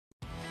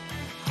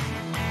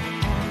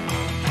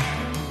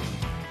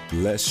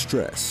less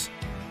stress,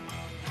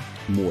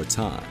 more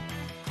time,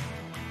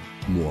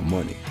 more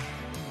money.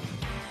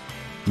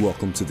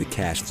 Welcome to the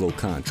Cash Flow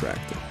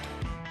Contractor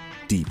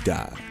Deep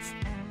Dive.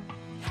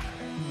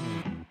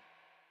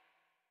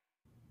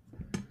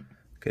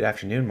 Good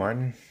afternoon,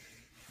 Martin.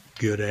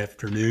 Good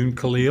afternoon,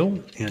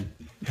 Khalil, and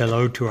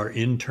hello to our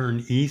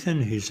intern,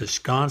 Ethan, who's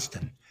ensconced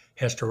and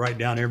has to write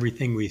down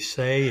everything we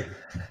say and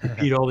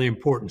repeat all the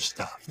important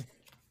stuff.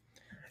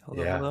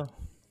 Hello.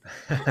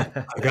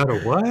 I got a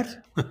what?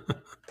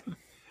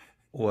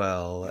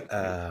 Well,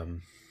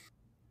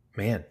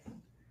 man,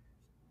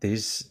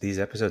 these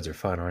episodes are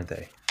fun, aren't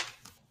they?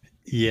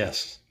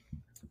 Yes.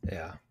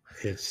 Yeah.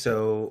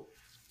 So,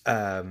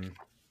 thank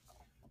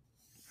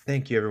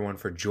you everyone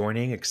for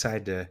joining.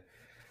 Excited to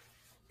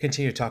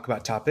continue to talk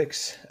about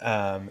topics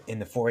in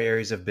the 4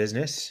 areas of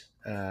business.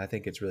 I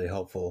think it's really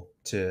helpful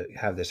to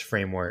have this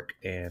framework,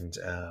 and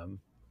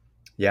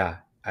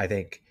I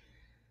think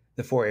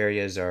the 4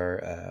 areas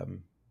are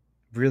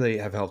really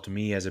have helped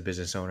me as a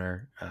business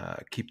owner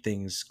keep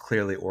things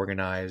clearly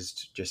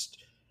organized. Just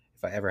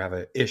if I ever have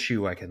an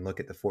issue, I can look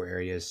at the 4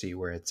 areas, see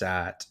where it's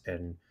at,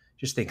 and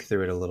just think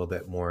through it a little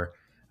bit more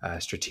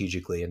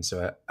strategically. And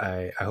so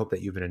I hope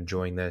that you've been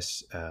enjoying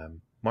this.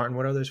 Martin,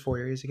 what are those 4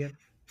 areas again?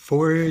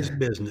 4 areas of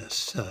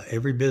business.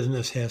 Every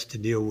business has to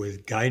deal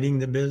with guiding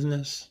the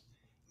business,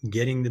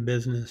 getting the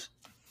business,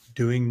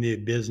 doing the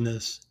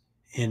business,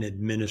 and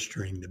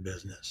administering the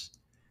business.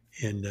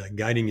 And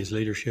guiding is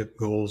leadership,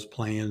 goals,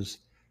 plans,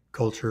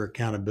 culture,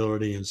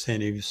 accountability,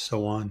 incentives,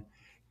 so on.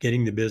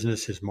 Getting the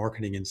business is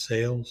marketing and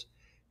sales.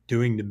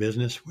 Doing the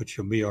business, which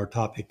will be our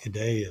topic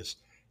today, is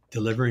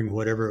delivering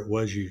whatever it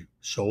was you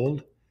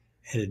sold.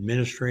 And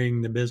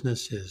administering the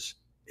business is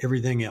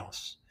everything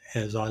else.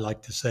 As I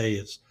like to say,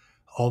 it's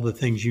all the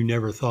things you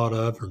never thought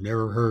of or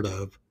never heard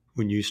of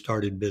when you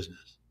started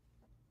business.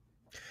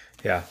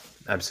 Yeah,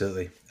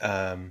 absolutely.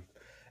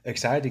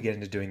 Excited to get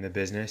into doing the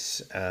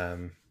business.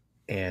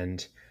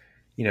 And,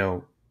 you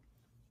know,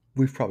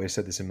 we've probably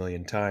said this a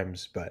million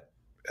times, but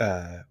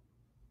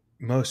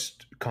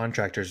most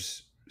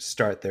contractors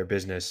start their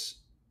business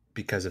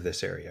because of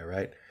this area,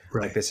 right?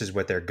 Right. Like this is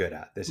what they're good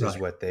at. This is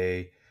what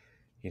they,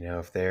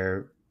 if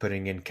they're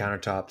putting in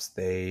countertops,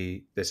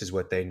 this is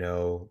what they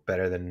know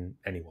better than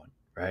anyone,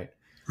 right?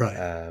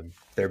 Right.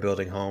 They're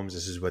building homes.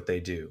 This is what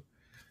they do.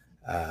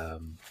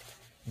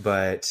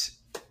 But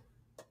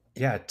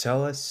yeah,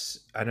 tell us,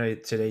 I know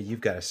today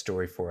you've got a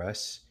story for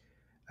us,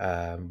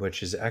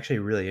 which is actually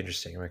really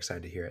interesting. I'm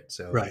excited to hear it.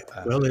 So right.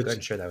 Well, go ahead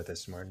and share that with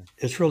us, Martin.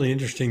 It's really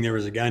interesting. There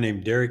was a guy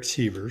named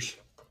Sivers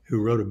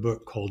who wrote a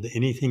book called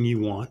Anything You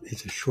Want.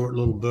 It's a short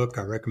little book.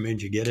 I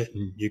recommend you get it,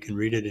 and you can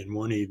read it in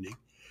one evening.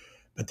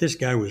 But this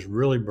guy was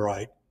really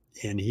bright,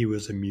 and he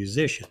was a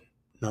musician,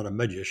 not a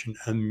magician,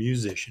 a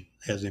musician,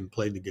 as in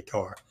played the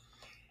guitar.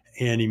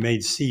 And he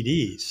made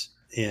CDs,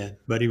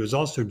 but he was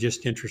also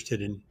just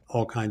interested in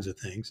all kinds of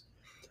things.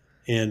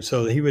 And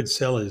so he would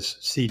sell his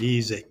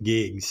CDs at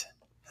gigs.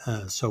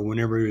 So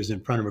whenever he was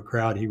in front of a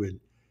crowd, he would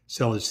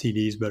sell his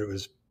CDs, but it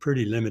was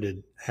pretty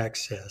limited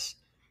access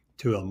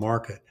to a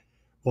market.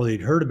 Well,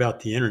 he'd heard about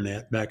the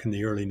internet back in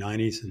the early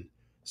 90s, and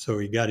so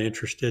he got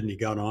interested and he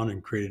got on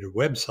and created a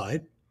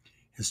website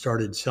and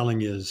started selling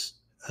his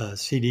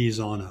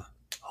CDs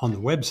on the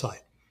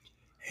website.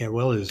 And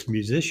well, his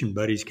musician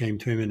buddies came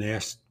to him and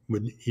asked,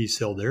 would he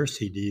sell their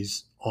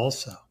CDs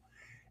also?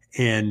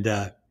 And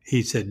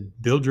he said,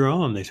 build your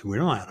own. They said, we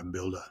don't know how to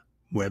build a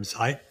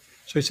website.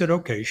 So he said,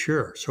 okay,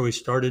 sure. So he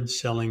started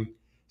selling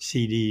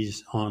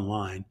CDs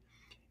online.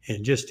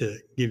 And just to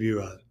give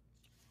you a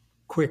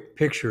quick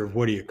picture of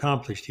what he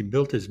accomplished, he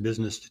built his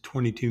business to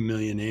 $22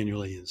 million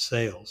annually in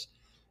sales.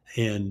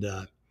 And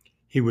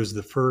he was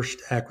the first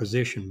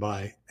acquisition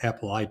by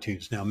Apple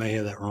iTunes. Now, I may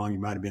have that wrong. You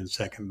might have been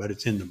second, but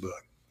it's in the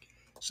book.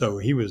 So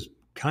he was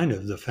kind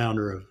of the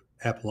founder of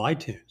Apple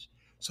iTunes.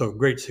 So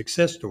great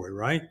success story,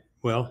 right?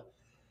 Well,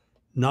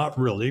 not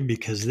really,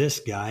 because this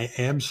guy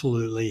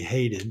absolutely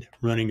hated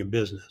running a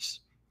business.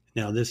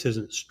 Now, this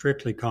isn't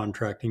strictly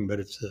contracting, but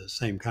it's the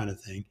same kind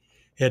of thing.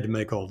 He had to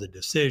make all the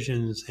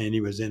decisions, and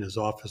he was in his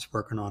office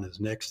working on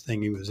his next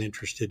thing he was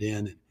interested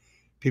in. And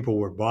people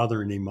were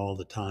bothering him all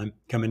the time,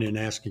 coming in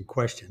asking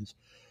questions.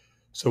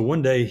 So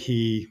one day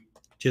he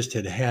just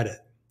had it.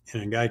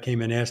 And a guy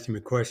came in and asked him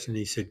a question. And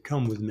he said,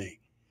 come with me.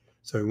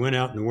 So he went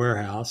out in the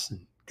warehouse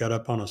and got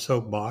up on a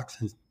soapbox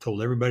and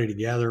told everybody to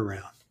gather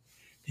around.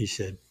 He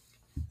said,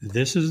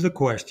 this is the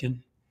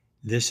question.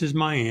 This is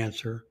my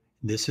answer.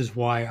 This is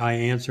why I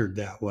answered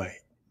that way.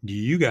 Do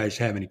you guys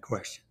have any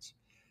questions?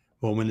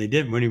 Well, when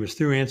he was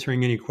through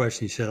answering any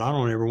question, he said, I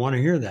don't ever want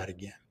to hear that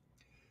again.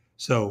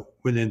 So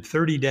within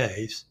 30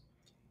 days,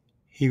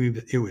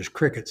 it was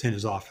crickets in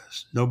his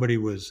office. Nobody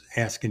was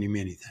asking him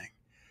anything.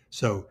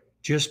 So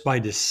just by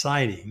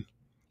deciding,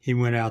 he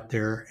went out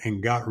there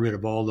and got rid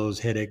of all those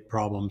headache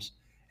problems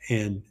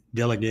and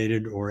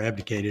delegated or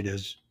abdicated,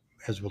 as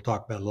we'll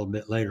talk about a little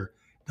bit later,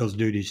 those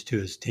duties to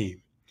his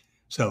team.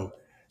 So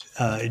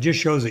it just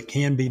shows it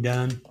can be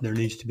done. There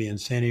needs to be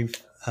incentive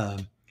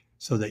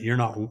so that you're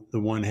not the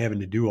one having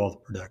to do all the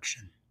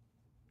production.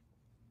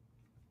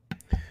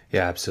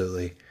 Yeah,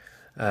 absolutely.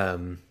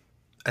 Um,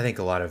 I think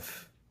a lot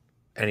of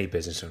any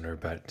business owner,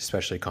 but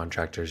especially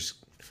contractors,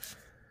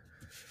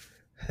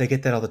 they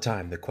get that all the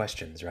time. The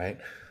questions, right?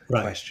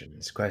 Right.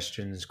 Questions.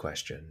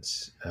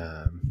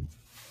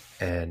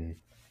 And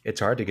it's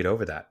hard to get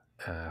over that,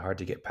 hard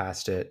to get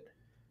past it.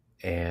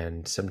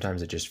 And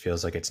sometimes it just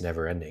feels like it's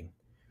never ending.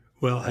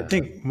 Well, I Um,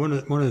 think one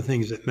of the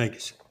things that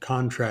makes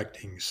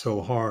contracting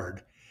so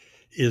hard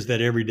is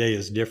that every day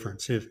is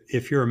different. So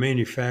if you're a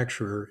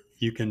manufacturer,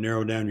 you can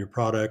narrow down your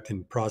product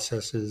and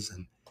processes,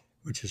 and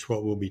which is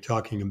what we'll be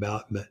talking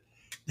about. But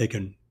they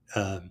can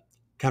kind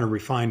of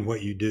refine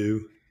what you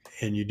do,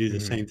 and you do the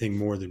mhm, same thing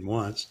more than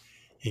once.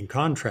 In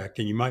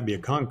contracting, you might be a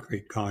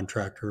concrete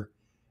contractor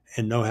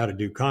and know how to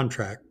do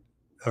contract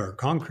or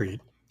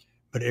concrete,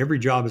 but every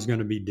job is going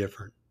to be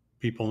different.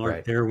 People aren't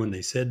right. there when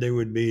they said they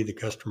would be. The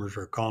customers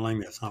are calling.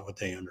 That's not what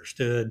they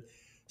understood.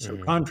 So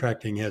Hmm.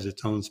 contracting has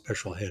its own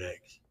special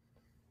headaches.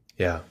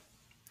 Yeah.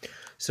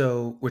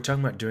 So we're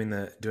talking about doing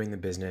the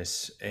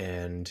business,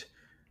 and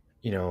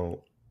you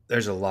know,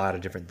 there's a lot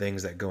of different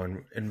things that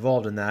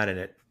involved in that, and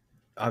it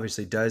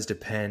obviously does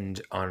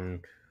depend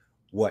on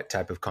what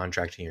type of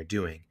contracting you're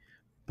doing.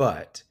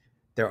 But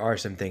there are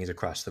some things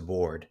across the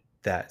board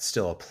that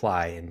still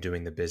apply in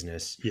doing the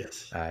business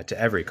Yes. to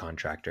every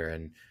contractor,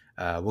 and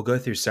we'll go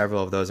through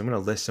several of those. I'm going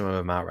to list some of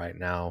them out right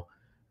now.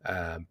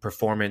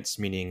 Performance,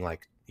 meaning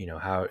like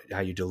how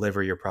you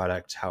deliver your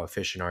product, how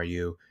efficient are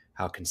you,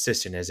 how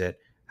consistent is it,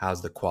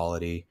 how's the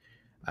quality.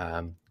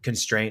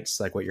 Constraints,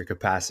 like what your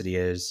capacity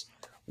is.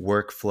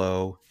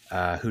 Workflow,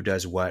 who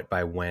does what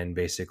by when,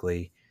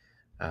 basically.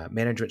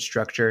 Management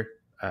structure,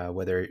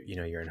 whether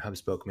you're in hub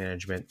spoke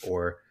management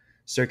or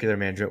circular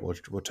management,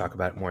 we'll talk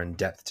about it more in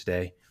depth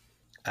today.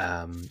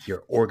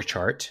 Your org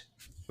chart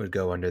would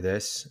go under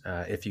this,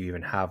 if you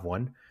even have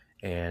one,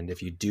 and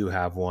if you do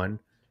have one,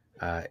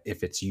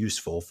 if it's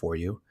useful for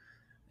you.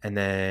 And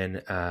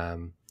then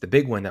the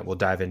big one that we'll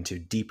dive into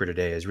deeper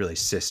today is really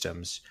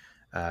systems.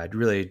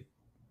 Really,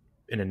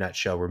 in a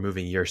nutshell,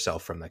 removing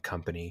yourself from the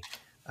company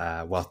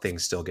while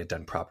things still get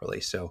done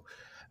properly. So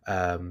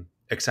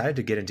excited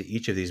to get into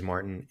each of these,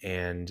 Martin.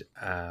 And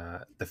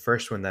the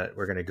first one that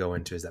we're going to go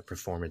into is that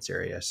performance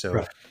area. So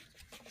Right.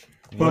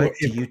 Well, what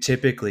do you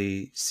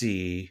typically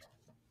see?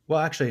 Well,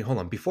 actually, hold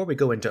on. Before we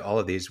go into all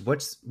of these,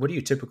 what do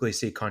you typically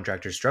see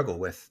contractors struggle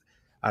with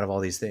out of all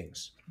these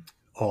things?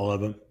 all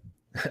of them.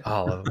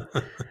 All of them.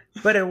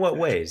 But in what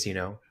ways,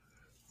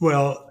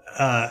 Well,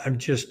 I'm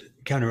just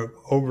kind of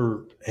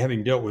over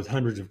having dealt with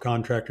hundreds of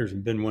contractors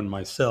and been one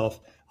myself.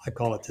 I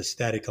call it the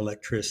static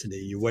electricity.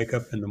 You wake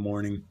up in the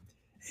morning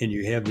and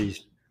you have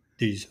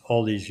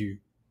all these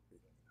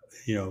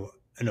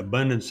an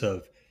abundance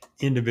of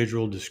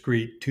individual,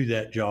 discrete to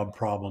that job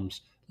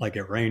problems. Like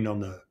it rained on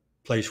the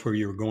place where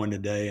you were going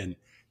today, and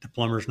the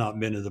plumber's not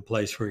been to the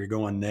place where you're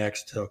going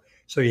next.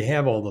 So you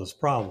have all those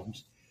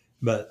problems,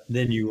 but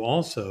then you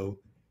also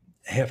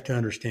have to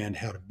understand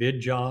how to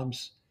bid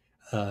jobs.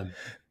 Um,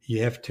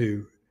 you have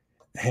to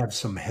have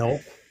some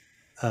help.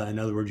 In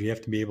other words, you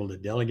have to be able to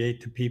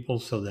delegate to people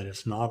so that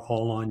it's not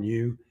all on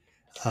you.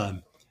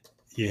 Um,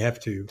 you have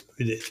to.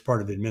 It's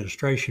part of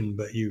administration,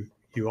 but you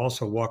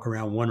also walk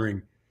around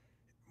wondering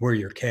where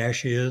your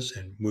cash is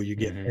and will you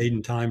get hmm paid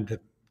in time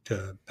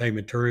to pay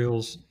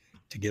materials,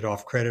 to get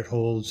off credit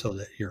hold so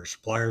that your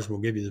suppliers will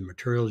give you the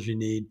materials you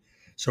need.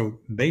 So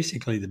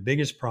basically, the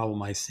biggest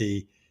problem I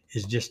see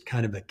is just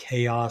kind of a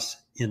chaos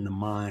in the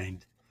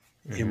mind,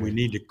 and we hmm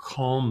need to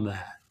calm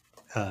that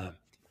uh,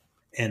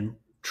 and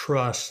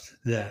trust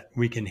that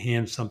we can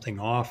hand something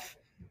off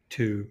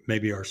to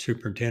maybe our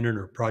superintendent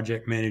or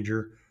project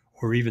manager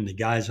or even the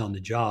guys on the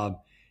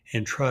job,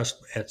 and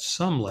trust at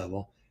some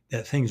level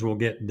that things will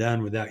get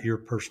done without your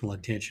personal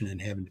attention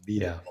and having to be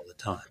there Yeah. all the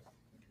time.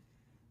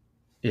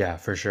 Yeah,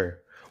 for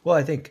sure. Well,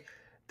 I think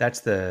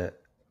that's the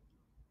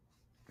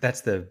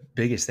that's the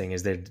biggest thing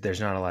is that there's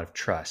not a lot of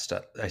trust.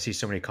 I see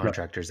so many Right.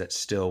 contractors that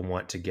still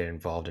want to get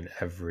involved in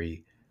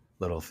every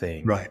little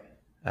thing. Right.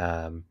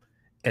 Um,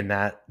 and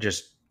that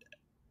just,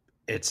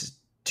 it's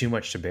too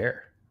much to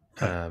bear.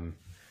 Right. Um,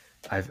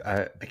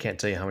 I can't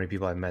tell you how many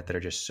people I've met that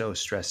are just so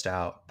stressed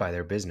out by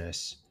their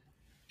business,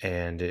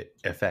 and it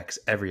affects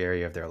every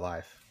area of their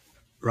life.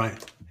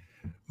 Right.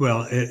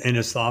 Well, and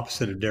it's the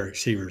opposite of Derek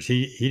Sivers.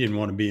 He didn't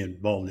want to be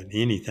involved in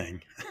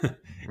anything,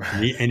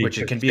 and he Which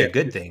it took can be a steps.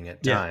 good thing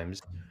at Yeah.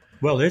 times.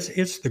 Well,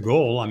 it's the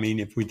goal. I mean,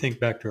 if we think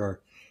back to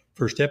our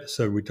first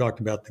episode, we talked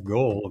about the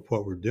goal of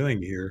what we're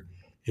doing here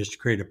is to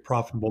create a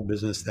profitable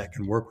business that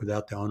can work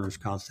without the owner's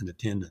constant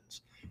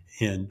attendance.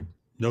 And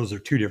those are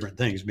two different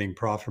things. Being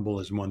profitable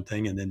is one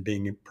thing, and then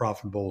being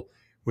profitable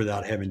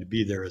without having to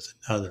be there is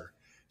another.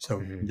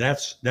 So Mhm.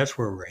 that's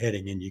where we're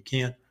heading, and you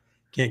can't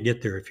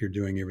get there if you're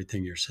doing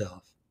everything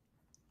yourself.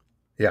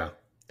 Yeah,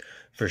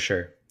 for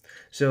sure.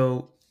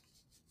 So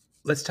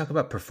let's talk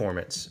about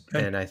performance.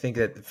 Okay. And I think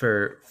that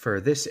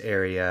for this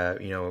area,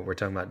 we're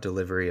talking about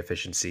delivery,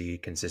 efficiency,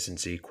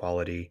 consistency,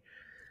 quality.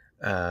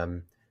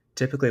 Um,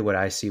 Typically, what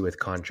I see with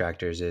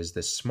contractors is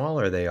the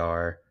smaller they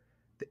are,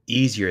 the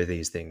easier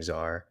these things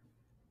are,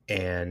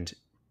 and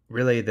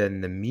really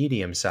then the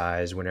medium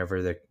size,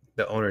 whenever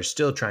the owner's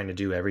still trying to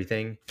do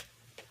everything,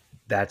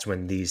 that's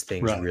when these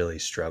things Right. really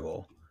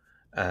struggle.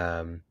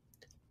 Um,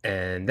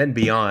 and then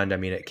beyond, I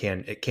mean, it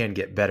can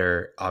get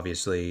better,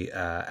 obviously,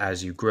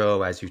 as you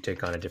grow, as you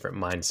take on a different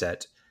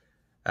mindset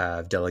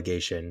of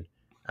delegation.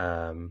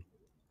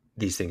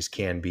 These things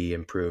can be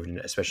improved, and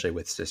especially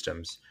with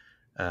systems.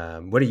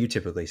 What do you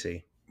typically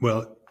see?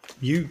 Well,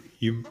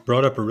 you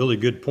brought up a really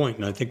good point,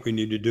 and I think we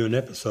need to do an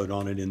episode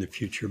on it in the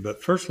future.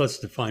 But first, let's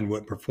define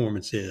what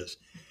performance is.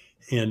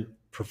 And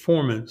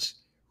performance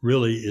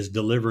really is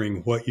delivering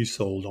what you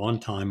sold on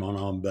time,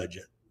 on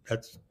budget.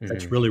 That's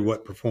Hmm. really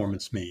what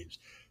performance means.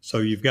 So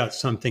you've got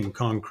something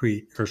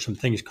concrete or some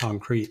things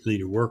concretely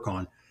to work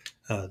on,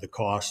 the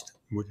cost,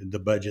 the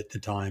budget, the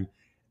time,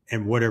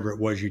 and whatever it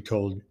was you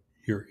told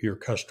your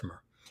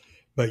customer.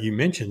 But you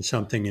mentioned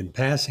something in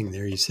passing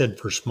there. You said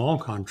for small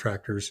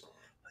contractors,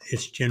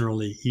 it's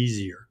generally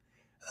easier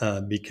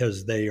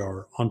because they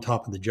are on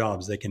top of the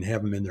jobs. They can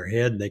have them in their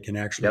head. They can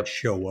actually Yep.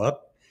 show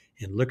up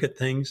and look at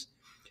things.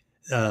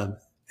 Uh,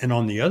 and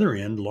on the other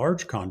end,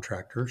 large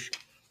contractors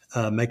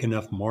make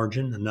enough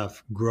margin,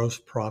 enough gross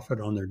profit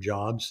on their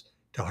jobs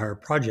to hire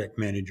project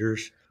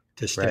managers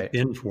to step Right.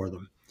 in for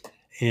them.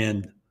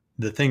 And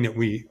the thing that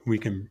we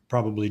can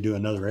probably do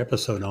another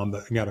episode on,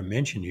 but I got to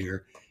mention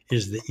here,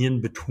 is the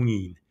in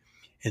between.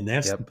 And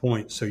that's the Yep.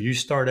 point. So you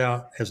start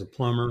out as a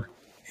plumber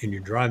and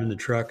you're driving the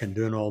truck and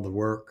doing all the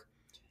work.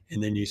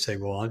 And then you say,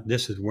 well,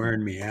 this is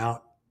wearing me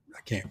out.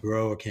 I can't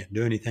grow. I can't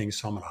do anything.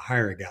 So I'm going to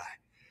hire a guy.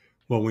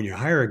 Well, when you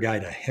hire a guy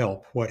to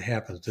help, what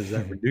happens? Does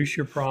that reduce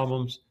your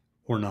problems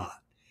or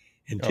not?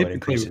 And Oh, it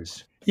typically,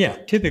 increases. yeah,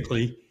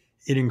 typically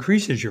it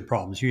increases your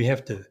problems. You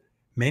have to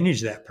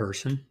manage that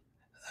person,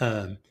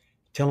 um,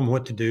 tell them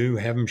what to do,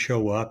 have them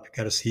show up. You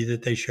got to see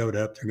that they showed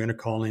up. They're going to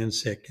call in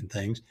sick and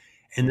things.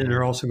 And then they're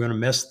Hmm. also going to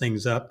mess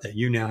things up that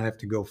you now have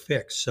to go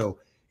fix. So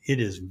it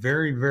is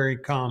very, very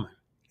common.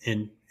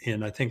 And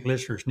I think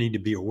listeners need to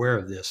be aware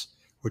of this,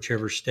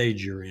 whichever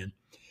stage you're in,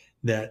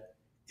 that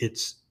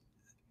it's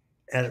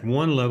at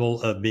one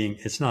level of being,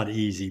 it's not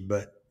easy,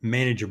 but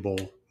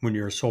manageable when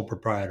you're a sole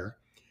proprietor.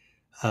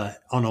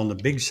 On the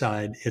big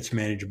side, it's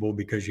manageable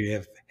because you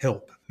have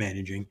help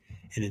managing.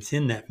 And it's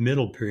in that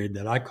middle period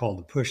that I call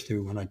the push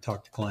through when I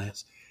talk to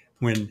clients,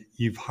 when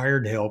you've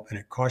hired help and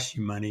it costs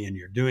you money and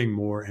you're doing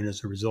more. And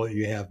as a result,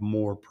 you have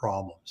more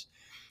problems.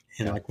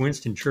 And Yeah. like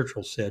Winston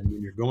Churchill said,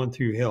 when you're going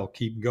through hell,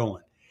 keep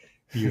going.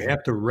 You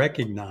have to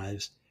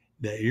recognize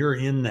that you're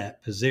in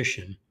that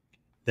position,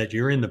 that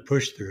you're in the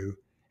push through,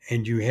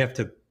 and you have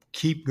to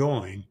keep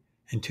going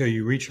until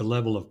you reach a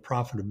level of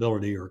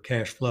profitability or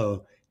cash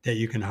flow that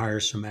you can hire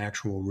some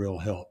actual real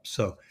help.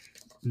 So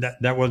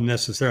that wasn't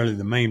necessarily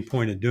the main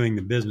point of doing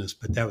the business,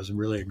 but that was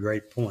really a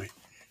great point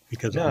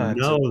because I No,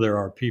 know there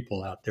are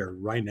people out there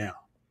right now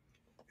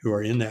who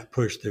are in that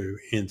push through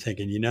and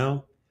thinking,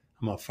 I'm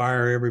going to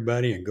fire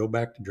everybody and go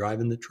back to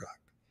driving the truck.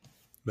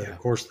 But of yeah.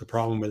 course, the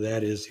problem with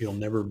that is you'll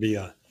never be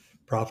a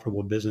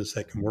profitable business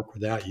that can work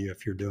without you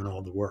if you're doing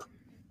all the work.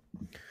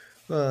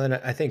 Well, and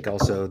I think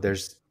also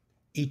there's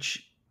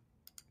each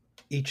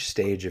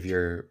stage of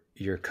your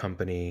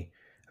company,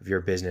 of your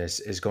business,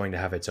 is going to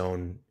have its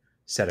own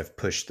set of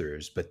push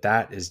throughs, but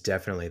that is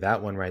definitely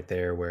that one right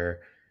there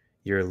where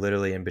you're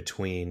literally in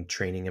between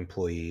training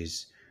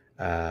employees,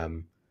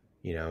 um,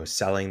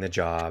 selling the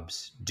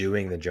jobs,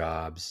 doing the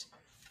jobs,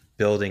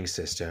 building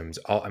systems.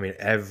 All, I mean,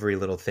 every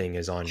little thing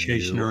is on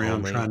Chasing you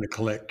around only. trying to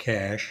collect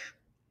cash.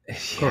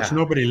 Of course, Yeah.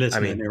 nobody I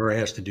listening mean, ever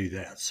has to do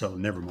that, so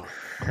never mind.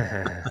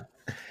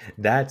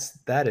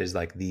 that is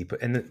like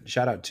and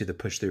shout out to the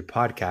Push Through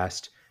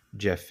podcast,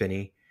 Jeff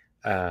Finney,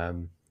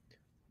 um,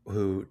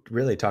 who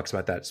really talks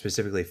about that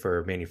specifically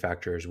for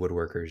manufacturers,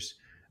 woodworkers,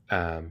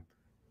 um,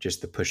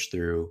 just the push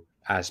through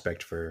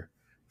aspect for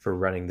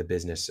running the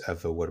business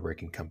of a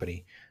woodworking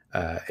company.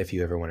 If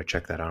you ever want to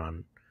check that out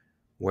on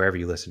wherever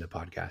you listen to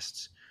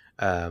podcasts.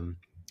 Um,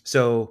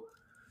 so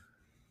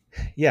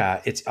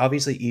yeah, it's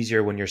obviously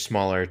easier when you're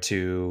smaller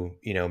to,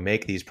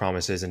 make these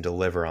promises and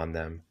deliver on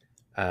them.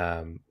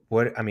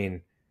 What I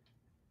mean,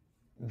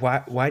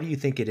 why do you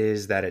think it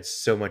is that it's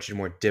so much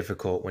more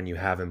difficult when you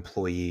have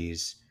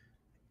employees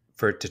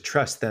to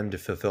trust them to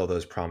fulfill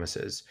those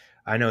promises?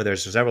 I know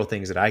there's several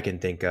things that I can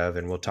think of,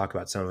 and we'll talk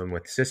about some of them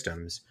with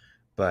systems.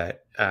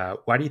 But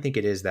why do you think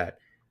it is that,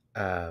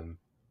 um,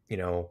 you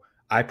know,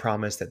 I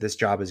promise that this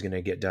job is going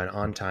to get done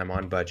on time,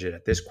 on budget,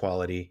 at this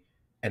quality,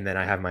 and then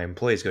I have my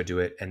employees go do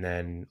it, and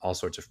then all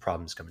sorts of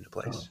problems come into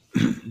Uh, place?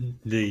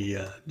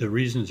 the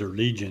reasons are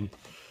legion.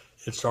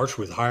 It starts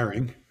with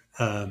hiring.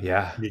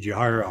 Yeah. Did you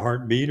hire a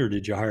heartbeat or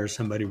did you hire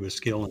somebody with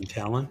skill and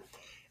talent?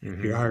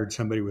 If you Hmm. hired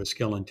somebody with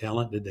skill and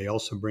talent, did they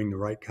also bring the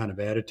right kind of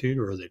attitude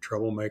or are they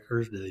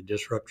troublemakers? Do they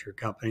disrupt your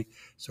company?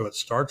 So it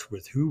starts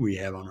with who we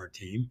have on our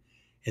team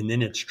and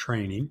then it's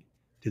training.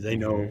 Do they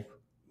Hmm. know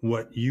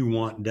what you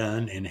want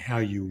done and how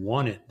you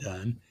want it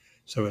done?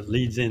 So it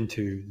leads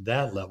into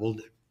that level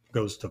that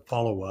goes to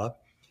follow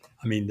up.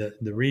 I mean,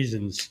 the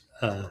reasons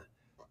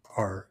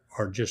are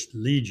just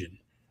legion.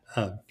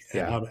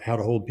 Yeah. How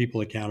to hold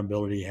people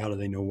accountability. How do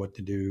they know what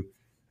to do?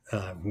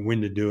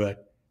 when to do it,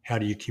 how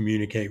do you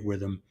communicate with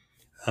them.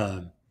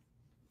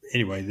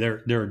 Anyway,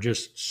 there are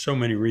just so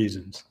many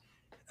reasons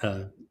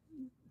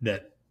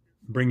that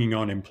bringing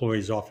on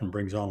employees often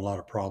brings on a lot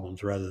of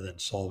problems rather than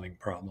solving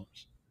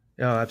problems.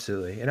 Oh,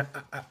 absolutely. And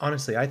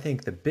honestly, I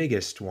think the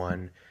biggest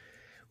one,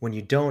 when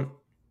you don't,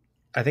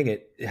 I think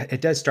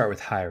it does start with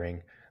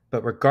hiring,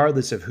 but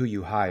regardless of who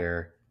you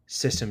hire,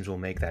 systems will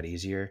make that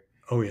easier.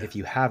 Oh yeah, If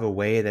you have a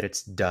way that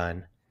it's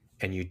done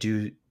and you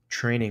do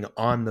training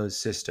on those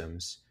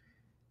systems,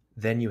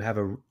 then you have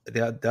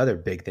the other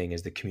big thing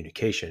is the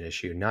communication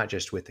issue, not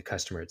just with the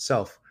customer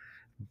itself,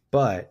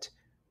 but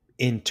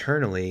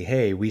internally.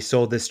 Hey, we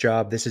sold this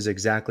job. This is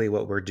exactly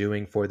what we're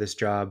doing for this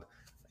job.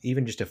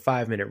 Even just a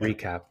 5-minute yeah,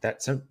 recap,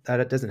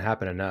 that doesn't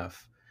happen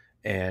enough.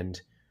 And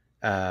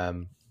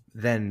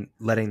then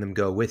letting them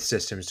go with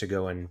systems to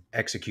go and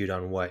execute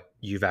on what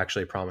you've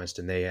actually promised,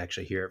 and they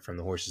actually hear it from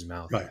the horse's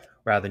mouth right.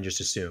 rather than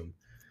just assume.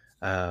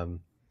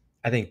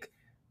 I think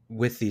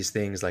with these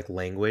things like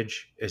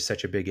language is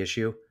such a big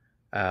issue.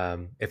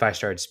 If I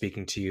started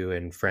speaking to you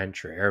in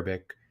French or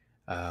Arabic,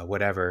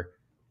 whatever,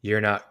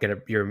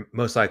 you're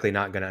most likely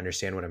not gonna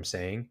understand what I'm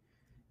saying.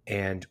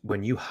 And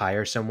when you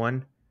hire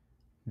someone,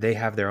 they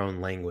have their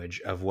own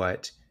language of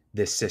what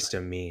this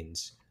system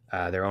means,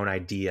 their own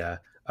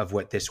idea of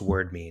what this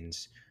word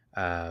means.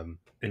 And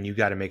you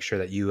got to make sure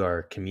that you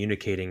are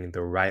communicating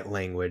the right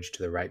language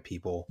to the right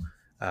people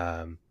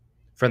from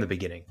the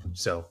beginning.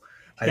 So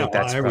I Yeah, think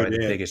well, that's probably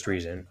the biggest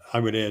reason. I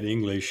would add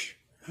English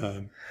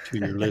to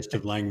your list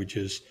of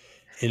languages.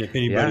 And if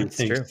Yeah, anybody it's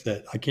true. thinks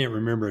that, I can't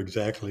remember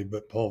exactly,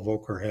 but Paul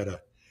Volcker had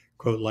a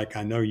quote like,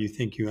 I know you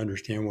think you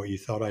understand what you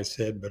thought I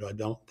said, but I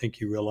don't think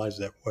you realize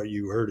that what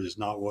you heard is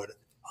not what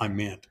I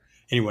meant.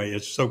 Anyway,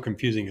 it's so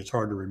confusing, it's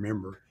hard to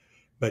remember.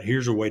 But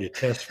here's a way to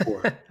test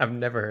for it. I've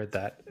never heard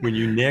that. When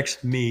you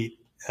next meet,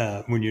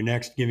 when you're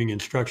next giving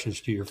instructions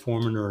to your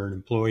foreman or an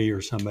employee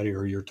or somebody,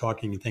 or you're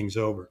talking things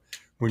over,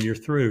 when you're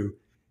through,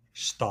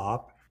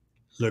 stop,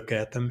 look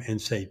at them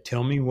and say,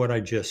 tell me what I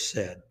just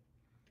said.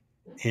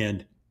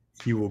 And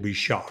you will be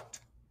shocked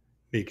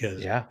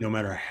because Yeah. no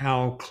matter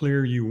how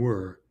clear you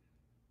were,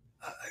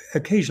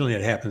 occasionally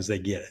it happens, they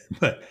get it.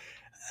 But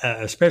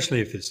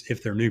especially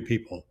if they're new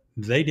people,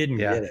 they didn't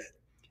Yeah. get it.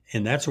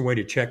 And that's a way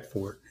to check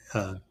for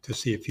it, to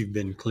see if you've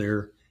been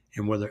clear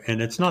and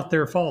and it's not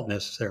their fault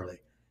necessarily.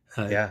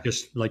 Yeah.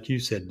 Just like you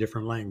said,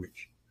 different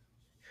language.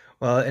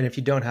 Well, and if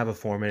you don't have a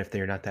foreman, if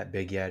they're not that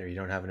big yet, or you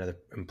don't have another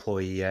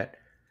employee yet,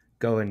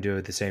 go and do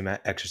the same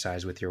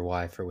exercise with your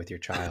wife or with your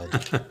child.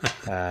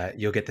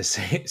 You'll get the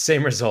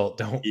same result.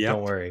 Don't Yep.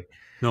 worry.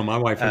 No, my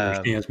wife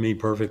understands me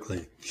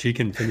perfectly. She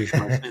can finish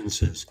my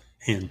sentences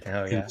and,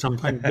 Oh yeah, and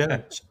sometimes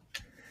does.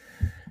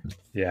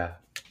 yeah,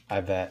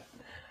 I bet.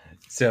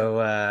 So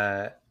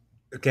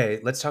okay,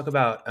 let's talk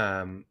about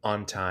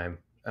on time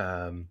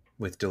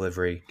with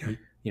delivery. Okay.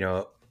 You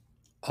know,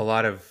 a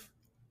lot of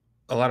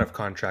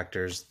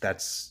contractors,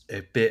 that's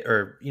a bit,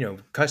 or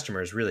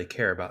customers really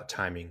care about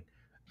timing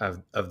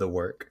of the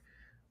work.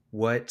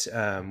 What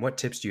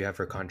tips do you have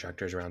for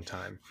contractors around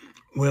time?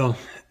 Well,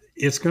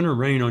 it's going to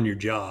rain on your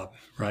job,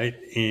 right?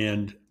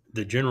 And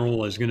the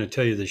general is going to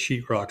tell you the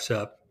sheetrock's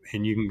up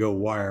and you can go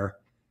wire,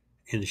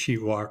 and the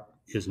sheetrock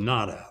is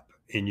not up.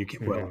 And you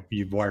can, well,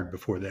 you've wired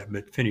before that,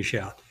 but finish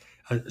out.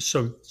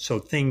 So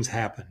things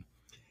happen.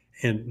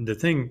 And the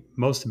thing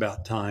most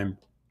about time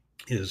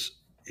is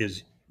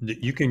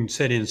that you can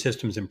set in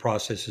systems and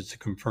processes to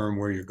confirm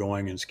where you're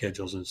going and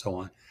schedules and so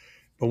on.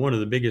 But one of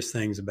the biggest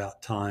things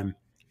about time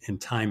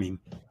and timing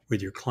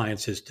with your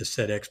clients is to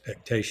set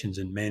expectations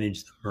and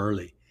manage them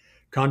early.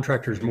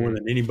 Contractors, more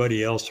than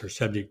anybody else, are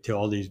subject to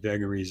all these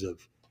vagaries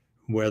of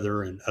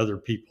weather and other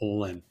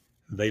people and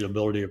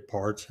availability of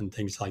parts and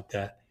things like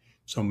that.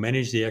 So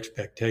manage the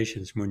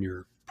expectations when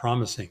you're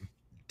promising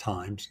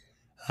times,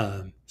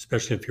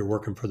 especially if you're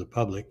working for the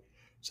public,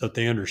 so that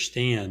they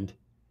understand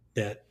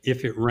that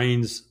if it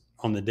rains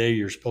on the day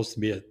you're supposed to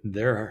be at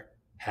their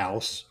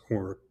house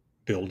or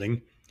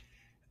building,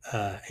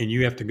 and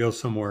you have to go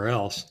somewhere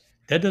else,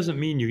 that doesn't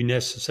mean you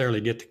necessarily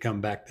get to come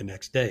back the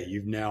next day.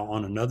 You've now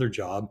on another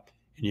job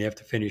and you have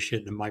to finish it,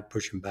 and it might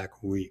push them back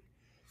a week.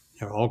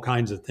 There are all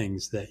kinds of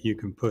things that you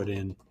can put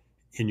in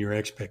your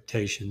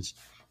expectations,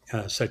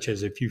 such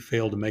as if you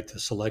fail to make the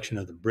selection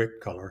of the brick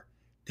color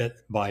that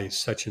by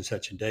such and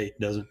such a date,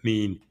 doesn't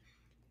mean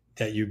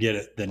that you get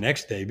it the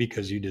next day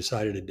because you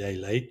decided a day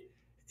late.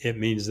 It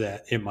means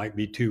that it might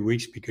be 2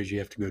 weeks because you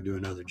have to go do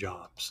another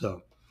job.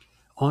 So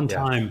on Yeah.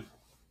 time,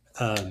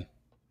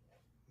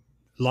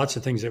 lots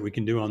of things that we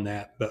can do on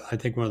that, but I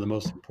think one of the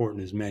most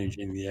important is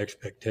managing the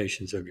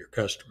expectations of your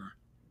customer.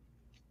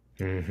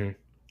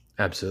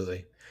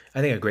 Absolutely.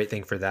 I think a great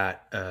thing for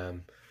that,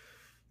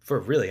 for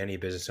really any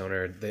business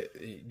owner,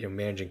 that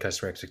managing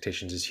customer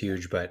expectations is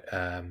huge. But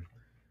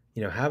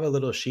have a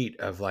little sheet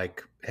of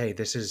like, hey,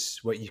 this is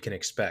what you can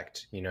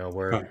expect.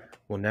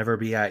 We'll never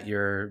be at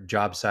your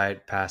job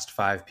site past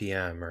 5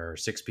 p.m. or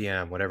 6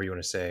 p.m., whatever you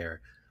want to say,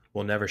 or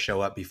we'll never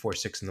show up before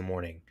 6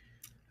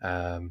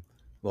 a.m.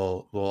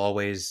 We'll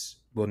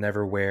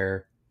never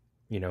wear,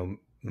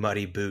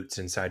 muddy boots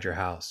inside your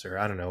house, or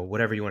I don't know,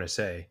 whatever you want to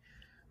say.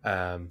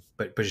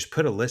 But just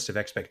put a list of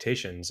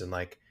expectations and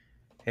like,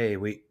 hey,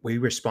 we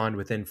respond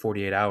within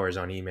 48 hours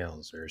on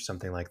emails or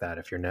something like that.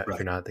 If you're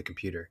Right. not at the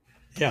computer,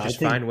 Yeah, I just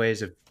think. find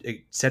ways of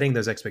setting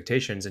those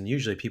expectations, and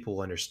usually people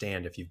will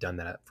understand if you've done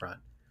that up front.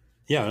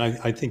 Yeah, and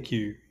I think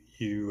you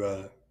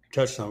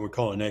touched on, we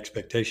call it an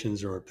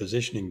expectations or a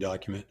positioning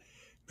document,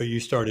 but you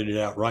started it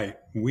out right.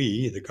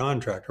 We, the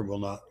contractor, will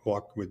not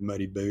walk with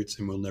muddy boots,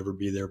 and we'll never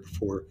be there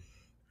before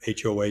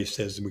HOA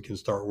says we can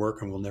start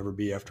work, and we'll never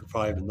be after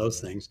 5, and those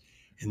things.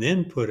 And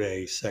then put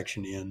a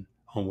section in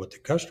on what the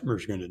customer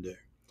is going to do.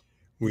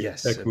 We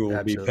Yes, expect we will be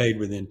absolutely. paid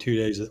within 2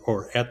 days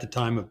or at the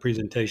time of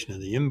presentation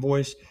of the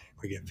invoice.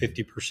 We get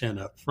 50%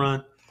 up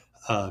front.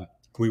 Uh,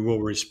 we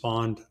will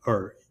respond,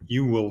 or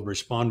you will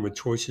respond with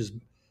choices,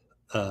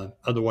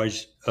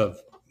 otherwise of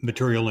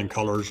material and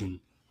colors and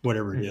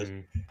whatever it is,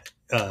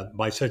 Hmm.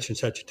 by such and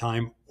such a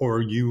time,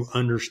 or you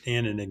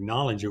understand and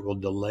acknowledge it will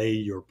delay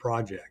your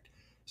project.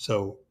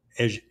 So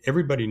as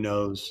everybody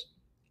knows,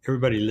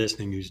 everybody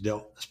listening who's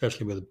dealt,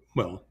 especially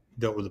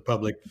dealt with the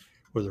public,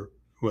 whether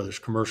it's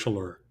commercial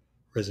or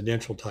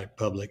residential type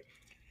public,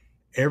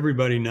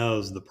 everybody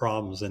knows the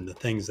problems and the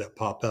things that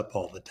pop up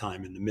all the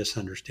time and the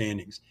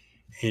misunderstandings.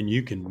 And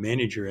you can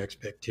manage your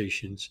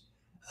expectations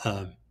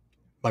um,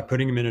 by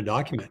putting them in a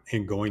document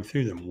and going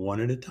through them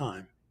one at a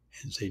time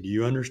and say, do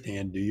you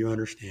understand? Do you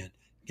understand?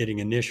 Getting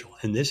initial.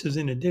 And this is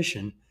in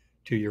addition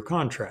to your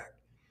contract.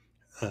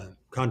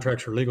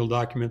 Contracts are legal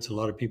documents. A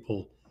lot of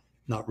people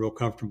not real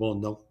comfortable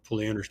and don't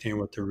fully understand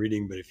what they're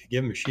reading. But if you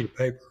give them a sheet of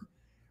paper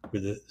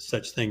with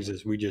such things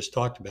as we just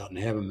talked about and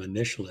have them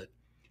initial it,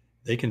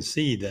 they can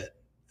see that,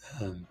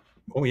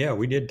 oh, yeah,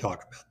 we did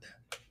talk about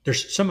that.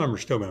 There's some of them are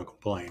still going to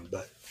complain,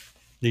 but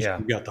at least Yeah.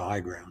 we've got the high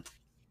ground.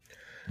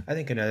 I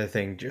think another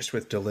thing, just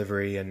with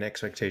delivery and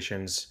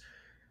expectations,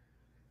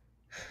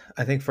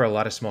 I think for a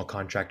lot of small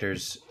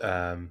contractors,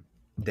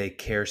 they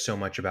care so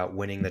much about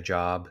winning the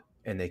job,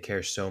 and they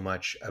care so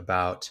much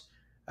about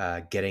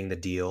getting the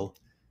deal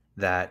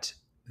that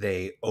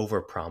they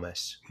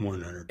overpromise.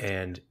 100%.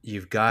 And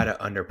you've got to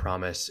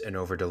underpromise and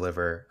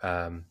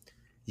overdeliver.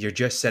 You're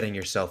just setting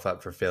yourself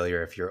up for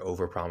failure if you're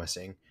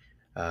overpromising.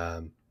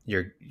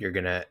 You're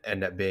gonna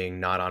end up being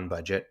not on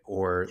budget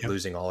or Yep.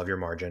 losing all of your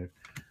margin,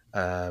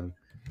 um,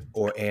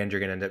 and you're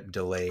gonna end up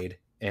delayed,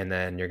 and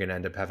then you're gonna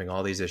end up having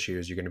all these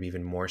issues. You're gonna be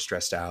even more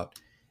stressed out,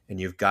 and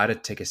you've got to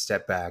take a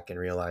step back and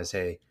realize,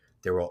 hey,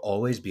 there will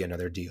always be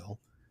another deal.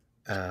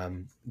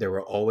 There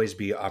will always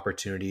be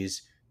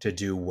opportunities to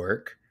do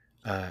work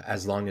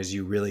as long as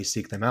you really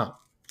seek them out.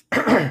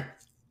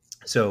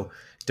 So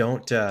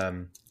don't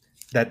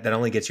that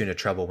only gets you into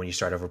trouble when you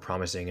start over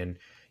promising. And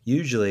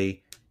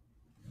usually,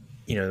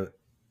 you know,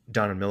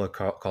 Donald Miller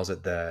calls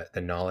it the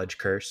knowledge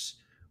curse,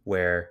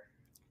 where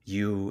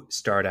you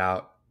start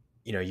out,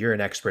 you're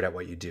an expert at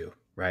what you do,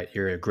 right?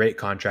 You're a great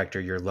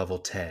contractor. You're level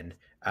 10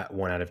 at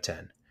 1 out of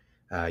 10.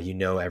 You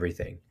know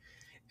everything.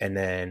 And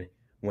then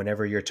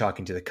whenever you're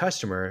talking to the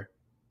customer,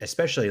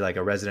 especially like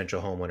a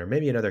residential homeowner,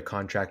 maybe another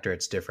contractor,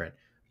 it's different.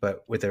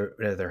 But with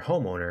another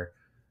homeowner,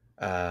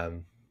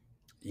 um,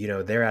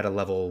 they're at a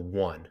level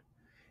 1.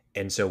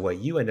 And so what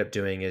you end up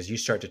doing is you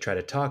start to try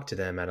to talk to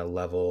them at a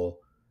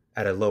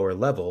lower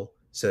level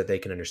so that they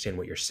can understand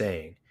what you're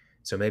saying.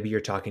 So maybe you're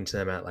talking to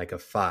them at like a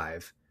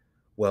 5.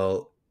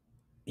 Well,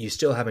 you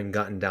still haven't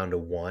gotten down to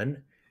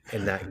 1.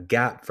 And that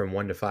gap from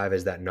 1 to 5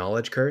 is that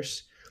knowledge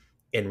curse.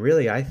 And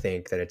really, I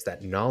think that it's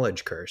that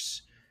knowledge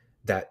curse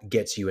that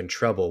gets you in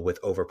trouble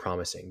with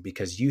overpromising,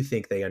 because you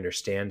think they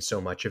understand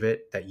so much of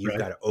it that you've Right.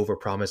 got to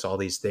overpromise all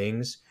these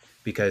things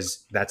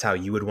because that's how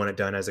you would want it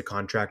done as a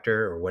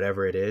contractor or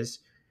whatever it is.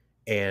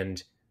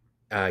 And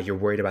you're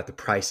worried about the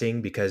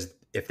pricing because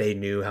if they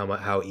knew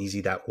how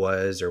easy that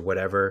was or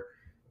whatever,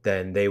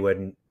 then they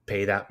wouldn't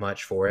pay that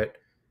much for it.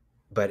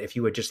 But if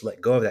you would just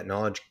let go of that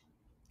knowledge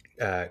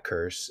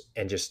curse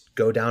and just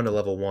go down to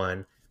level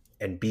 1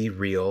 and be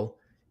real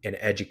and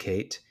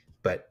educate,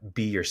 but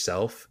be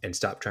yourself and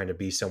stop trying to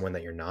be someone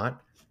that you're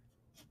not,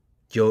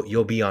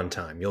 you'll be on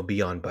time. You'll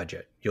be on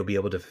budget. You'll be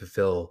able to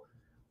fulfill,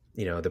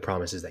 the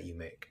promises that you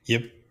make.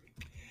 Yep.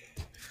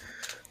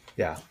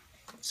 Yeah.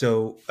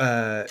 So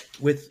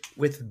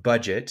with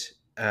budget,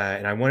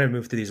 and I want to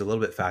move through these a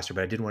little bit faster,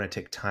 but I did want to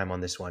take time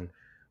on this one.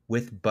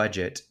 With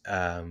budget,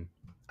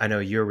 I know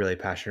you're really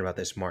passionate about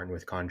this, Martin,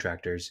 with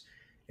contractors,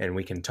 and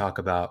we can talk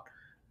about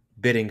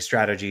bidding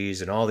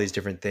strategies and all these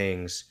different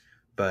things.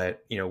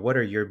 But what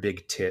are your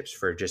big tips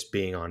for just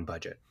being on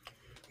budget?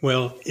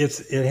 Well,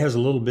 it has a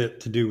little bit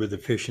to do with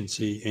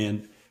efficiency,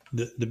 and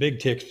the big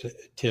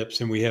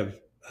tips, and we have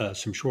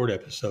some short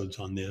episodes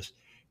on this,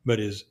 but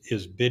is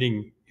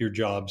bidding your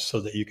jobs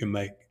so that you can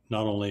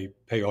not only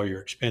pay all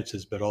your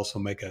expenses, but also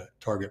make a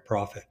target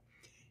profit.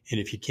 And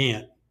if you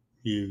can't,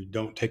 you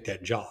don't take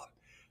that job.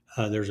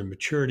 There's a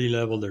maturity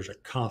level, there's a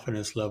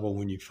confidence level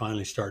when you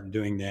finally start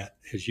doing that.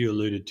 As you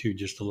alluded to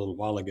just a little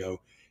while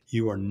ago,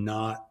 you are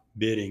not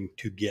bidding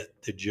to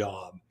get the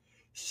job.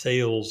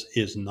 Sales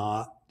is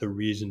not the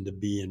reason to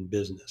be in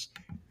business.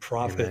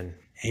 Profit Amen.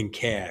 and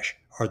cash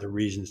are the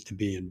reasons to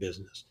be in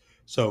business.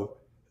 So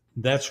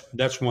that's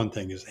one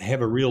thing, is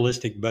have a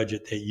realistic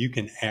budget that you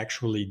can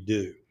actually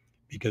do.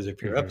 Because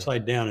if you're Hmm.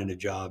 upside down in a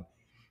job,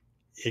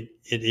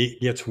 it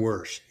gets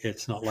worse.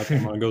 It's not like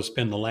I'm going to go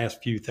spend the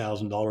last few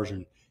 $1,000s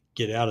and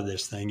get out of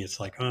this thing. It's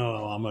like,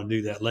 oh, I'm going to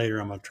do that later.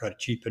 I'm going to try to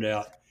cheap it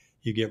out.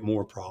 You get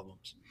more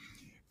problems.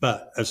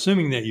 But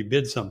assuming that you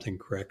bid something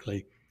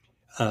correctly,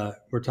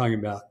 we're talking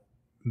about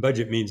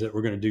budget means that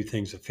we're going to do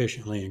things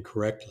efficiently and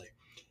correctly.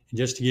 And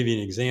just to give you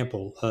an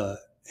example,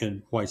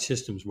 and why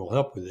systems will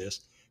help with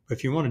this, but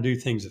if you want to do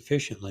things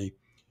efficiently,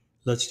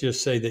 let's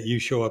just say that you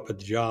show up at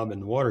the job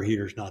and the water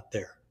heater's not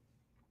there.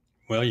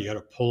 Well, you got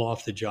to pull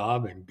off the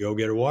job and go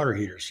get a water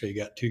heater. So you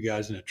got two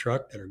guys in a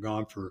truck that are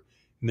gone for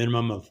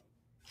minimum of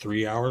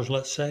 3 hours,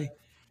 let's say.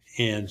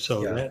 And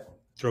so Yeah. that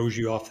throws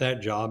you off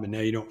that job. And now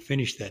you don't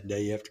finish that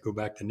day. You have to go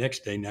back the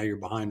next day. Now you're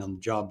behind on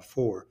the job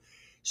before.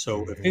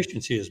 So Hmm.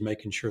 efficiency is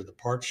making sure the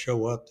parts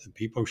show up, the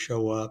people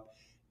show up,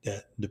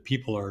 that the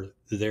people are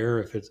there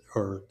if it's,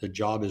 or the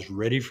job is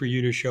ready for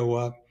you to show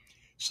up.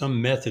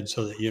 Some method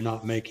so that you're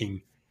not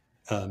making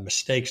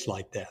mistakes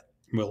like that.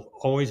 We'll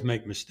always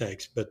make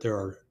mistakes, but there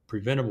are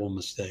preventable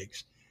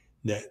mistakes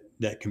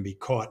that can be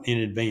caught in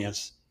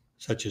advance,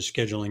 such as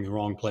scheduling the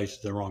wrong place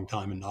at the wrong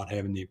time and not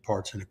having the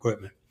parts and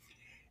equipment.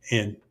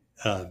 And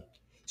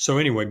so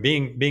anyway,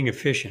 being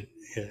efficient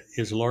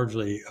is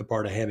largely a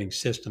part of having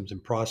systems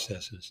and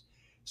processes,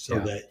 so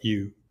Yeah. that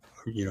you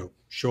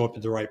show up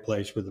at the right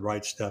place with the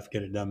right stuff,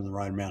 get it done in the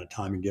right amount of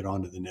time, and get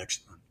on to the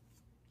next one.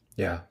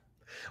 Yeah.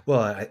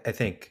 Well, I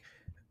think,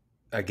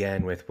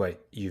 again, with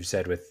what you've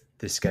said with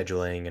the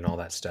scheduling and all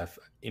that stuff,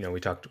 we're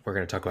going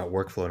to talk about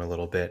workflow in a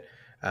little bit,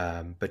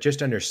 but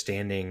just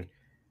understanding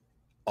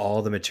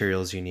all the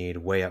materials you need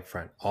way up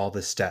front, all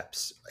the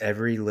steps,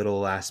 every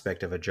little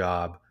aspect of a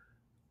job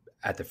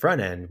at the front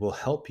end will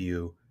help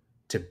you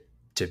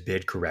to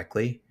bid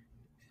correctly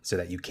so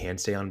that you can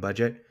stay on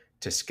budget,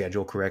 to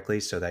schedule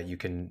correctly so that you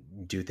can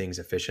do things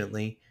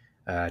efficiently,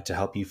 to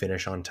help you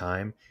finish on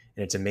time.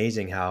 And it's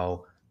amazing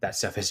how that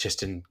stuff is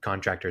just in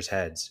contractors'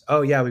 heads.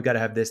 Oh yeah, we've got to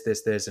have this, and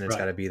it's Right.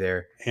 got to be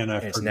there, And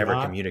and it's never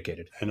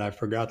communicated. I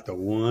forgot the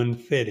one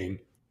fitting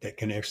that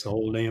connects the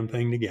whole damn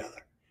thing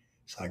together.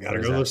 So I got What to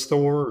is go to the that?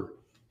 store.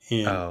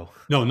 And Oh,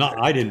 no,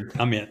 not I didn't.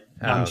 I meant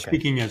I'm okay.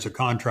 speaking as a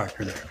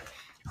contractor there.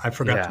 I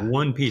forgot the Yeah.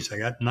 one piece. I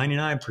got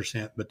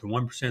 99%, but the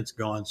 1%'s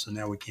gone. So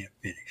now we can't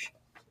finish.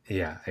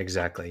 Yeah,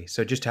 exactly.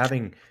 So just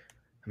having,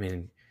 I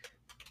mean,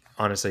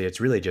 honestly, it's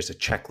really just a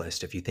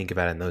checklist if you think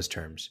about it in those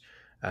terms.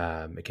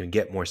 It can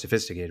get more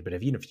sophisticated, but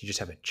if you just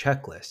have a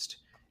checklist,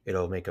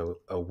 it'll make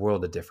a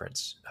world of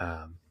difference.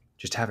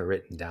 Just have it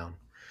written down.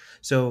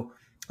 So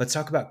let's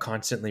talk about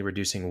constantly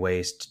reducing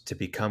waste to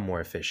become more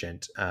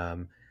efficient.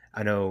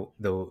 I know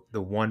the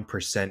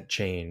 1%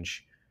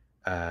 change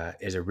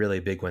is a really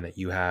big one that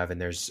you have, and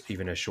there's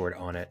even a short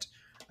on it,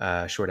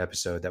 short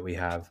episode that we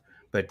have.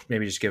 But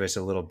maybe just give us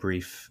a little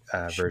brief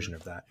version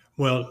of that.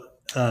 Well,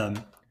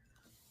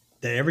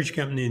 the average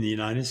company in the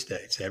United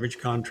States, average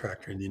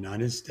contractor in the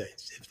United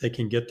States, if they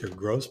can get their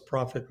gross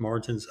profit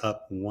margins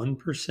up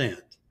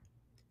 1%,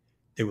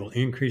 they will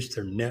increase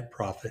their net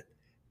profit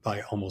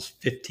by almost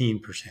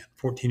 15%,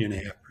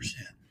 14.5%.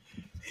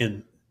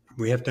 And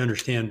we have to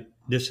understand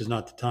this is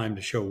not the time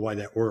to show why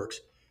that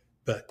works,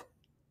 but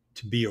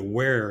to be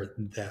aware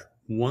that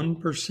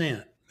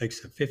 1%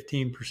 makes a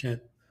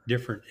 15%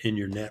 difference in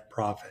your net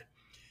profit.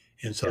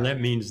 And so Yeah.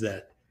 that means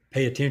that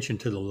pay attention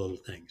to the little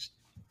things.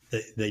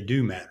 They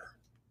do matter.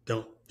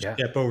 Don't Yeah.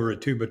 step over a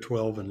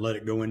 2x12 and let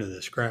it go into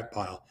the scrap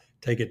pile.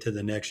 Take it to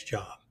the next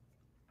job.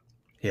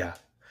 Yeah.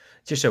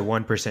 It's just a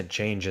 1%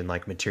 change in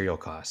like material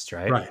costs,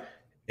 right? Right.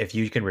 If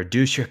you can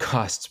reduce your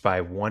costs by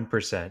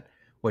 1%,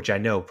 which I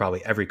know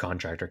probably every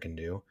contractor can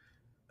do,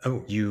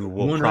 Oh, you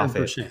will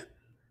 100%.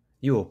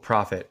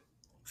 profit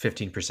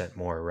 15%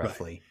 more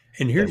roughly Right.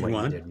 And here's than what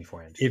you one. did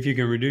beforehand. If you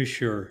can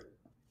reduce your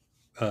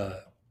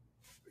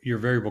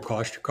variable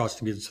cost, your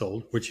cost of goods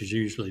sold, which is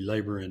usually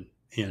labor and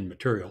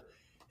material,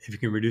 if you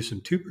can reduce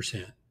them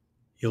 2%,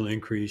 you'll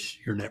increase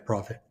your net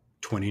profit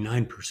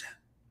 29%.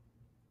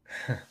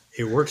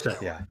 It works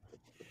that way. Yeah.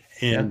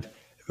 And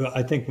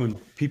I think when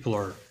people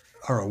are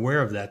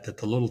aware of that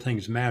the little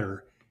things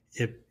matter,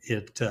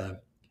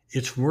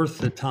 it's worth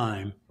the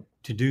time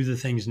to do the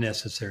things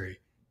necessary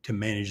to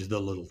manage the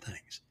little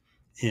things.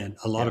 And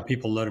a lot of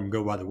people let them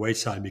go by the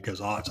wayside because,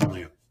 it's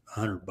only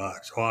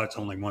 $100. It's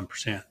only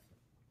 1%.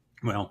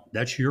 Well,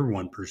 that's your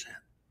 1%.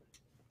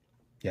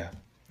 Yeah,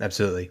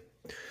 absolutely.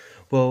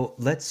 Well,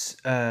 let's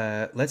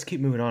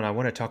keep moving on. I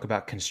want to talk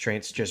about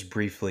constraints just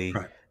briefly.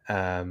 Right.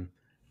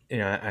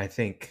 I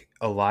think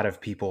a lot of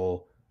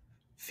people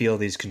feel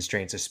these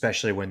constraints,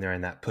 especially when they're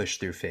in that push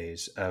through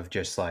phase of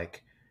just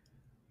like,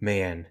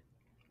 man,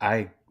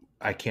 I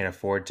can't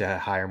afford to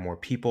hire more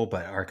people,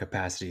 but our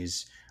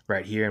capacity's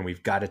right here, and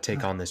we've got to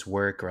take on this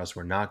work, or else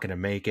we're not going to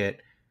make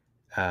it.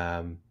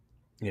 I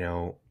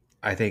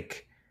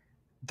think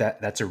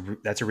that's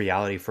a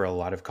reality for a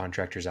lot of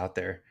contractors out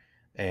there,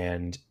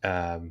 and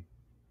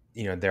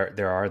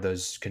there are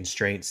those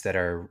constraints that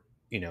are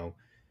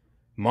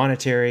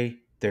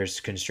monetary, there's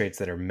constraints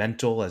that are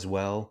mental as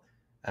well.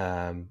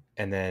 And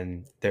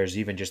then there's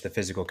even just the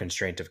physical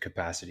constraint of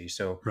capacity.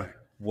 So Right.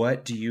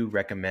 what do you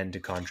recommend to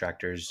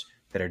contractors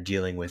that are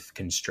dealing with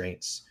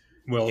constraints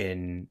Well,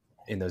 in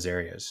those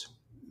areas?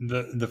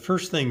 the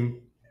first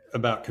thing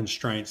about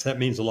constraints, that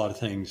means a lot of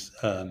things,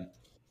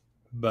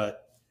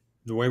 but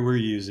the way we're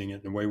using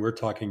it, the way we're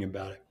talking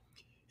about it,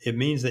 it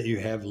means that you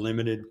have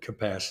limited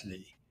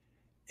capacity,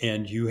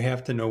 and you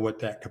have to know what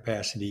that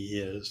capacity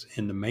is.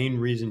 And the main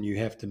reason you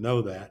have to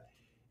know that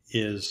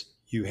is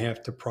you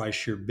have to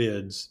price your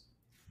bids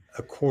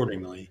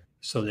accordingly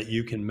so that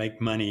you can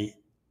make money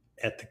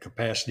at the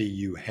capacity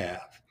you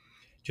have.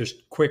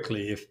 Just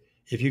quickly,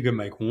 if you can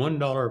make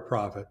 $1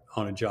 profit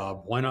on a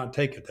job, why not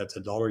take it? That's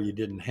a dollar you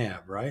didn't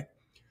have, right?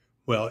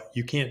 Well,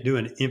 you can't do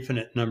an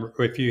infinite number.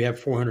 Or if you have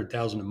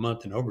 400,000 a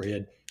month in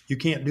overhead, you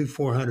can't do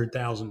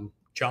 400,000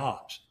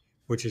 jobs,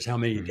 which is how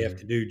many you have Mm-hmm.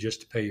 to do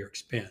just to pay your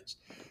expense.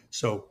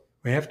 So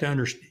we have to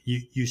understand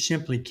you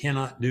simply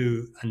cannot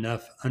do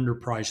enough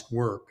underpriced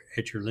work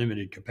at your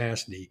limited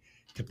capacity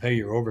to pay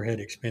your overhead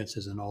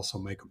expenses and also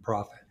make a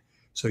profit.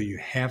 So you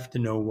have to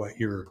know what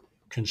your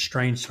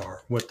constraints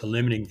are, what the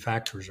limiting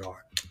factors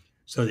are,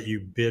 so that you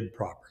bid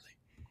properly.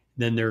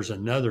 Then there's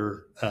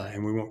another,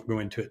 and we won't go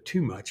into it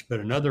too much, but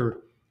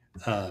another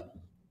uh,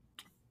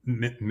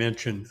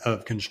 mention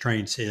of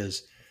constraints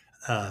is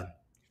uh,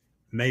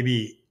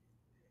 maybe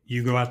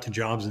you go out to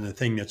jobs and the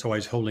thing that's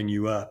always holding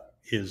you up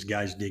is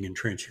guys digging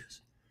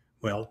trenches.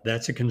 Well,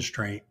 that's a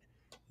constraint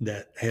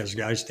that has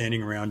guys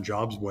standing around,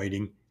 jobs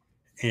waiting,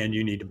 and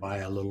you need to buy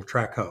a little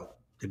track hoe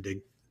to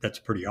dig. That's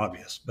pretty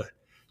obvious. But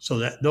so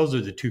that those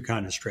are the two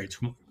kind of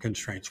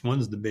constraints.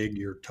 One's the big,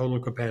 your total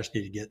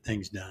capacity to get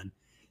things done.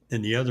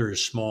 Then the other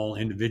is small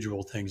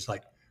individual things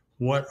like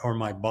what are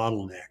my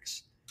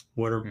bottlenecks?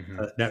 What are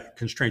Mm-hmm. that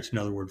constraints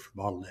another word for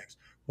bottlenecks?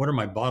 What are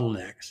my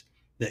bottlenecks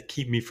that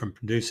keep me from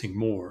producing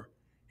more?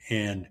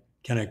 And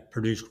can I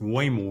produce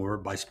way more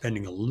by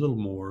spending a little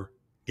more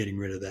getting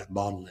rid of that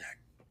bottleneck?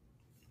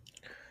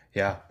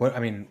 Yeah. What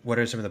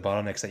are some of the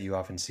bottlenecks that you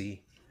often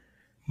see?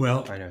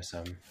 Well, I know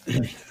some.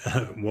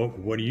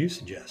 what do you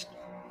suggest?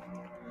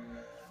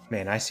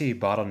 Man, I see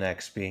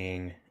bottlenecks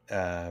being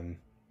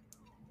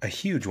a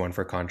huge one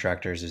for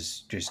contractors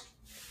is just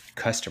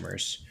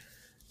customers.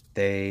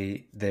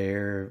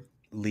 Their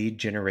lead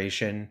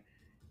generation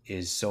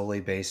is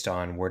solely based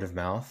on word of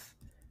mouth,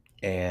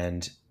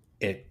 and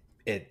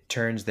it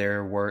turns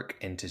their work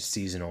into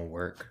seasonal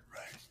work.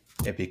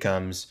 It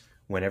becomes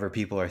whenever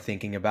people are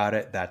thinking about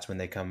it, that's when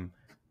they come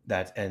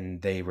that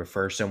and they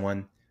refer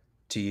someone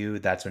to you,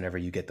 that's whenever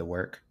you get the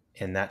work.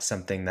 And that's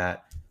something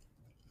that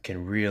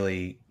can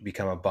really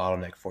become a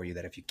bottleneck for you,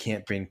 that if you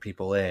can't bring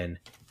people in,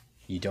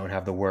 you don't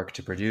have the work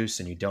to produce,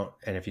 and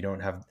if you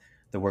don't have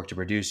the work to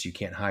produce, you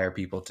can't hire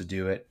people to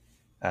do it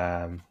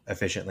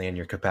efficiently, and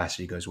your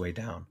capacity goes way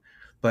down.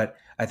 But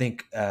I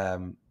think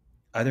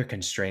other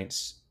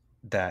constraints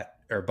that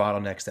or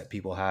bottlenecks that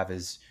people have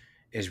is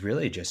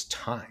really just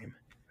time.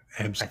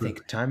 I Absolutely.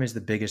 think time is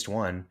the biggest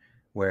one,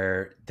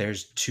 where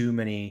there's too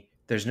many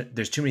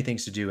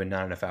things to do and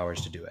not enough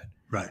hours to do it.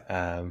 Right.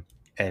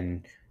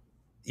 And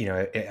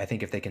I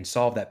think if they can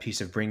solve that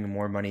piece of bringing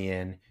more money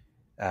in,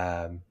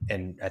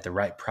 and at the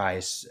right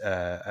price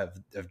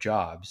of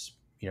jobs,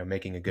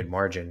 making a good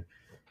margin,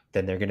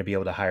 then they're going to be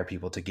able to hire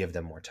people to give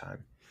them more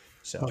time.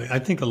 So Well, I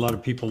think a lot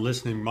of people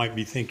listening might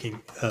be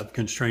thinking of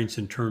constraints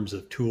in terms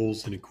of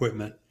tools and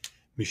equipment,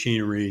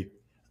 machinery,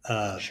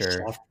 sure,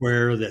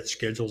 software that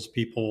schedules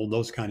people,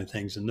 those kind of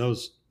things, and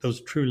those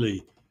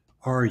truly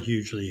are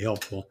hugely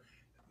helpful.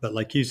 But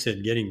like you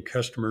said, getting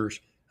customers,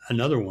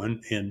 another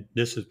one, and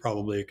this is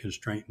probably a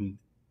constraint in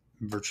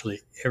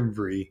virtually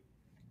every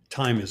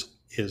time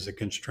is a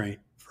constraint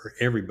for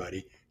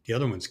everybody. The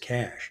other one's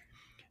cash.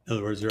 In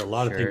other words, there are a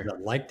lot of things sure,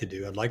 I'd like to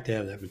do. I'd like to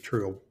have that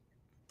material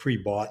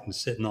pre-bought and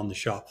sitting on the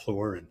shop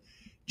floor and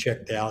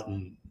checked out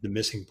and the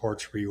missing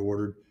parts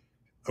reordered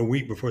a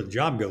week before the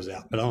job goes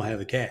out, but I don't have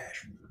the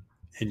cash.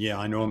 And yeah,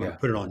 I know I'm going to yeah,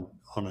 put it on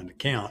an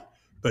account,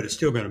 but it's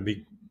still going to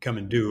be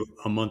coming due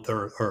a month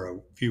or a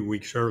few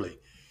weeks early.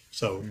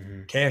 So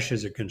hmm cash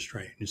is a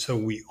constraint. And so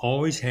we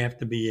always have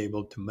to be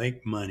able to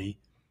make money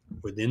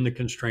within the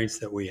constraints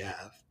that we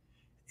have.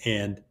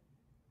 And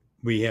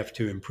we have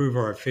to improve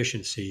our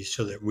efficiency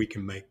so that we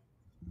can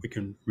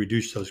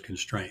reduce those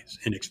constraints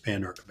and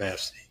expand our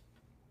capacity.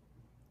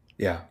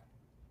 yeah.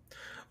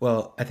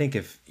 Well, I think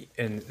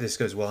and this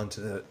goes well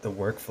into the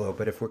workflow,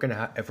 but if we're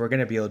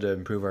gonna be able to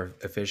improve our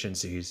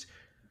efficiencies,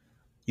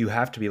 you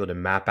have to be able to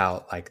map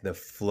out like the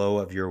flow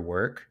of your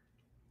work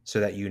so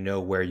that you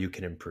know where you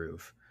can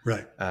improve.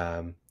 Right.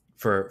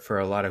 For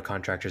a lot of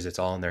contractors, it's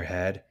all in their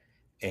head,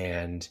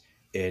 and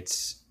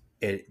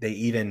they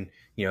even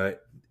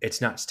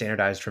it's not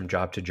standardized from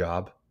job to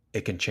job.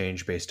 It can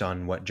change based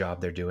on what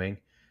job they're doing,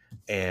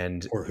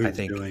 and Or I who's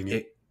think doing it.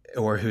 it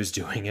or who's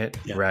doing it,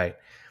 Yeah. right.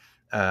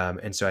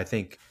 And so I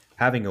think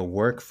having a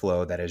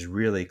workflow that is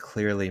really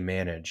clearly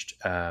managed,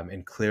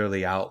 and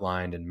clearly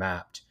outlined and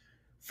mapped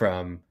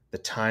from the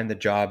time the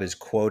job is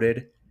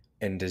quoted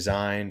and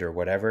designed or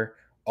whatever,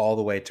 all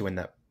the way to when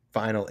that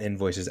final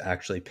invoice is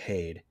actually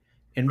paid,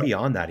 and Right.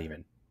 beyond that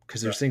even,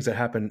 because there's Right. things that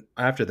happen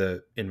after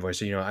the invoice.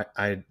 So,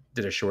 I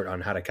did a short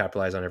on how to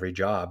capitalize on every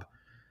job.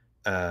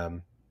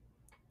 Um,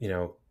 you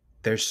know,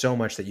 there's so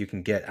much that you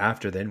can get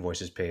after the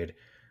invoice is paid,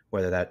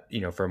 whether that,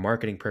 for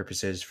marketing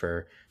purposes,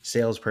 for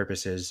sales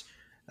purposes,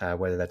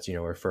 whether that's,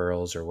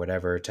 referrals or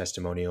whatever,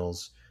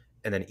 testimonials,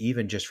 and then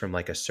even just from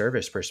like a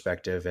service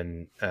perspective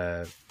and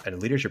a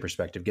leadership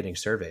perspective, getting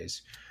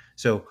surveys.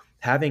 So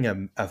having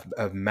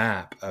a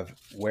map of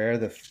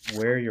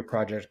where your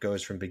project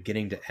goes from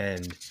beginning to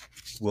end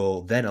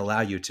will then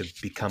allow you to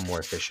become more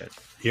efficient.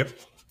 Yep.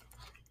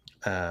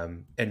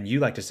 And you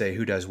like to say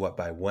who does what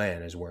by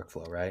when as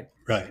workflow, right?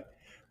 Right.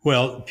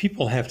 Well,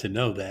 people have to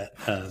know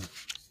that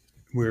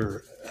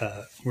we're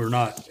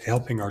not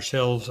helping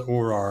ourselves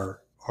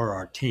or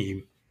our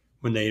team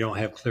when they don't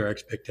have clear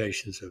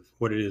expectations of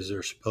what it is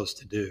they're supposed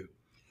to do.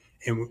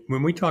 And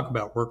when we talk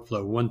about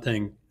workflow, one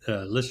thing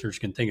listeners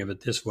can think of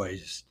it this way: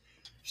 is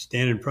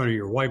stand in front of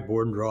your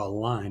whiteboard and draw a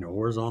line, a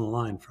horizontal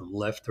line from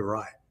left to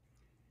right,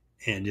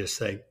 and just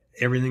say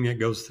everything that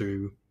goes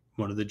through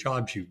one of the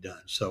jobs you've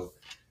done. So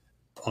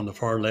on the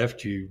far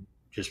left, you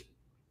just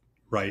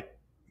write,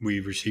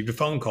 we received a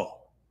phone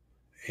call,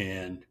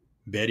 and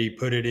Betty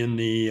put it in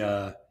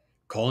the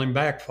call him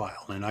back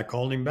file, and I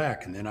called him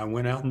back, and then I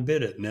went out and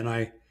bid it, and then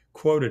I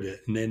quoted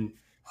it, and then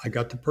I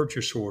got the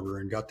purchase order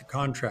and got the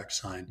contract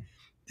signed.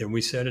 Then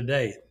we set a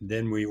date.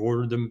 Then we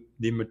ordered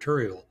the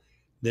material.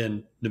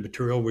 Then the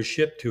material was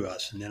shipped to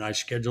us, and then I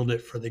scheduled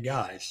it for the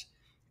guys,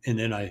 and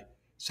then I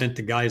sent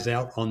the guys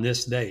out on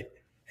this date.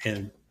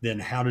 And then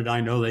how did I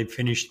know they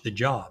finished the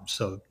job?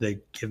 So they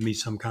give me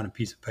some kind of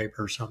piece of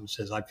paper or something that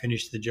says I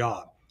finished the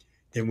job.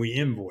 Then we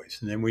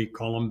invoice, and then we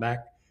call them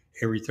back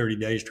every 30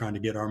 days trying to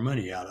get our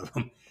money out of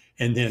them.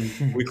 And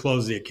then we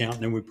close the account,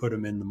 and then we put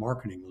them in the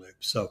marketing loop.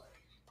 So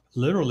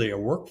literally a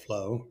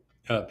workflow,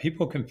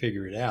 people can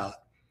figure it out.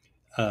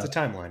 It's a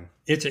timeline.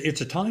 It's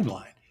a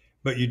timeline,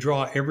 but you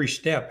draw every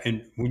step.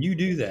 And when you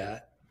do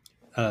that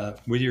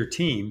with your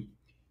team,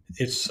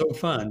 it's so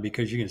fun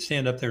because you can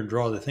stand up there and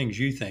draw the things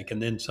you think,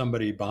 and then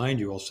somebody behind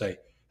you will say,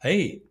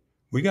 hey,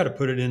 we got to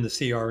put it in the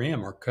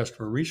CRM or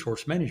customer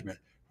resource management.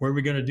 Where are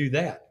we going to do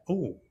that?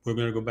 Oh, we're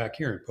going to go back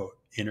here and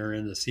enter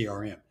in the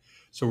CRM.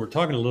 So we're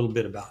talking a little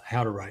bit about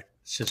how to write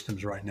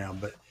systems right now,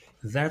 but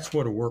that's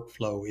what a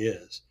workflow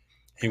is.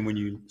 And when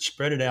you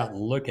spread it out and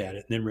look at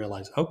it and then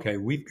realize, okay,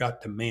 we've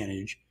got to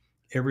manage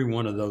every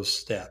one of those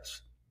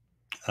steps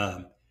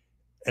at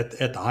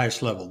the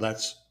highest level.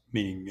 That's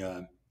meaning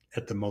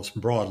at the most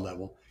broad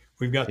level.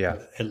 We've got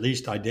to at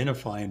least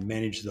identify and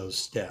manage those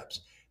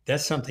steps.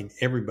 That's something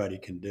everybody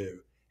can do.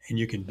 And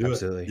you can do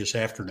Absolutely. it this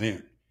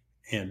afternoon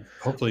and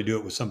hopefully do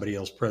it with somebody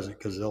else present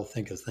because they'll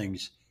think of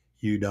things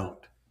you don't.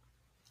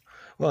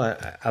 Well,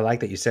 I like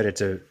that you said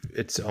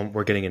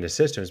we're getting into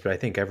systems, but I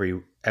think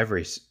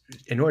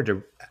in order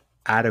to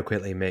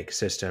adequately make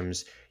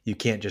systems, you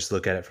can't just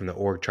look at it from the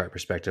org chart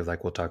perspective,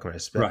 like we'll talk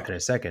about in a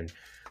second,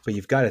 but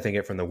you've got to think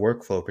it from the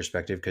workflow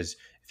perspective, because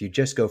if you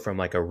just go from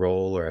like a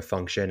role or a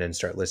function and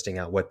start listing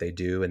out what they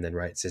do and then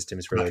write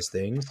systems for those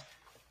things,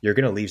 you're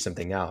going to leave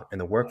something out.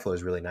 And the workflow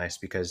is really nice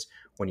because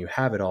when you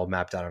have it all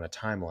mapped out on a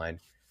timeline,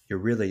 you're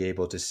really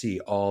able to see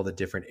all the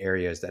different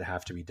areas that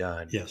have to be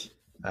done. Yes.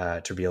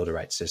 To be able to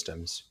write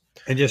systems.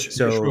 And just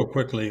real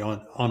quickly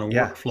on a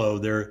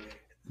workflow there,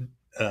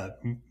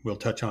 we'll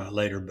touch on it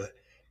later, but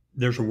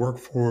there's a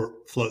workflow.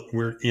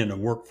 We're in a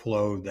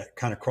workflow that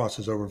kind of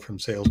crosses over from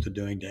sales to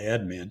doing to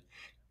admin.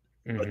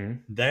 But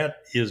that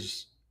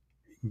is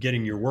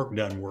getting your work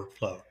done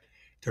workflow.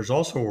 There's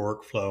also a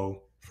workflow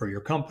for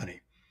your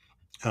company.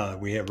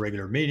 We have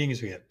regular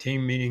meetings, we have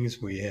team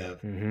meetings, we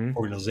have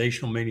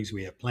organizational meetings,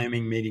 we have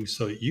planning meetings.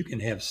 So you can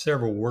have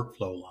several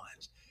workflow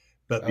lines.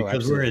 But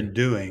because we're in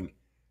doing,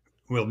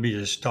 we'll be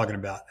just talking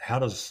about how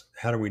do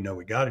we know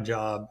we got a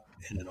job,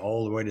 and then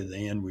all the way to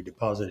the end, we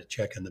deposit a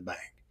check in the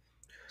bank.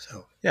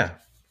 So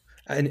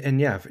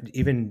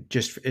even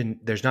just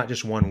there's not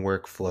just one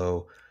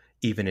workflow.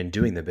 Even in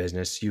doing the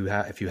business,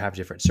 if you have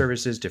different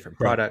services, different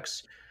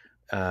products,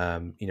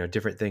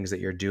 different things that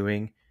you're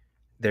doing,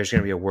 there's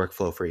going to be a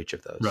workflow for each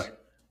of those.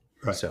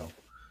 Right. So,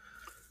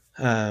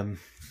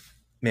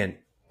 man.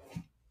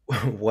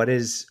 What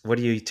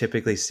do you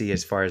typically see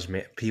as far as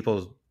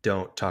people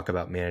don't talk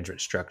about management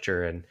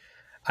structure? And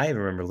I even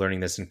remember learning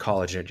this in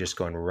college and it just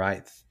going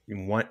right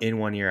in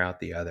one ear out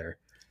the other.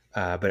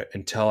 But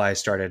until I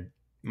started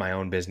my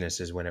own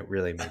business is when it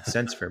really made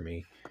sense for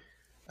me.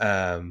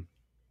 But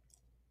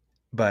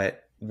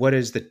what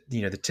is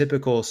the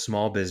typical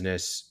small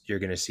business you're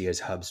going to see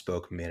as hub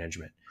spoke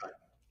management?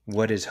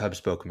 What is hub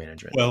spoke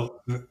management?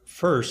 Well,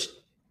 first,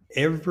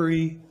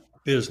 every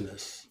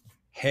business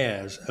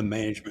has a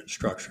management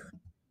structure.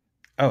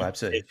 Oh,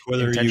 absolutely. It's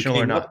whether intentional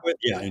you or not.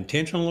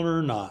 Intentional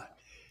or not.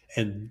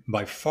 And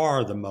by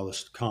far the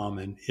most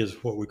common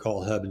is what we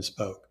call hub and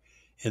spoke.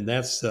 And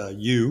that's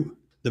you,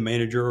 the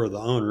manager or the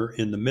owner,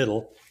 in the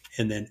middle.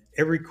 And then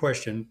every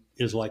question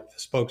is like the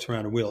spokes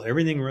around a wheel.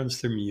 Everything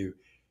runs through you.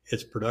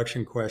 It's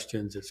production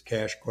questions, it's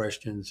cash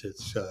questions,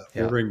 it's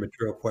Yeah. ordering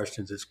material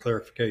questions, it's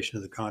clarification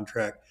of the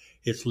contract,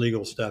 it's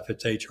legal stuff,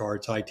 it's HR,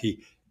 it's IT.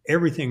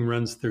 Everything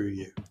runs through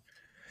you.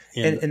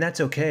 And And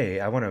that's okay.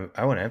 I want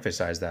to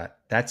emphasize that.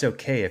 That's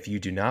okay if you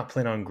do not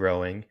plan on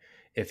growing,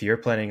 if you're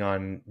planning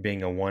on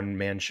being a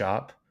one-man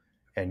shop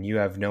and you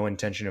have no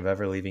intention of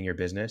ever leaving your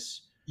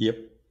business, yep.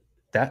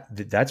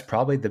 that's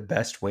probably the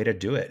best way to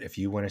do it if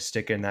you want to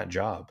stick in that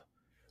job.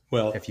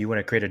 Well, If you want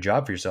to create a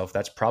job for yourself,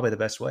 that's probably the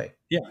best way.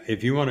 yeah,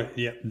 if you want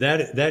to, yeah,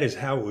 that is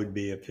how it would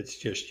be if it's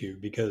just you,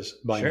 because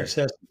by Sure.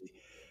 necessity.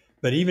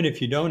 But even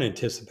if you don't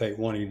anticipate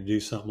wanting to do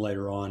something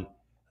later on,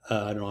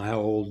 I don't know how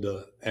old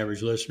the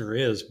average listener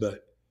is,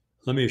 but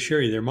let me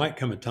assure you, there might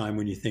come a time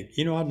when you think,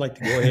 I'd like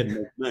to go ahead and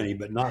make money,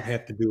 but not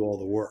have to do all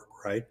the work,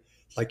 right?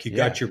 Like you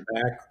got Yeah. your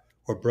back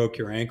or broke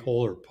your ankle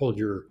or pulled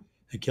your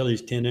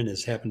Achilles tendon,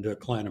 as happened to a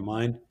client of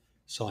mine.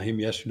 Saw him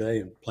yesterday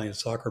and playing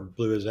soccer,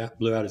 blew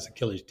out his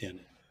Achilles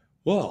tendon.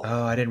 Well,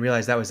 Oh, I didn't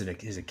realize that was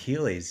his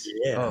Achilles.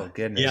 yeah, Oh yeah,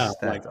 goodness,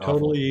 like that's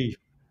awful.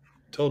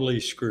 totally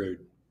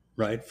screwed,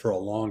 right, for a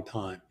long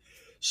time.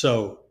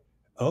 So,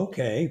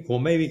 okay, well,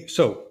 maybe.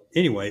 So,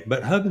 anyway,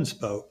 but hub and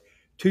spoke,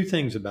 two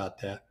things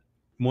about that.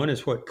 One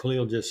is what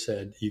Khalil just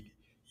said.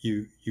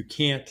 You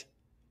can't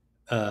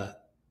uh,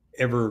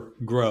 ever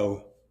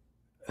grow.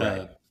 Right.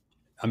 Uh,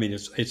 I mean,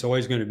 it's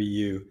always going to be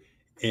you,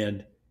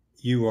 and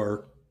you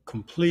are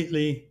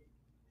completely.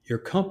 Your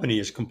company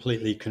is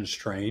completely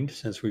constrained,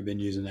 since we've been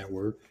using that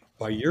word,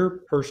 by your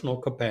personal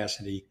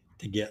capacity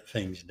to get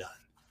things done.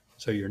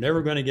 So you're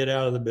never going to get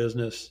out of the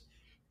business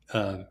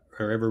or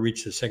ever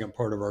reach the second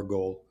part of our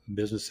goal, a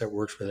business that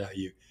works without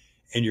you.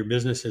 And your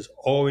business is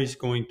always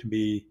going to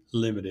be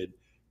limited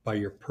by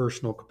your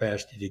personal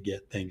capacity to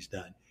get things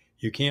done.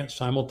 You can't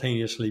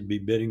simultaneously be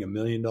bidding $1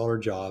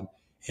 million job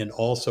and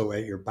also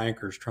at your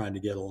bankers trying to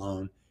get a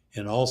loan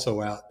and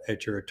also out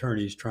at your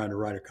attorneys trying to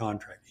write a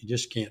contract. You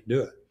just can't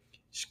do it.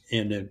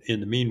 And in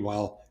the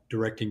meanwhile,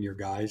 directing your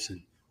guys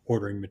and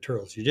ordering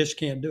materials. You just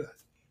can't do it.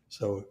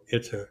 So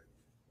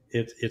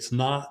it's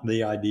not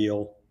the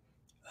ideal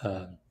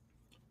um,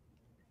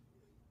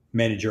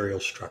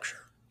 managerial structure.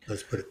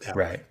 Let's put it that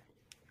way. Right.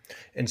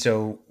 And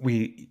so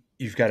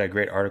you've got a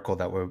great article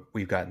that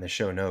we've got in the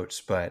show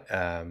notes, but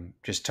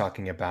just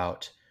talking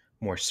about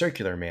more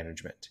circular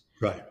management.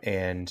 Right.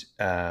 And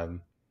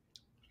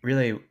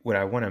really what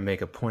I want to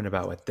make a point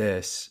about with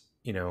this,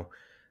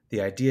 the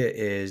idea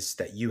is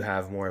that you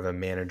have more of a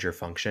manager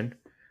function.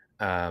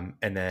 And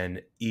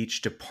then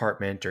each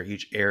department or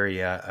each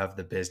area of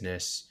the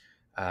business,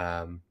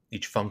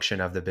 each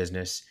function of the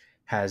business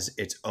has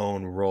its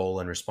own role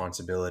and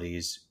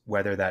responsibilities,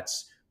 whether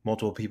that's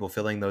multiple people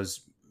filling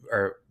those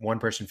or one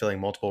person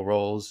filling multiple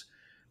roles,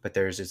 but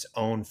there's its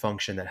own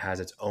function that has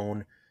its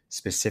own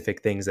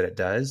specific things that it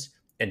does,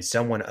 and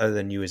someone other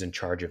than you is in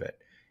charge of it.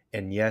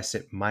 And yes,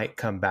 it might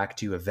come back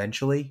to you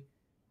eventually,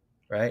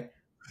 right?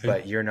 Right.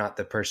 But you're not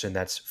the person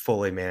that's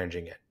fully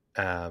managing it.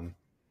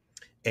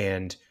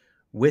 And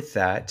with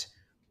that,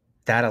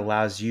 that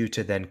allows you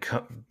to then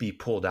be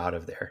pulled out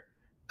of there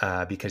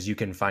because you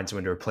can find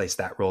someone to replace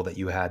that role that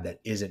you had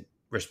that isn't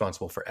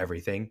responsible for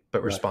everything, but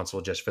Right.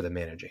 responsible just for the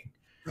managing.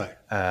 Right.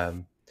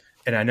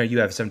 And I know you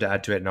have some to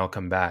add to it, and I'll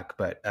come back.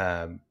 But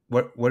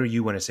what do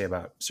you want to say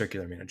about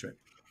circular management?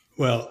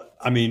 Well,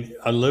 I mean,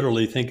 I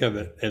literally think of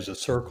it as a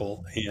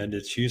circle, and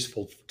it's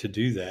useful to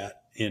do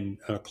that in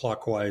a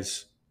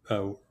clockwise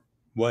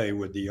way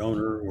with the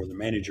owner or the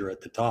manager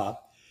at the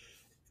top.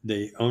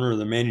 The owner or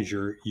the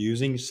manager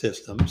using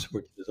systems,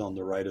 which is on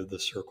the right of the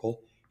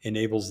circle,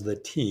 enables the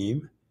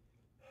team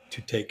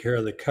to take care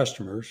of the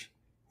customers,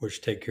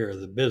 which take care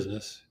of the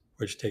business,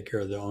 which take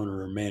care of the owner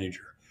or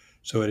manager.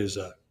 So it is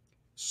a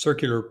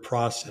circular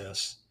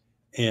process.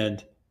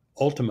 And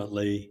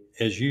ultimately,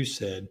 as you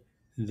said,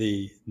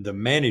 the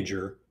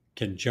manager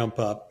can jump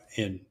up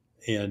and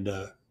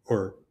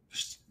or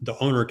the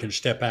owner can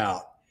step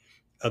out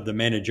of the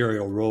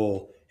managerial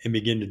role and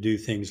begin to do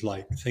things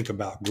like think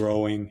about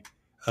growing,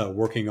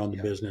 working on the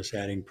Yeah. business,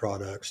 adding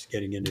products,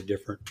 getting into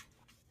different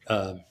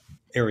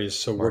areas.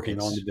 So working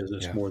on the Markets.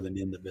 business Yeah. more than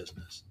in the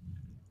business.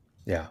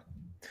 Yeah.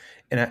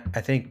 And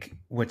I think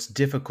what's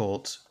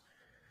difficult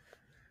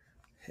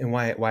and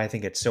why I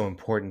think it's so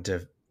important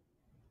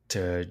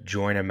to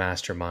join a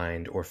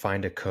mastermind or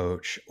find a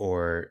coach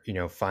or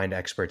find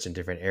experts in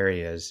different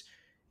areas,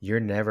 you're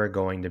never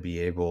going to be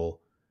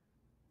able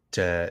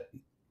to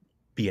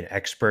be an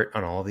expert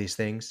on all these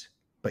things,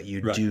 but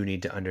you Right. do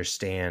need to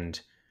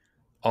understand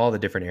all the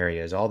different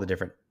areas, all the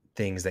different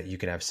things that you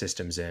can have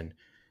systems in,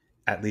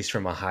 at least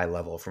from a high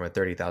level, from a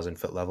 30,000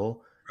 foot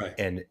level. Right.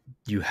 And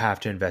you have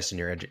to invest in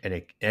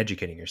in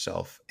educating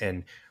yourself.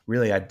 And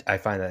really, I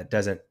find that it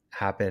doesn't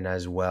happen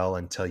as well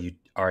until you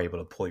are able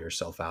to pull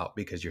yourself out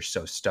because you're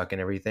so stuck in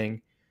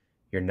everything.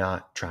 You're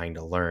not trying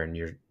to learn.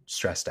 You're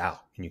stressed out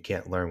and you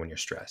can't learn when you're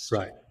stressed.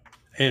 Right.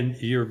 And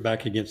you're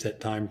back against that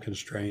time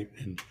constraint,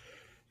 and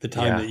the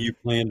time Yeah. that you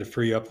plan to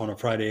free up on a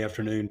Friday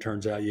afternoon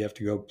turns out you have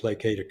to go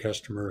placate a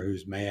customer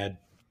who's mad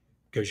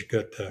because you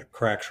got the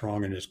cracks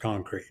wrong in his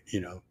concrete.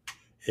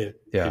 It's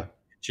Yeah.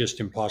 just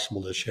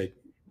impossible to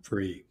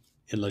free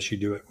unless you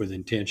do it with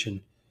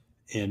intention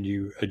and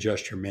you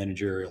adjust your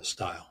managerial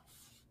style.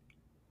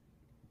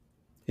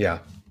 Yeah.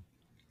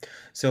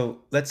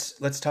 So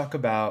let's talk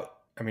about.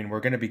 I mean, we're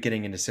going to be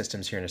getting into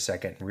systems here in a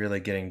second, really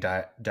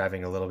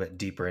diving a little bit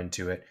deeper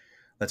into it.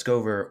 Let's go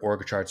over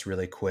org charts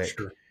really quick.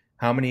 Sure.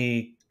 How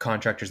many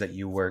contractors that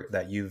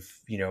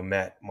you've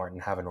met, Martin,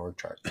 have an org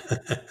chart?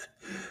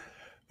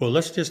 Well,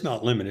 let's just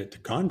not limit it to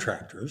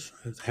contractors.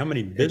 How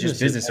many Just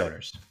business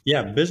owners.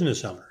 Yeah,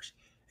 business owners,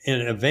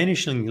 and a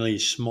vanishingly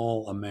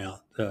small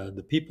amount.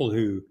 The people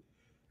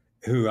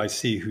who I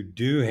see who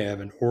do have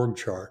an org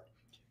chart,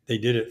 they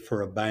did it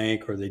for a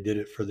bank or they did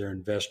it for their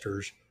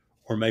investors,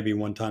 or maybe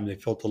one time they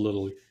felt a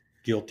little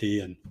guilty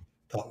and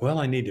thought, well,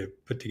 I need to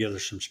put together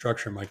some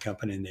structure in my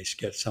company, and they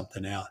sketched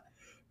something out.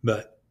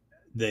 But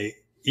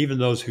even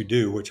those who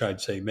do, which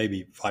I'd say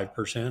maybe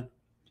 5%,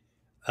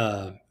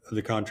 of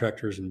the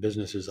contractors and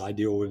businesses I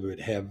deal with would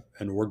have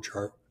an org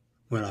chart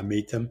when I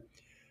meet them.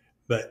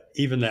 But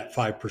even that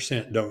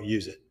 5% don't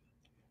use it.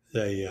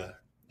 They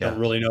don't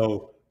really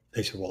know.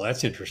 They say, well,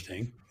 that's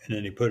interesting. And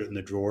then they put it in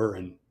the drawer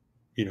and,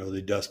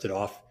 they dust it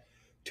off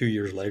 2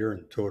 years later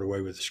and throw it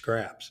away with the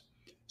scraps.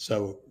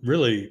 So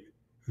really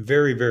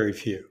very, very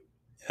few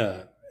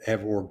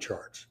have org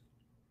charts.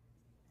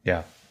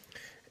 Yeah.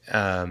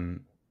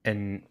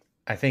 And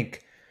I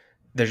think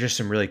there's just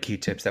some really key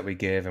tips that we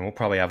give, and we'll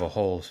probably have a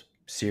whole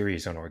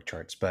series on org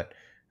charts, but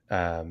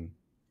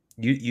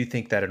you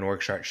think that an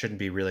org chart shouldn't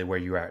be really where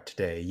you are at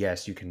today.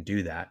 Yes, you can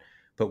do that,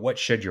 but what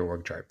should your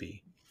org chart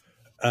be?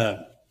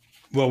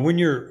 Well, when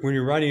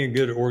you're writing a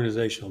good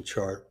organizational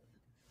chart,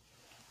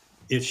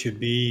 it should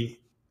be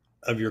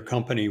of your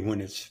company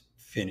when it's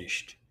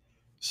finished.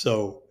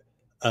 So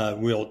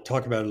we'll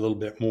talk about it a little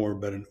bit more,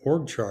 but an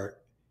org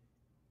chart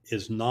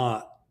is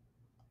not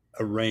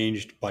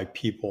arranged by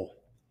people.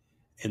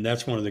 And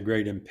that's one of the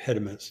great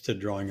impediments to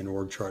drawing an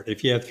org chart.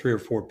 If you have 3 or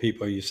 4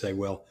 people, you say,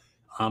 well,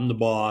 I'm the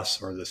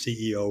boss or the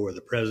CEO or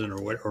the president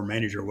or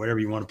manager, whatever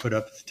you want to put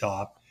up at the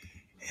top.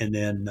 And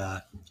then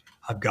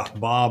I've got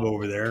Bob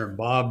over there, and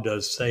Bob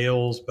does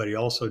sales, but he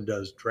also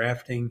does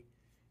drafting.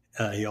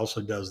 He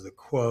also does the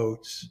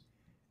quotes,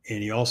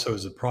 and he also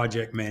is a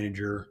project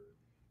manager.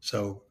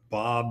 So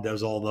Bob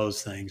does all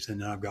those things.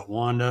 And then I've got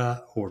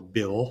Wanda or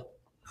Bill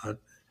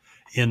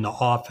in the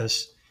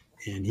office,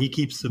 and he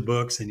keeps the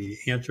books and he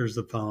answers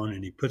the phone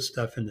and he puts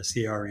stuff in the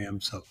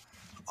CRM. So,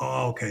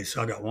 okay,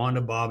 so I got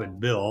Wanda, Bob, and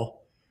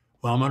Bill.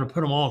 Well, I'm going to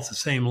put them all at the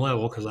same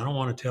level because I don't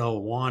want to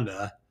tell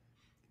Wanda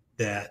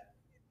that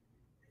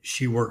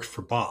she works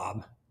for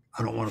Bob.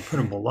 I don't want to put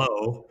them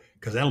below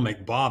because that'll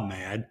make Bob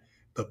mad.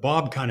 But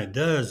Bob kind of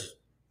does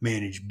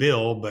manage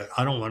Bill, but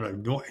I don't want to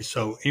do it.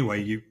 So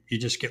anyway, you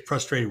just get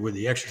frustrated with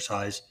the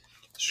exercise,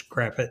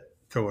 scrap it,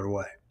 throw it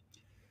away.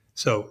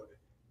 So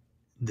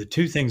the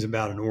two things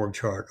about an org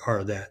chart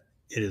are that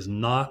it is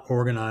not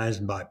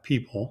organized by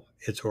people.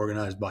 It's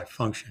organized by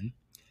function.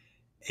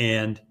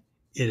 And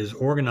it is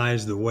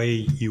organized the way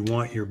you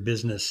want your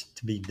business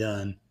to be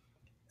done,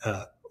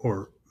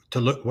 or to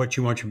look what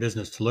you want your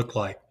business to look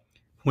like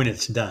when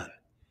it's done.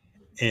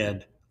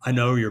 And I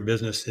know your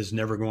business is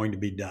never going to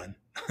be done.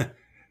 I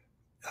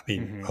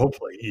mean,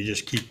 hopefully you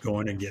just keep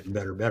going and getting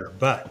better and better.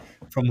 But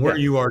from where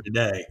you are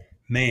today,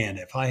 man,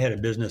 if I had a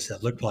business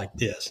that looked like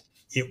this,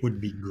 it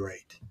would be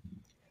great.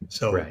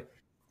 So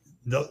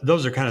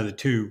those are kind of the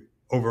two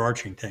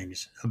overarching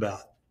things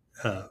about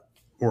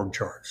org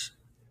charts.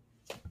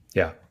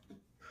 Yeah.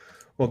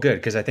 Well, good,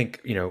 because I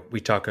think we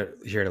talk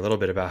here in a little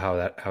bit about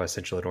how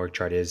essential an org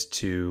chart is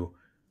to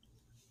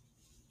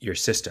your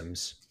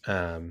systems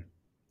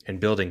and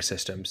building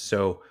systems.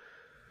 So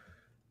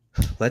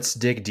let's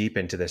dig deep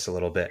into this a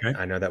little bit. Okay.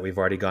 I know that we've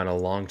already gone a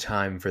long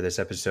time for this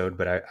episode,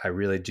 but I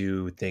really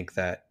do think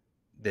that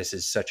this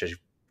is such an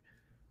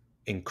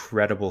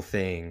incredible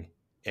thing,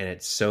 and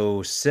it's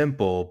so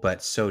simple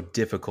but so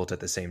difficult at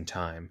the same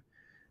time.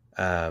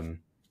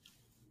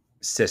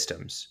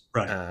 Systems.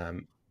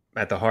 Right.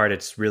 At the heart,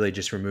 it's really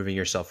just removing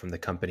yourself from the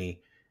company,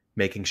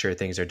 making sure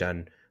things are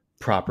done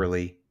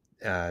properly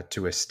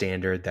to a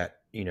standard that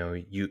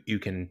you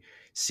can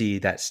see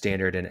that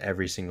standard in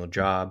every single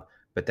job,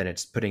 but then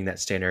it's putting that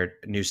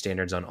new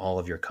standards on all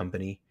of your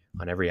company,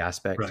 on every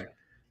aspect. Right.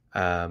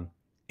 And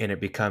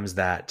it becomes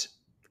that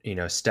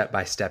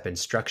step-by-step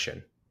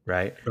instruction,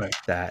 right? Right.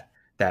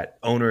 That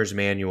owner's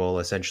manual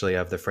essentially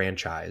of the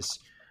franchise.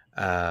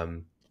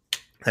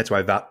 That's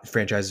why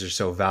franchises are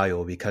so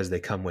valuable, because they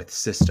come with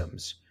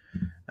systems.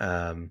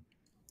 And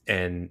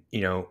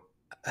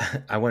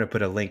I want to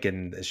put a link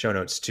in the show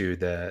notes to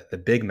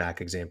the Big Mac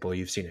example.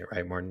 You've seen it,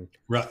 right, Martin?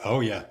 Right. Oh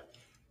yeah.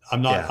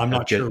 I'm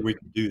not sure we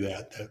can do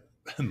that.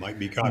 That might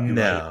be copyrighted,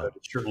 but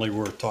it's certainly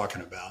worth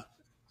talking about.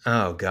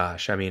 Oh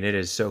gosh. I mean, it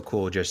is so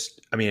cool. It's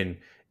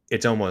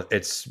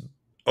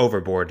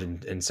overboard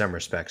in some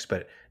respects,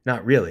 but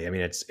not really. I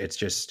mean, it's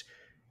just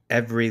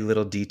every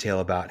little detail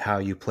about how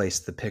you place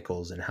the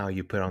pickles and how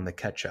you put on the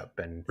ketchup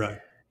and,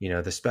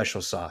 the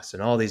special sauce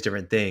and all these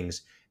different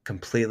things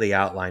completely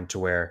outlined to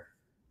where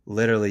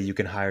literally you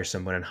can hire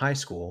someone in high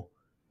school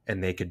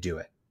and they could do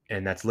it.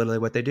 And that's literally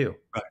what they do.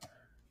 Right.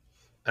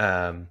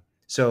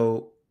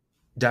 So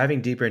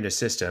diving deeper into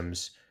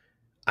systems,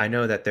 I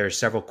know that there are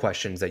several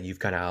questions that you've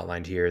kind of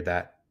outlined here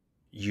that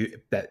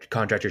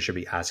contractors should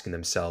be asking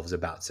themselves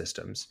about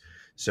systems.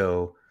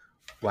 So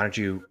why don't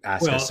you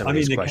ask us Well, some I of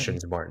mean, these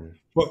questions, Martin?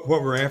 what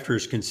we're after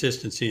is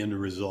consistency in the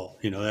result.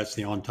 That's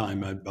the on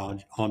time,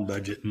 on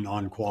budget, and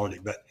on quality.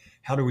 But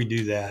how do we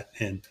do that?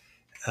 And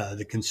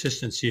the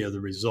consistency of the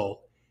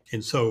result.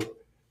 And so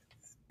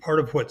part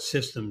of what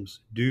systems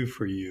do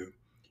for you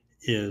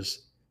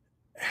is,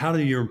 how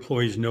do your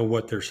employees know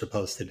what they're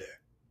supposed to do?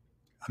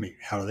 I mean,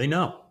 how do they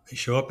know? They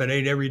show up at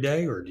 8 every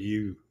day, or do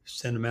you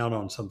send them out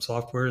on some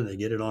software and they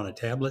get it on a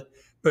tablet?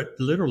 But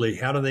literally,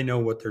 how do they know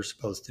what they're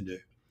supposed to do?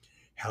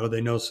 How do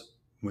they know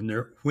when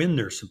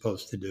they're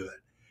supposed to do it?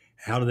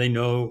 How do they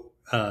know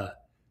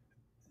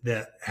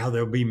that how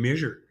they'll be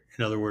measured?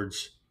 In other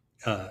words,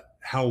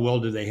 how well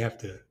do they have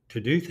to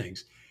do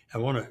things? I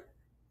want to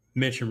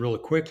mention really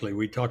quickly,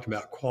 we talked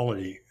about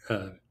quality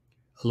a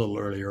little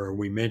earlier, or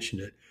we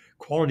mentioned it.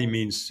 Quality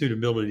means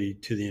suitability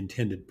to the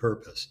intended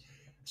purpose.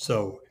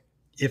 So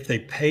if they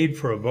paid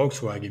for a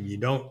Volkswagen, you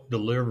don't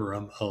deliver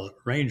them a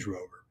Range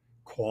Rover.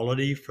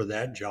 Quality for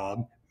that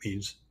job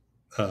means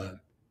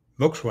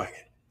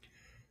Volkswagen.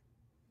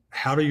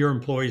 How do your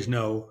employees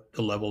know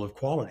the level of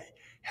quality?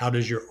 How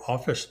does your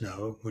office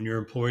know when your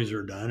employees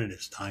are done and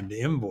it's time to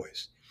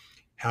invoice?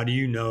 How do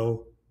you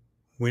know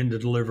when to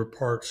deliver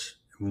parts,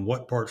 and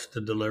what parts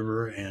to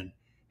deliver, and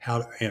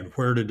how and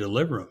where to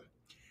deliver them?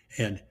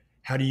 And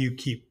how do you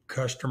keep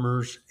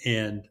customers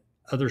and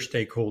other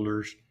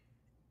stakeholders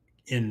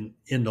in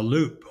the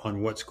loop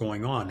on what's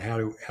going on? How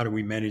do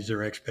we manage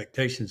their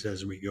expectations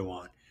as we go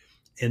on?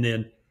 And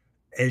then,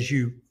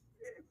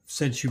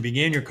 since you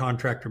began your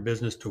contractor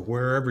business to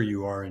wherever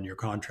you are in your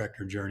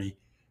contractor journey,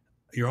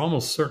 you're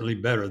almost certainly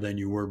better than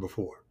you were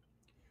before.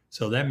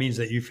 So that means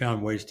that you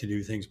found ways to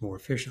do things more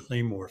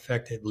efficiently, more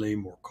effectively,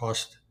 more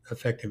cost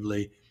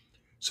effectively.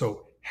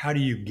 So how do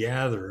you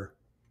gather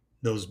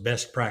those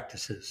best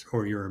practices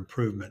or your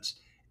improvements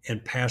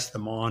and pass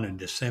them on and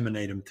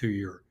disseminate them through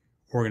your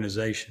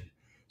organization?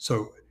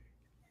 So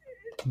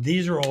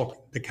these are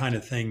all the kind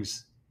of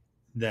things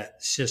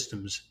that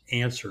systems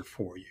answer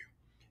for you.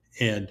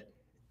 And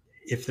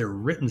if they're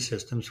written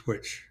systems,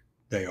 which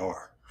they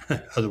are,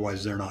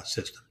 otherwise they're not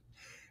systems,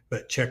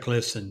 but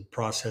checklists and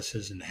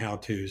processes and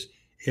how-tos,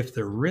 if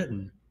they're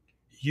written,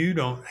 you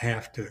don't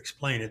have to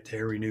explain it to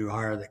every new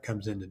hire that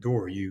comes in the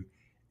door. You,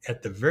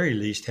 at the very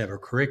least, have a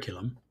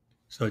curriculum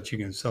so that you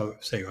can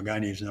say a guy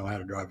needs to know how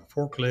to drive a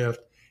forklift,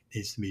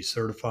 needs to be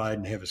certified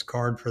and have his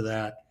card for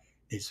that,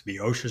 needs to be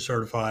OSHA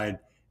certified,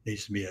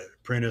 needs to be an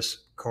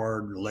apprentice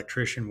card,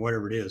 electrician,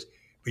 whatever it is.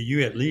 But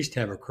you at least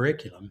have a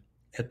curriculum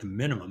at the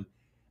minimum.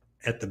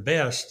 At the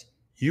best,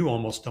 you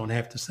almost don't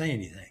have to say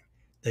anything.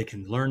 They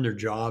can learn their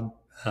job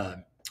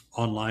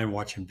online,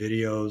 watching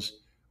videos,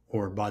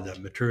 or by the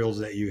materials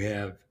that you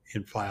have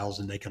in files,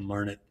 and they can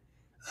learn it.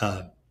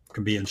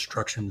 Can be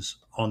instructions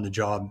on the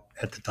job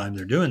at the time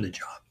they're doing the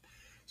job.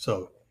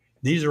 So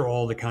these are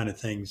all the kind of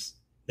things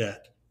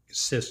that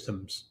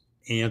systems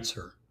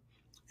answer.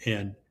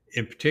 And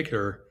in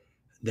particular,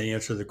 they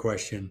answer the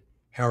question,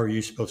 how are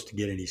you supposed to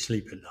get any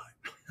sleep at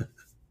night?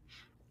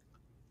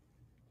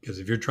 Because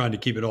if you're trying to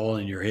keep it all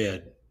in your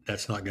head,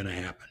 that's not going to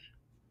happen.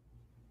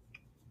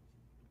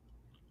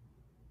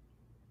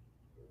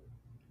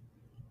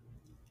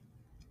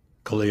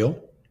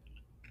 Khalil?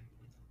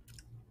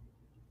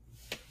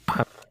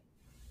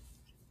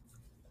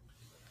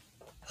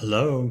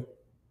 Hello?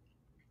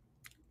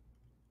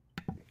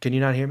 Can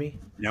you not hear me?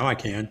 Now I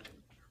can.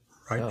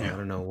 Right now. I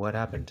don't know what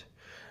happened.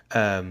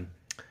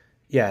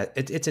 Yeah,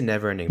 it's a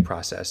never-ending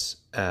process.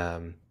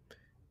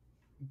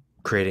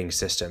 Creating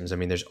systems. I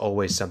mean, there's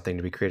always something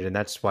to be created, and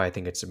that's why I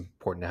think it's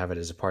important to have it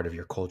as a part of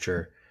your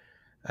culture,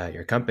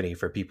 your company,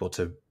 for people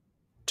to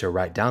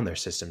write down their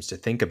systems, to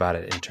think about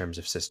it in terms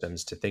of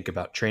systems, to think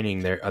about training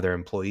their other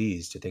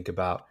employees, to think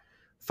about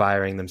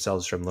firing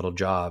themselves from little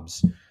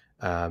jobs,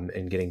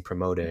 and getting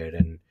promoted,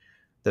 and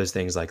those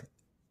things like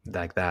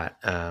that.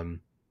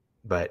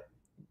 But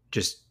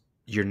just,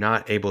 you're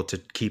not able to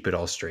keep it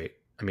all straight.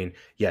 I mean,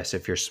 yes,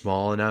 if you're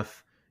small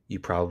enough, you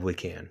probably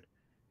can.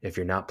 If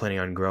you're not planning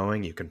on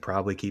growing, you can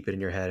probably keep it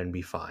in your head and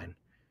be fine.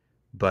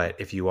 But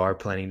if you are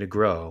planning to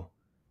grow,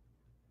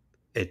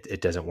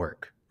 it doesn't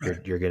work.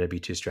 Right. You're going to be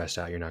too stressed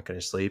out. You're not going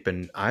to sleep.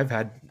 And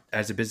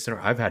as a business owner,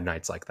 I've had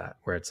nights like that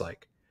where it's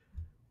like,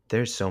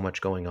 there's so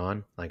much going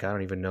on. Like, I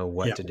don't even know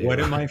what to do. What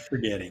am I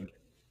forgetting?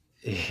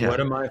 Yeah. What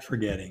am I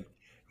forgetting?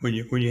 When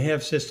you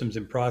have systems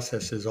and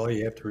processes, all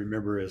you have to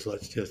remember is,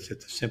 let's just, at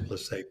the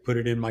simplest, say, put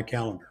it in my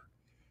calendar.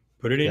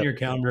 Put it in your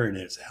calendar, and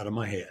it's out of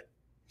my head.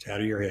 It's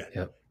out of your head.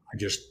 Yep.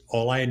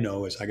 All I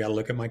know is I got to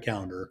look at my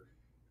calendar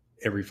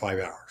every 5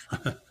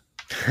 hours.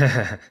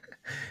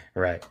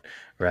 Right.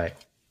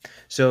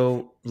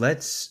 So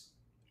let's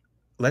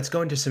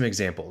go into some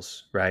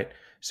examples, right?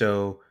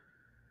 So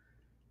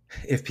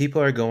if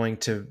people are going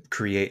to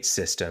create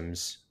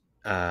systems,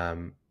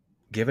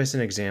 give us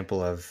an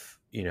example of,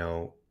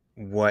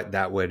 what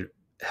that would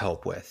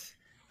help with.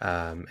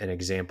 an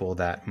example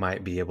that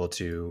might be able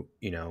to,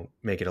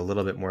 make it a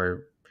little bit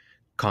more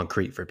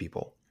concrete for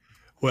people?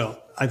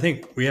 Well, I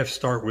think we have to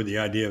start with the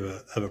idea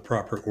of a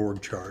proper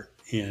org chart.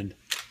 And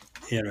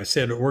I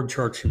said org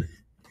charts,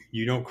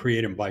 you don't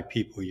create them by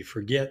people. You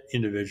forget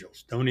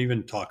individuals. Don't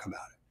even talk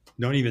about it.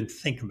 Don't even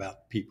think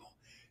about people.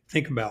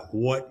 Think about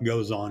what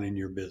goes on in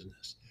your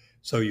business.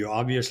 So you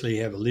obviously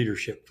have a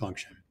leadership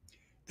function.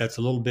 That's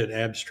a little bit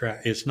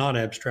abstract. It's not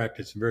abstract.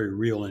 It's very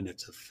real in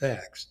its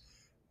effects.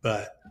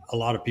 But a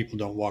lot of people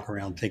don't walk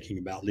around thinking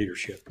about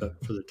leadership.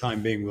 But for the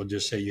time being, we'll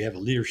just say you have a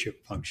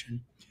leadership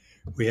function.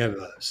 We have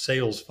a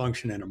sales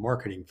function and a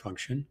marketing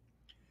function.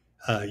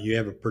 You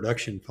have a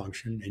production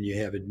function and you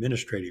have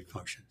administrative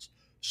functions.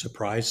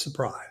 Surprise,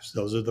 surprise.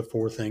 Those are the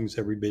four things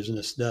every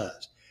business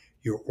does.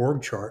 Your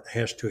org chart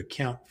has to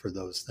account for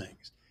those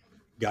things: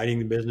 guiding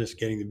the business,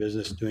 getting the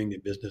business, doing the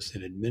business,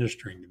 and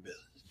administering the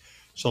business.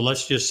 So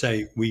let's just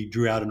say we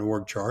drew out an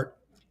org chart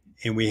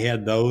and we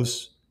had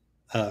those,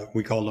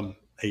 we call them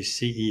a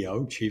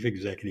CEO, Chief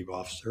Executive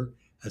Officer,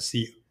 a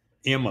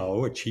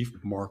CMO, a Chief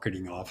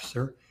Marketing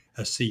Officer,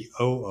 a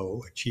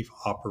COO, a Chief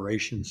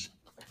Operations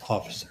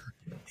Officer,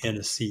 and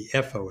a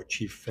CFO, a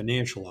Chief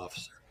Financial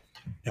Officer.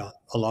 Now,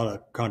 a lot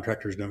of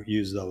contractors don't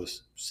use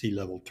those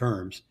C-level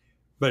terms,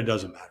 but it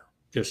doesn't matter.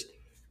 Just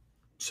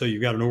so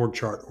you've got an org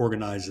chart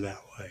organized that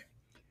way.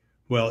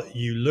 Well,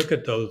 you look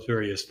at those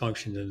various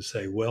functions and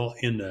say, well,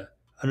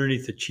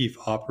 underneath the Chief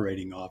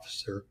Operating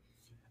Officer,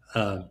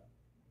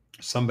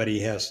 somebody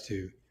has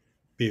to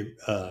be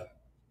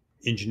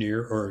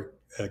engineer or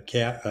a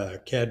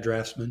CAD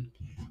draftsman,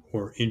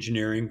 or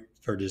engineering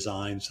for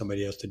design.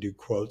 Somebody has to do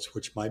quotes,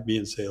 which might be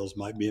in sales,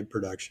 might be in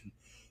production.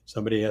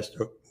 Somebody has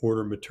to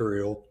order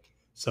material.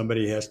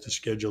 Somebody has to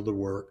schedule the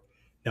work.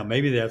 Now,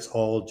 maybe that's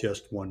all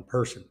just one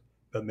person,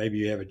 but maybe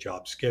you have a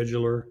job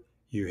scheduler,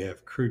 you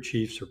have crew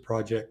chiefs or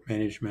project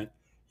management,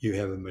 you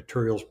have a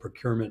materials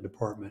procurement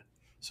department.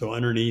 So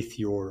underneath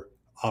your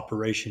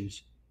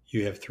operations,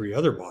 you have three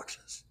other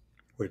boxes,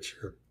 which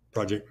are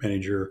project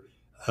manager,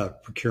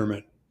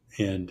 procurement,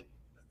 and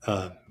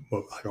I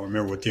don't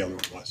remember what the other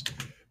one was.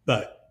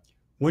 But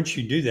once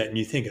you do that and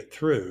you think it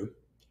through,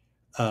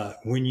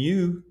 when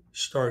you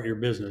start your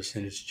business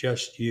and it's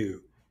just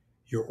you,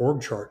 your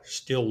org chart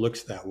still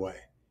looks that way.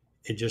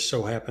 It just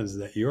so happens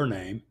that your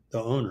name,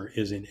 the owner,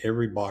 is in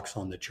every box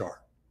on the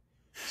chart.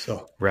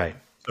 So, right.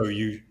 So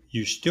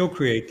you still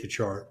create the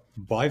chart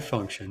by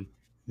function.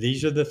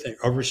 These are the things: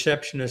 a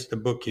receptionist, a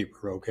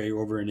bookkeeper, okay,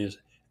 over in his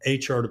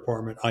HR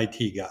department,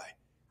 IT guy,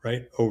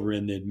 right, over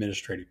in the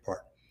administrative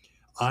part.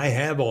 I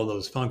have all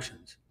those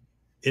functions.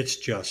 It's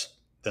just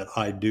that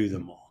I do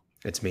them all.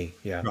 It's me.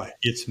 Yeah. Right.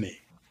 It's me.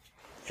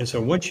 And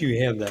so once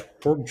you have that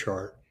org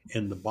chart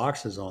and the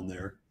boxes on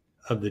there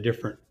of the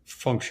different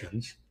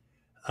functions,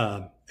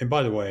 and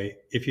by the way,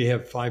 if you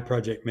have 5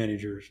 project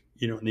managers,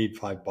 you don't need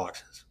 5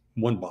 boxes,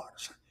 1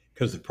 box,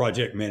 because the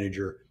project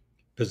manager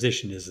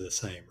position is the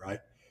same, right?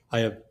 I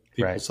have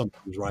people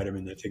sometimes write them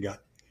in that they got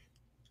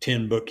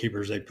 10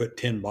 bookkeepers, they put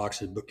 10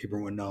 boxes. Bookkeeper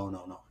went, no,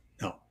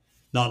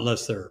 not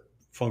unless they're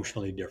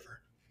functionally different.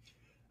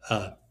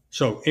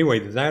 So anyway,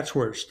 that's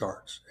where it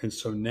starts. And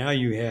so now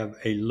you have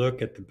a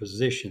look at the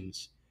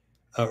positions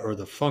or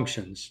the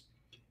functions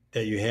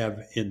that you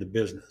have in the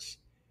business.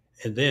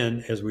 And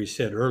then, as we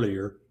said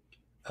earlier,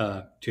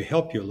 to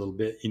help you a little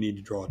bit, you need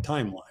to draw a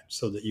timeline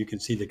so that you can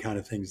see the kind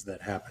of things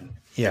that happen.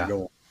 Yeah.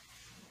 Go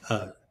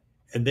on.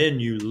 And then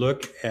you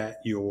look at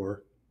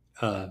your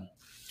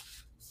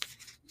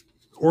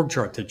org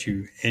chart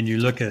you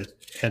look at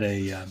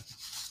a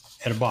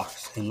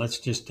box. And let's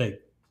just take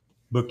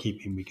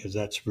bookkeeping because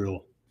that's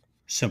real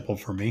simple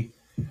for me.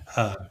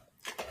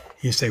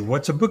 You say,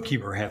 what's a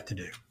bookkeeper have to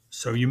do?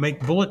 So you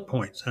make bullet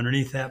points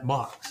underneath that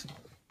box.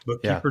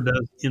 Bookkeeper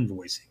does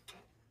invoicing.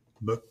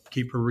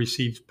 Bookkeeper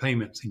receives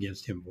payments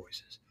against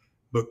invoices.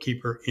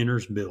 Bookkeeper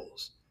enters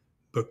bills.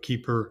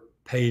 Bookkeeper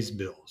pays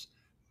bills.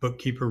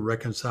 Bookkeeper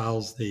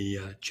reconciles the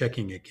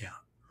checking account,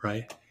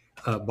 right?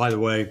 By the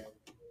way,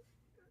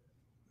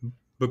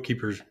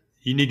 bookkeepers,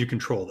 you need to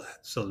control that.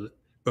 So,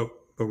 but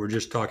we're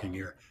just talking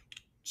here.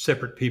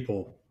 Separate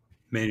people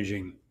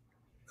managing,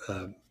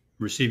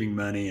 receiving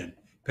money and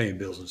paying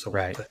bills and so on.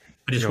 Right. But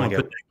I just want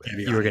to put that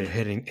caveat. You were going to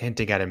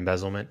hinting at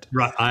embezzlement.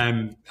 Right.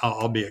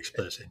 I'll be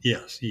explicit.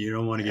 Yes. You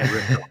don't want to get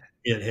ripped off.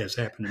 It has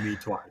happened to me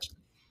twice.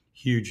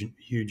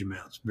 Huge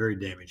amounts, very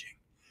damaging.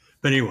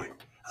 But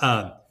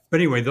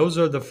anyway, those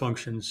are the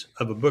functions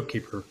of a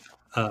bookkeeper.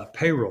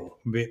 Payroll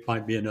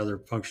might be another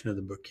function of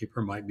the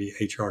bookkeeper, might be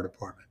HR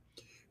department.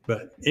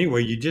 But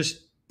anyway, you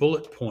just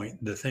bullet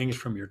point the things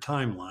from your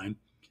timeline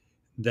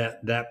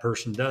that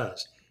person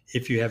does.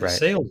 If you have a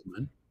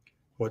salesman,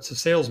 what's a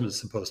salesman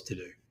supposed to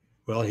do?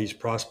 Well, he's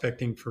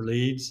prospecting for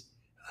leads.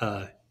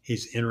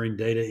 He's entering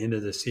data into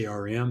the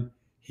CRM.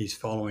 He's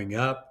following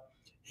up.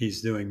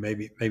 He's doing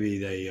maybe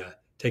they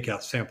take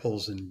out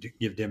samples and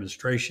give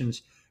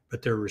demonstrations,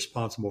 but they're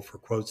responsible for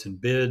quotes and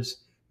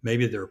bids.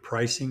 Maybe they're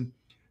pricing.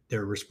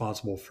 They're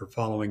responsible for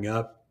following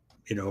up.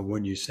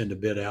 When you send a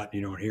bid out and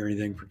you don't hear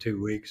anything for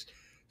 2 weeks.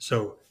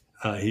 So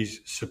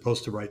He's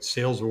supposed to write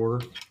sales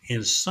order,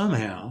 and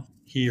somehow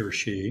he or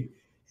she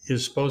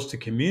is supposed to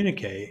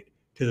communicate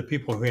to the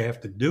people who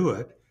have to do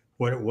it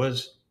what it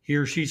was he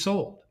or she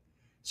sold.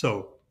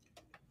 So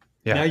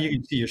now Yeah. you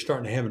can see you're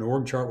starting to have an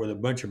org chart with a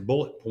bunch of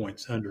bullet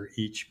points under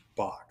each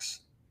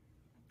box,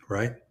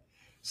 right?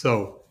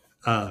 So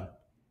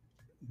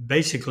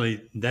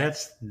basically,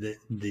 that's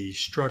the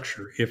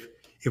structure.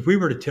 If we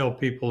were to tell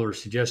people or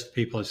suggest to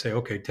people and say,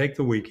 okay, take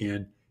the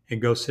weekend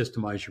and go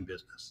systemize your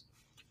business.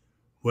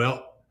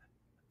 Well,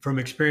 from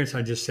experience,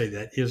 I just say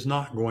that is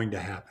not going to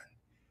happen.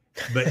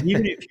 But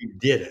even if you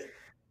did it,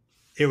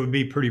 it would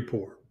be pretty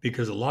poor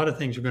because a lot of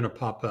things are going to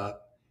pop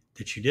up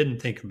that you didn't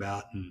think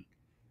about.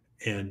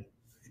 And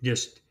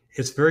just,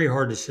 it's very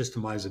hard to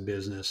systemize a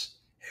business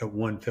at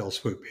one fell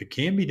swoop. It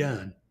can be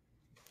done,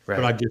 but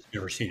Right. I've just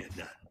never seen it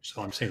done.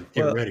 So I'm saying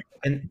Well,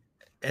 theoretically.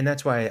 and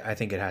that's why I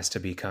think it has to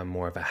become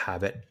more of a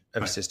habit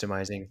of Right.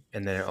 systemizing,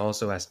 and then it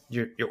also has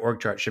your org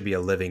chart should be a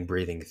living,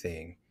 breathing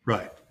thing,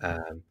 Right.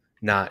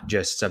 not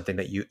just something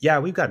that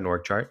we've got an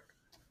org chart.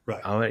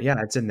 Right. Oh yeah,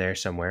 it's in there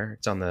somewhere.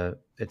 It's in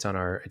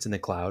the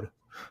cloud.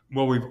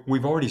 Well,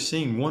 we've already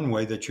seen one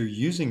way that you're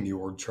using the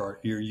org chart.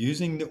 You're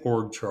using the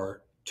org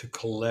chart to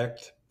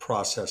collect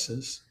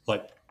processes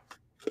like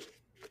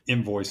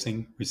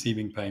invoicing,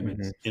 receiving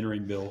payments,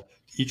 entering bill.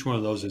 Each one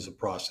of those is a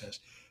process.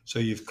 So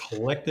you've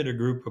collected a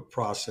group of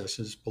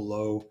processes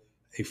below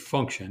a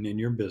function in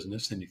your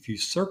business. And if you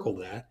circle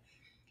that,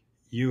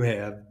 you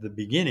have the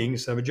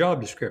beginnings of a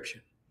job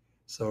description.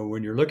 So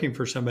when you're looking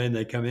for somebody and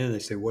they come in and they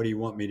say, what do you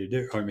want me to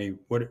do? I mean,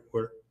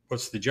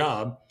 what's the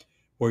job?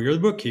 Well, you're the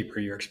bookkeeper.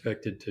 You're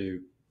expected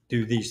to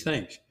do these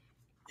things: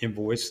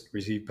 invoice,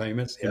 receive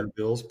payments, enter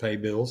bills, pay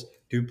bills,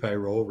 do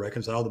payroll,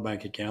 reconcile the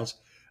bank accounts,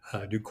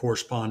 do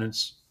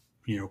correspondence,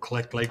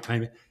 collect late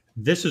payment.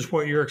 This is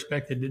what you're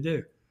expected to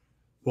do.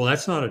 Well,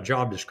 that's not a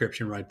job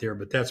description right there,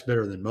 but that's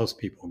better than most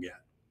people get,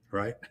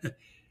 right?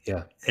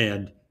 Yeah.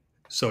 And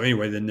so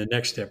anyway, then the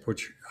next step,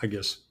 which I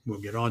guess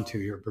we'll get on to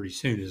here pretty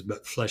soon, is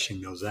but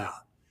fleshing those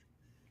out.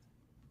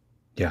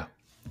 Yeah,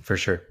 for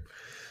sure.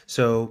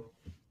 So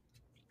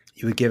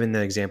you had given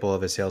the example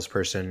of a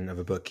salesperson, of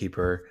a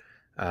bookkeeper.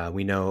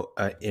 We know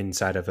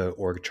inside of an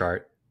org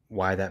chart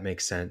why that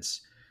makes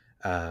sense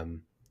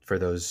for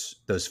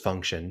those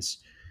functions.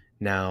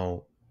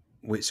 Now,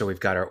 we've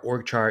got our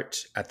org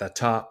chart at the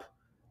top,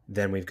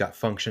 then we've got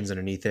functions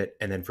underneath it,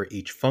 and then for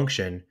each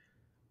function,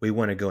 we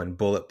want to go and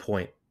bullet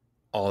point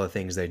all the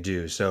things they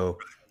do. So,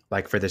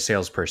 like for the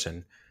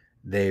salesperson,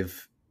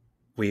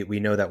 we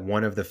know that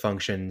one of the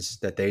functions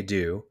that they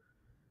do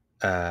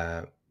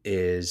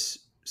is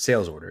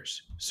sales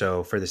orders.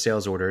 So for the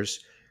sales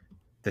orders,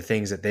 the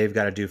things that they've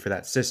got to do for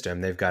that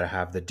system, they've got to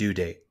have the due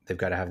date, they've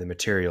got to have the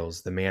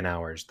materials, the man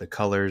hours, the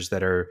colors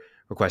that are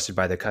requested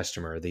by the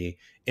customer, the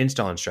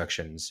install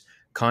instructions,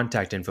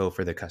 contact info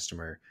for the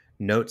customer,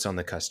 notes on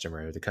the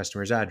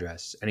customer's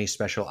address, any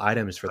special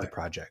items for the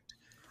project.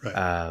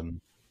 Right.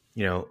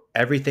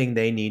 Everything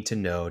they need to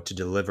know to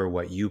deliver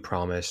what you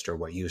promised or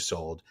what you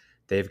sold,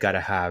 they've got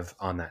to have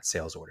on that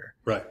sales order.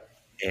 Right.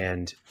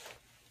 And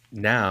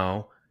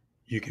now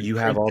you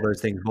have print all that.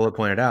 those things bullet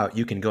pointed out.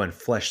 You can go and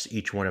flesh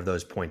each one of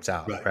those points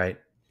out. Right.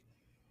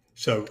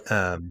 So,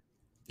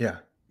 yeah.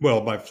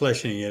 Well, by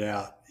fleshing it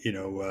out,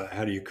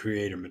 how do you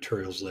create a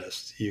materials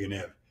list? You can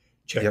have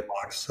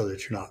checkbox so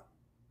that you're not,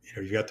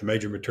 you've got the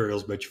major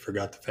materials, but you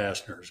forgot the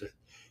fasteners,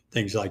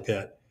 things like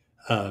that.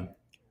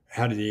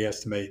 How do you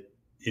estimate,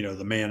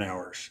 the man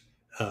hours?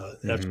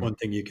 That's one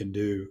thing you can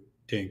do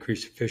to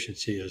increase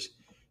efficiency is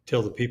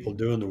tell the people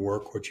doing the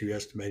work what you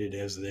estimated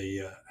as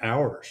the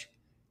hours.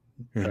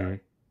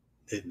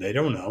 They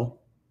don't know.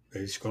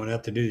 They're just going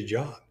out to do the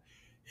job.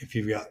 If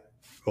you've got,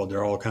 there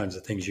are all kinds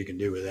of things you can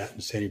do with that,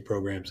 incentive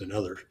programs and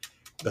others.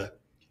 But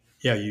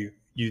yeah,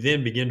 you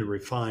then begin to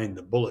refine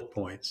the bullet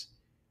points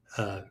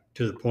to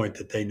the point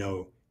that they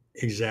know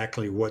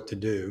exactly what to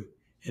do.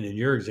 And in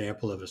your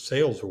example of a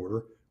sales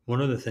order,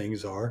 one of the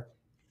things are,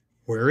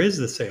 where is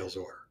the sales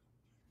order?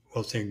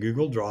 Well, it's in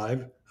Google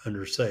Drive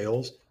under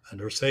sales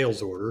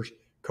orders,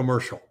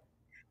 commercial,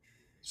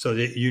 so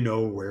that you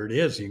know where it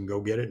is. You can go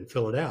get it and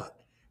fill it out.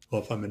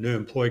 Well, if I'm a new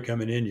employee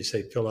coming in, you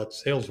say, fill out the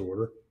sales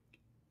order.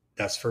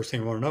 That's the first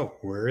thing I want to know.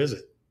 Where is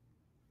it?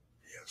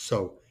 Yeah,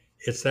 so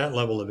it's that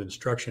level of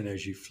instruction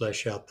as you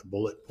flesh out the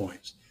bullet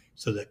points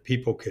so that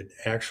people could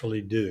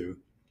actually do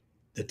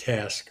the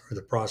task or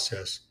the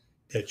process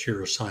that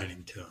you're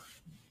assigning to them.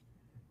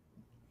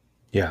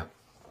 Yeah.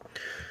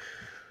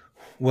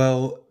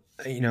 Well,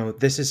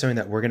 this is something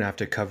that we're going to have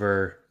to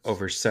cover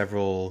over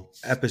several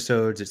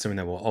episodes. It's something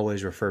that we'll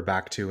always refer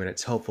back to, and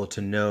it's helpful to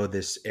know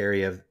this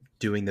area of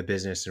doing the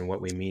business and what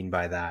we mean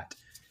by that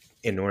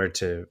in order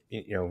to,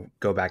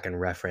 go back and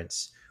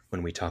reference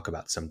when we talk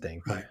about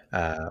something,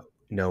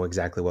 know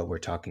exactly what we're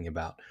talking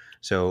about.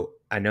 So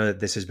I know that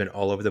this has been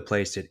all over the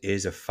place. It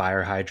is a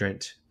fire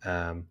hydrant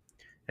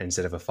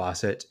instead of a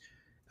faucet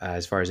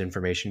as far as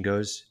information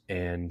goes.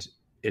 And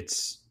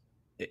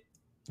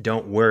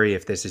don't worry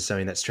if this is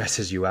something that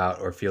stresses you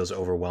out or feels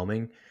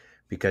overwhelming,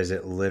 because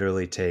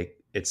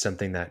it's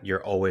something that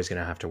you're always going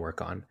to have to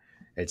work on.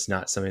 It's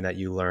not something that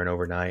you learn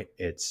overnight.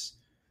 It's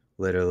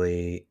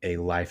literally a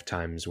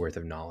lifetime's worth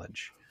of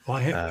knowledge. Well,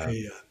 I have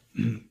a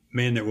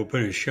man that we'll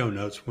put in the show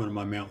notes. One of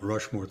my Mount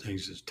Rushmore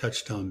things is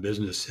Touchstone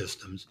Business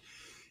Systems.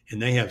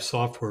 And they have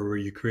software where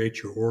you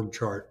create your org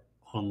chart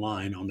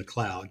online on the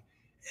cloud,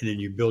 and then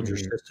you build your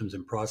systems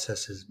and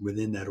processes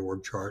within that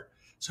org chart.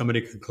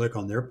 Somebody could click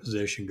on their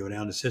position, go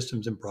down to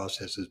systems and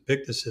processes,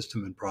 pick the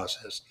system and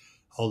process.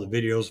 All the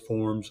videos,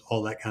 forms,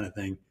 all that kind of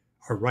thing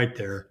are right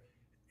there,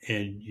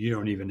 and you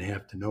don't even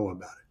have to know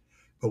about it.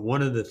 But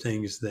one of the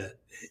things that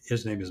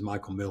his name is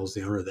Michael Mills,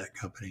 the owner of that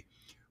company.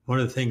 One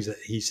of the things that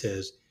he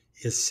says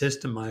is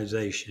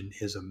systemization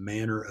is a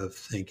manner of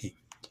thinking.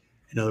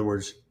 In other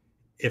words,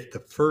 if the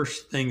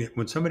first thing that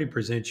when somebody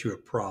presents you a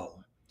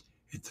problem,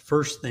 if the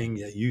first thing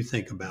that you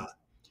think about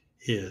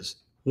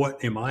is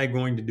what am I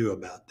going to do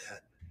about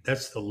that?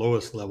 That's the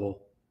lowest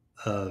level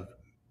of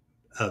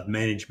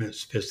management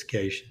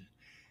sophistication.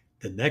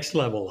 The next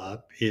level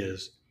up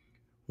is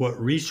what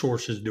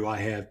resources do I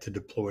have to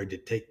deploy to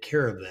take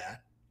care of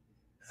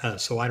that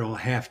so I don't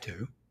have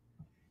to?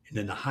 And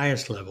then the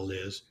highest level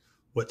is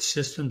what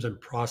systems and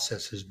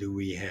processes do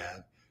we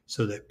have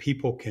so that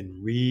people can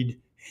read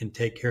and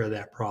take care of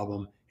that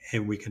problem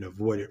and we can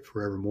avoid it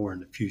forevermore in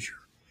the future.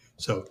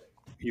 So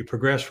you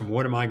progress from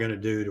what am I going to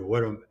do to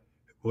what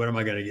am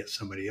I going to get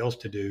somebody else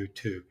to do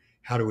to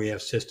how do we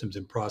have systems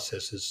and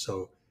processes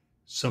so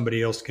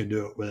somebody else can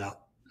do it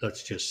without,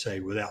 let's just say,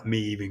 without me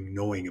even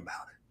knowing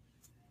about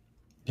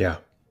it. Yeah.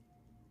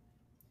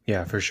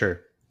 Yeah, for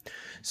sure.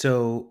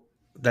 So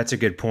that's a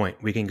good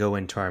point. We can go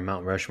into our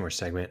Mount Rushmore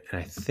segment.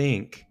 And I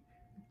think,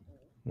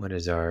 what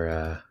is our,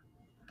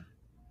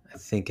 I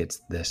think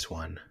it's this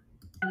one.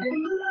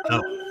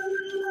 Oh,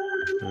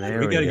 there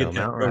we got to go. get that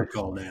Mount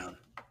protocol down.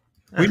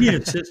 We need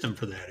a system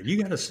for that. Have you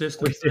got a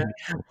system for that?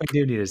 We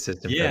do need a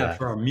system for that.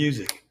 For our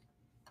music.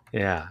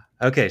 Yeah.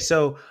 Okay.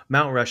 So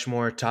Mount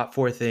Rushmore, top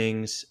 4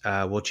 things.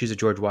 We'll choose a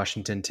George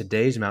Washington.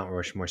 Today's Mount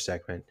Rushmore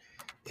segment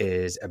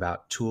is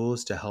about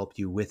tools to help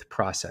you with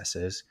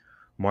processes.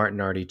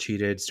 Martin already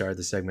cheated, started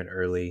the segment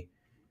early.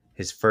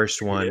 His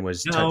first one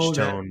was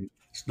Touchstone.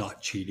 It's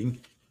not cheating.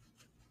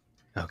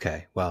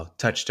 Okay. Well,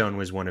 Touchstone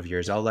was one of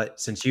yours.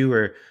 Since you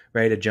were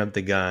ready to jump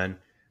the gun,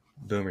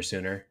 Boomer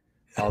Sooner,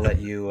 I'll let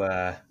you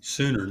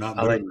Sooner, not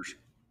boomers.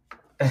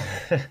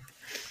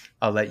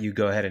 I'll let you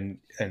go ahead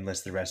and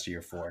list the rest of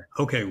your 4.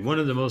 Okay, one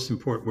of the most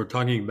important. We're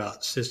talking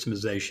about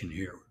systemization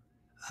here.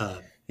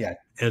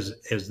 As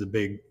the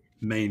big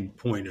main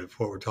point of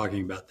what we're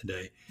talking about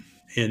today,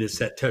 and it's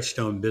that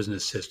Touchstone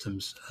Business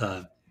Systems.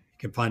 You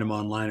can find them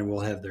online, and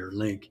we'll have their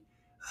link.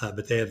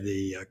 But they have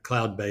the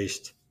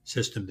cloud-based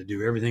system to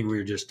do everything we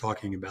were just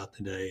talking about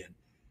today, and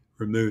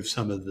remove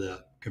some of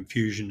the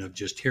confusion of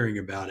just hearing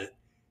about it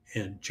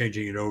and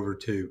changing it over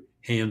to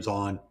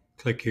hands-on,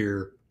 click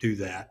here, do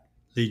that,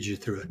 leads you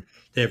through it.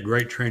 They have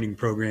great training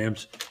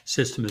programs.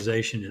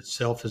 Systemization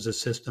itself is a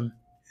system.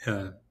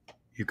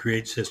 You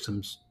create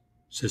systems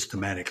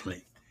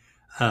systematically.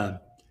 The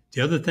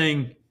other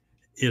thing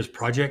is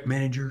project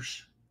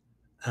managers,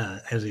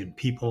 as in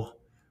people,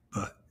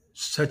 but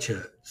such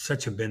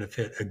a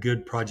benefit, a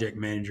good project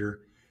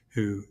manager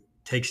who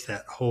takes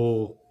that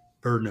whole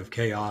burden of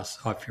chaos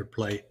off your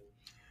plate.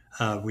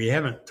 We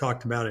haven't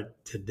talked about it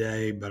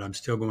today, but I'm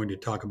still going to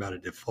talk about a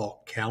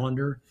default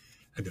calendar.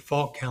 A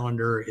default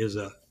calendar is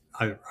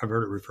I've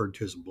heard it referred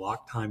to as a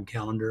block time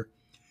calendar,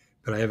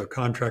 but I have a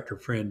contractor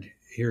friend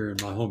here in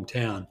my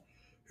hometown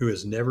who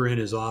is never in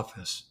his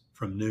office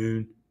from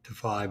noon to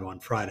 5 on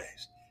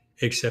Fridays,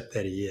 except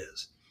that he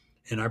is.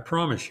 And I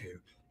promise you,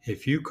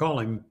 if you call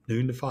him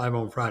noon to 5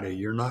 on Friday,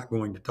 you're not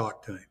going to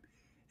talk to him.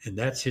 And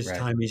that's his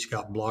time he's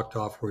got blocked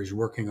off where he's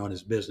working on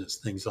his business,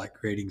 things like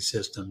creating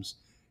systems.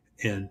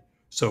 And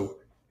so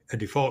a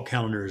default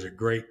calendar is a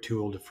great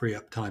tool to free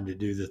up time to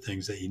do the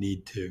things that you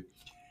need to.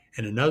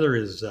 And another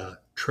is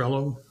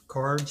Trello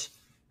cards.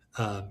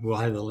 We'll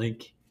have the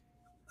link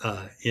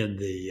in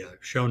the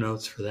show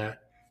notes for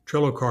that.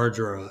 Trello cards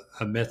are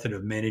a method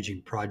of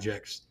managing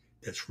projects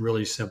that's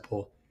really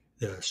simple.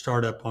 The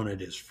startup on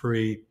it is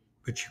free,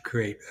 but you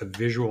create a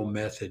visual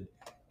method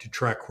to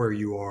track where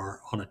you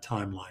are on a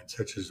timeline,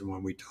 such as the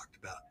one we talked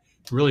about.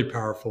 It's really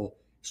powerful,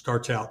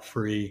 starts out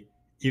free.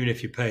 Even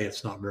if you pay,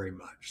 it's not very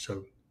much.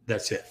 So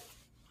that's it.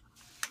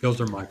 Those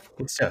are my 4.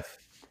 Good stuff.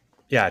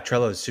 Yeah,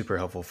 Trello is super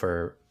helpful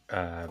for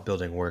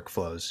building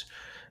workflows.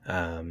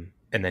 And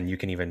then you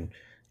can even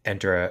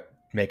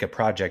make a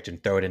project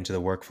and throw it into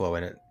the workflow,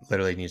 and it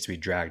literally needs to be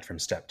dragged from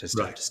step to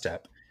step to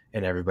step.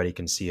 And everybody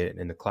can see it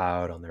in the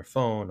cloud, on their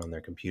phone, on their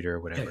computer,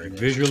 whatever. You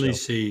visually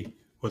see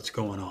what's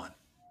going on.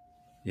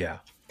 Yeah.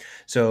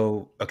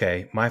 So,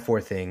 okay, my 4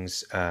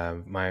 things,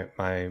 my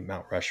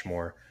Mount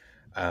Rushmore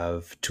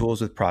of tools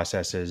with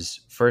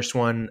processes. First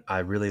one, I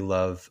really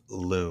love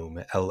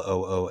Loom,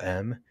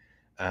 Loom.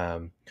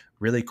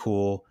 Really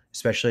cool,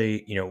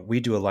 especially, we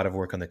do a lot of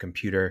work on the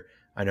computer.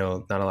 I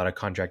know not a lot of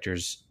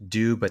contractors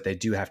do, but they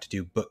do have to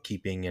do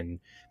bookkeeping and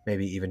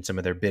maybe even some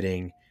of their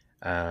bidding,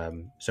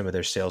 some of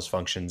their sales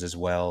functions as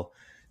well.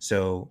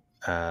 So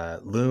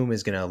Loom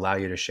is going to allow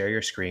you to share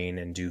your screen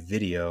and do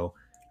video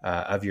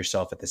of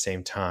yourself at the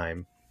same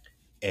time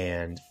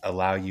and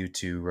allow you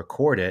to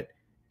record it.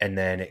 And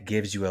then it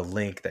gives you a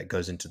link that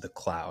goes into the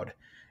cloud.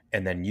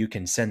 And then you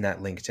can send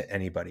that link to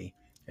anybody.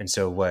 And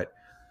so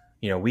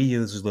we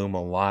use Loom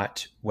a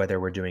lot, whether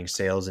we're doing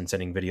sales and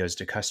sending videos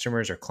to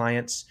customers or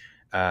clients.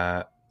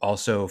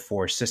 Also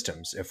for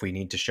systems, if we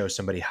need to show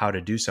somebody how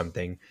to do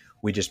something,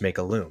 we just make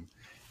a Loom.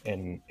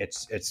 And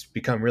it's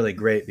become really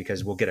great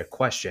because we'll get a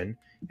question,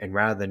 and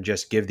rather than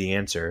just give the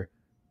answer,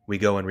 we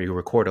go and we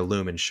record a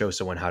Loom and show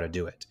someone how to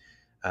do it.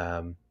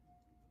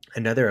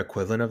 Another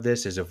equivalent of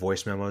this is a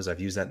voice memos. I've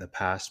used that in the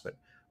past, but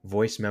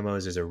voice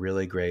memos is a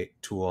really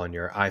great tool on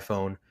your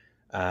iPhone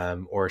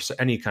or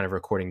any kind of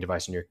recording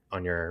device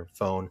on your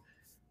phone.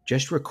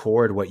 Just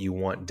record what you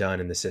want done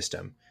in the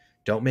system.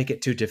 Don't make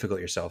it too difficult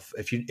yourself.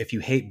 If you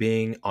hate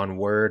being on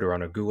Word or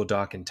on a Google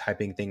Doc and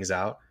typing things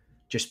out,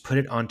 just put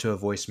it onto a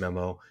voice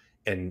memo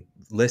and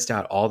list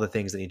out all the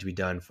things that need to be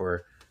done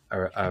for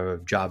a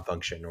job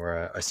function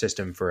or a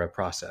system for a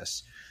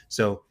process.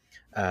 So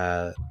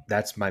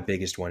that's my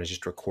biggest one, is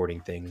just recording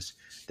things.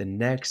 The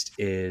next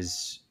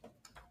is,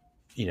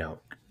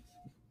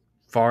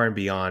 far and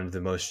beyond the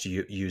most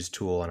used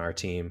tool on our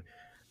team,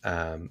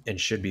 and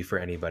should be for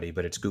anybody,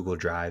 but it's Google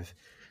Drive.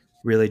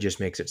 Really just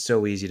makes it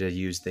so easy to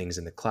use things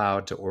in the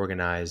cloud, to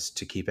organize,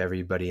 to keep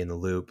everybody in the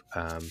loop,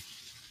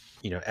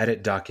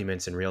 edit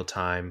documents in real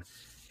time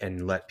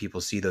and let people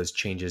see those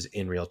changes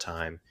in real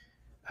time.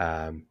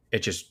 It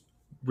just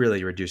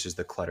really reduces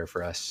the clutter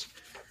for us.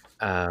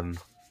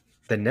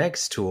 The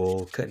next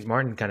tool,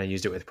 Martin kind of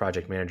used it with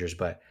project managers,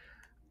 but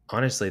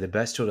honestly, the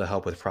best tool to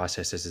help with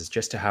processes is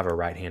just to have a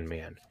right-hand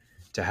man,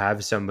 to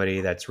have somebody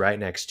that's right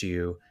next to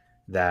you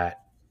that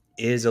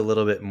is a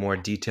little bit more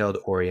detailed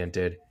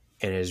oriented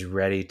and is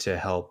ready to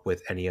help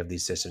with any of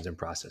these systems and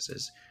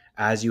processes.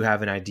 As you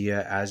have an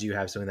idea, as you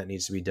have something that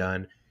needs to be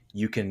done,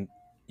 you can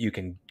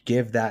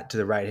give that to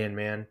the right-hand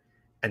man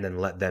and then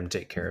let them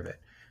take care of it.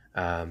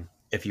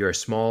 If you're a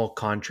small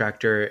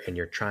contractor and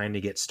you're trying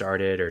to get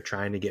started or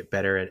trying to get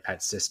better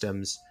at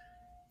systems,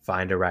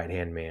 find a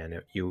right-hand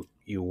man. You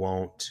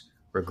won't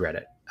regret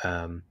it.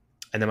 And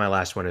then my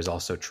last one is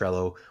also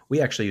Trello.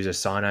 We actually use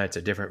Asana. It's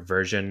a different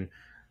version,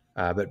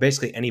 but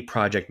basically any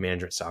project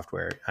management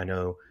software. I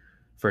know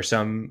for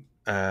some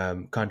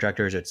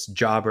contractors, it's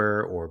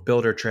Jobber or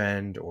Builder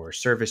Trend or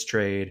Service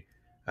Trade.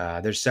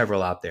 There's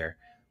several out there,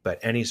 but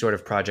any sort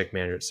of project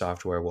management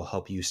software will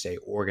help you stay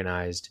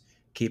organized,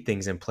 keep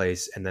things in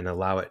place, and then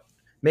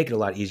make it a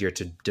lot easier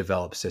to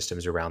develop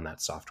systems around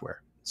that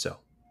software. So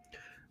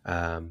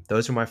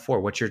those are my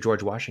 4. What's your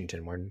George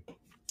Washington, Martin?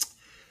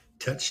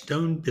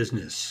 Touchstone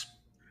Business.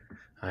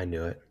 I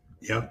knew it.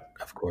 Yep.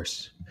 Of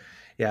course.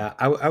 Yeah,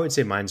 I would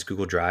say mine's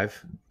Google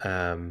Drive.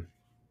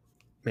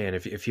 Man,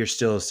 if you're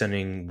still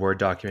sending Word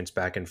documents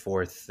back and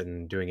forth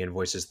and doing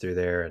invoices through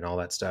there and all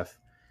that stuff,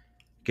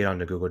 get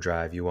onto Google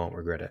Drive. You won't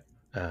regret it.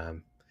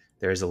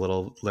 There is a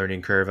little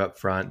learning curve up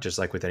front, just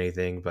like with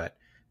anything, but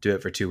do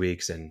it for 2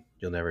 weeks and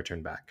you'll never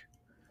turn back.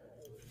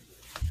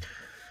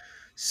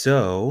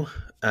 So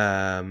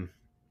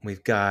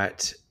we've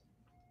got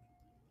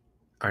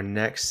our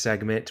next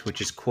segment, which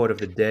is quote of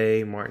the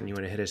day. Martin, you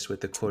want to hit us with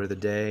the quote of the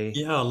day?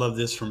 Yeah, I love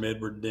this from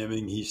Edward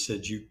Deming. He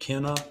said, "You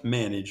cannot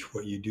manage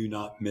what you do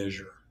not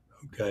measure."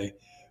 Okay.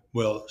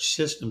 Well,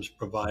 systems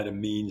provide a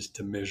means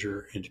to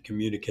measure and to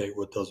communicate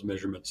what those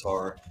measurements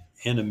are,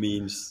 and a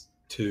means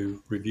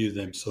to review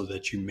them so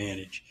that you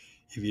manage.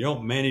 If you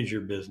don't manage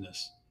your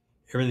business,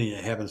 everything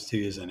that happens to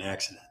you is an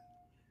accident,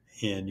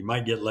 and you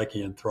might get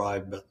lucky and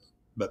thrive,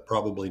 but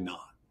probably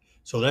not.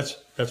 So that's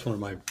one of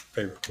my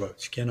favorite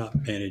quotes. You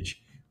cannot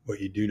manage what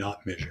you do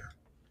not measure.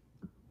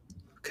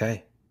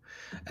 Okay.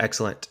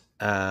 Excellent.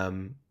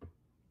 I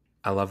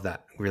love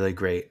that. Really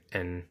great.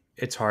 And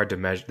it's hard to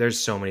measure. There's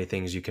so many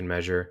things you can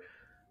measure,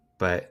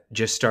 but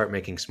just start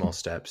making small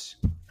steps.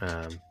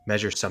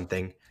 Measure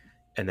something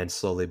and then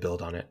slowly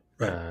build on it.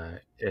 Right.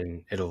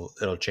 And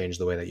it'll change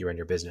the way that you run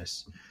your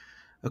business.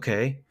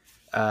 Okay.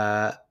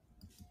 The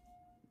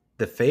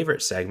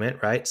favorite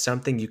segment, right?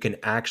 Something you can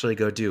actually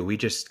go do. We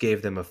just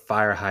gave them a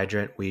fire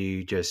hydrant.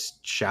 We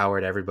just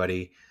showered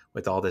everybody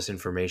with all this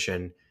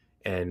information,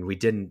 and we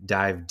didn't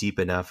dive deep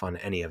enough on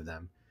any of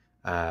them.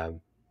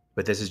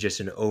 But this is just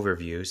an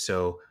overview.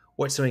 So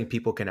what's something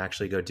people can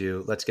actually go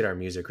do? Let's get our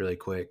music really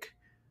quick.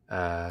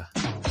 There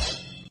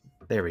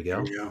we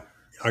go. There you go.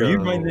 Are you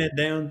writing that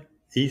down,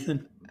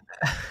 Ethan?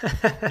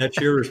 That's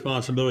your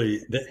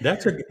responsibility.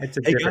 It's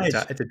a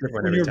different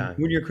one every time.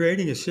 When you're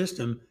creating a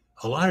system,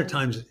 a lot of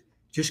times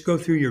just go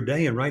through your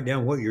day and write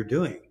down what you're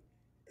doing.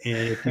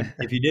 And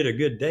if you did a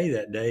good day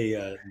that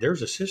day,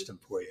 there's a system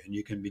for you, and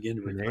you can begin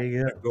to. There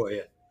you go. Go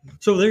ahead.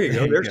 So there you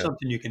go. There's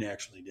something you can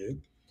actually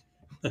do.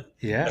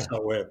 Yeah, that's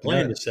not what I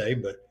planned to say,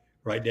 but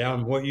write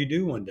down what you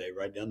do one day.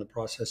 Write down the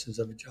processes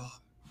of a job.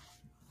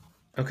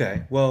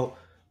 Okay. Well,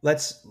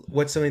 what's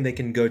something they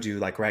can go do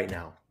like right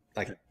now?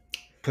 Like,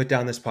 put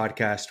down this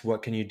podcast.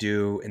 What can you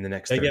do in the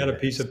next? Take out a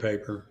minutes? piece of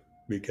paper,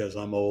 because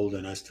I'm old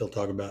and I still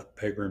talk about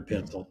paper and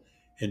pencil,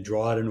 and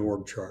draw out an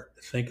org chart.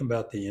 Think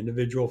about the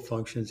individual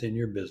functions in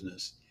your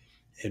business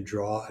and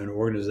draw an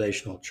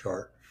organizational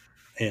chart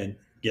and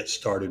get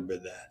started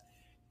with that.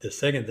 The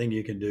second thing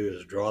you can do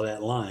is draw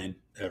that line,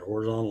 that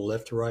horizontal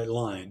left to right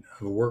line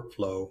of a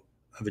workflow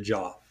of a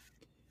job,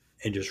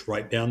 and just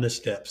write down the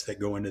steps that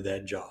go into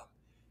that job.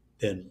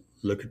 Then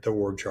look at the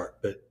org chart,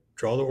 but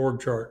draw the org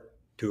chart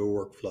to a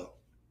workflow.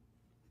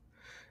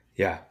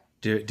 Yeah.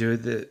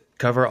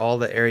 Cover all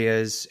the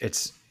areas.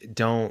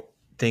 Don't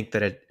think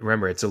that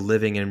remember, it's a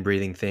living and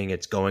breathing thing.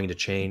 It's going to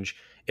change.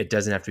 It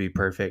doesn't have to be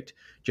perfect.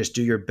 Just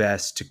do your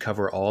best to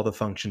cover all the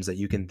functions that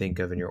you can think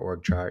of in your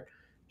org chart.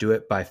 Do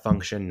it by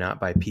function, not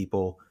by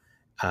people.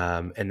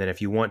 And then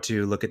if you want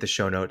to, look at the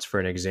show notes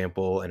for an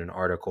example and an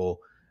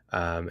article,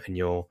 and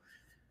it'll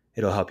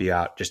help you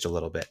out just a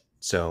little bit.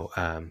 So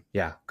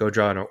go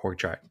draw an org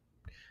chart.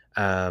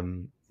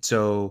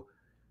 So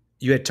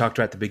you had talked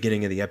about at the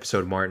beginning of the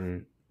episode,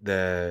 Martin,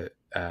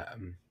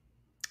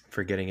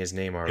 forgetting his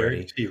name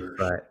already. Derek Sivers.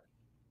 But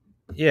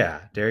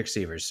yeah, Derek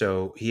Sivers.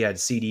 So he had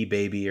CD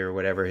Baby or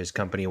whatever his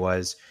company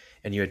was.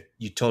 And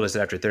you told us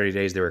that after 30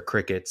 days, there were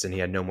crickets and he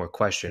had no more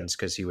questions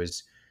because he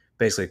was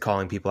basically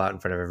calling people out in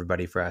front of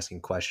everybody for asking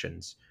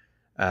questions.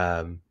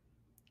 And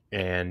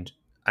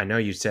I know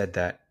you said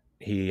that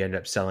he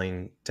ended up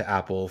selling to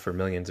Apple for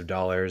millions of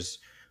dollars,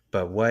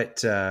 but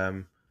what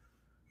ended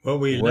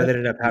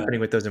up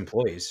happening with those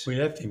employees? We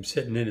left him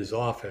sitting in his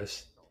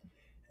office,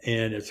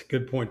 and it's a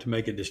good point to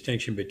make a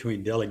distinction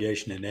between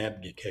delegation and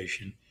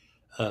abdication.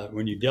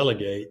 When you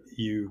delegate,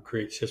 you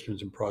create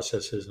systems and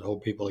processes and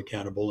hold people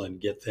accountable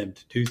and get them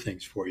to do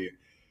things for you.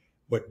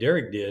 What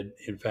Derek did,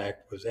 in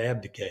fact, was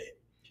abdicate.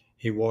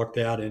 He walked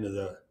out into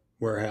the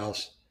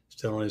warehouse,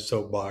 still on his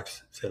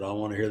soapbox, said, I don't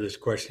want to hear this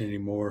question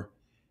anymore.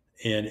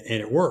 And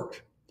it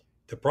worked.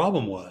 The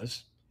problem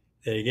was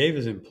that he gave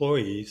his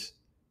employees,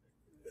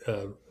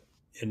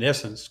 in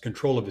essence,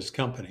 control of his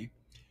company.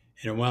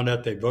 And it wound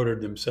up they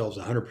voted themselves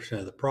 100%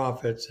 of the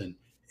profits. And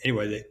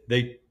anyway,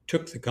 they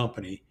took the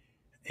company,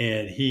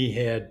 and he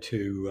had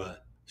to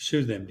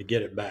sue them to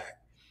get it back.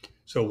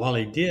 So while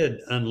he did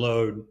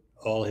unload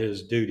all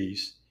his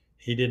duties,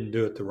 he didn't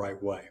do it the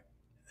right way.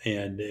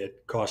 And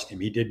it cost him.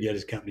 He did get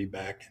his company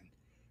back. And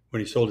when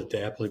he sold it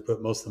to Apple, he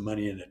put most of the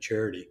money in a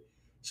charity.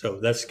 So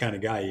that's the kind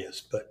of guy he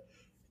is. But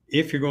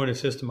if you're going to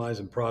systemize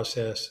and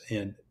process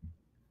and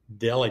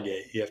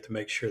delegate, you have to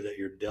make sure that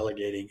you're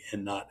delegating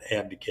and not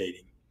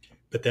abdicating.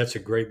 But that's a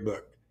great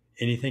book,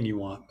 Anything You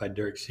Want by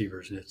Derek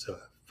Sivers, and it's a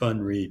fun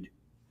read.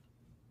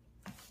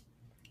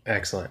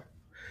 Excellent.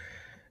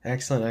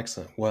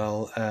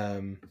 Well,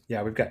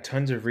 we've got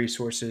tons of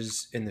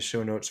resources in the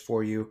show notes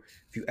for you.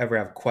 If you ever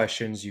have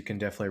questions, you can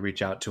definitely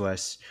reach out to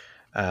us.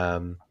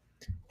 And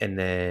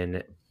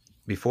then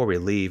before we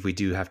leave, we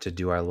do have to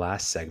do our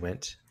last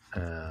segment,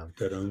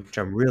 which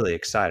I'm really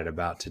excited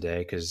about today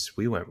because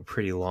we went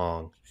pretty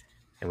long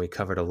and we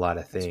covered a lot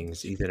of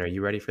things. Ethan, are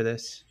you ready for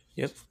this?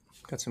 Yep.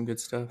 Got some good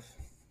stuff.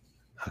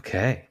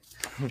 Okay.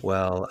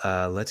 Well,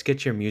 let's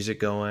get your music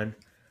going.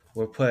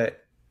 We'll put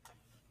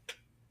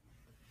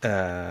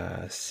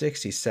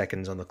 60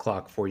 seconds on the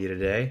clock for you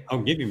today.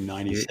 I'll give him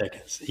 90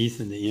 seconds.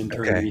 Ethan, the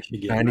intern, okay. you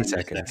should get 90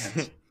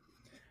 seconds.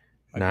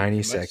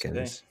 90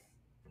 seconds.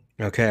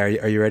 Okay,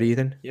 are you ready,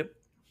 Ethan? Yep.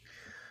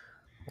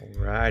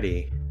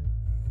 Alrighty.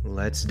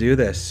 Let's do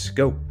this.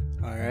 Go.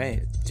 All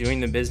right. Doing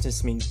the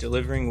business means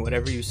delivering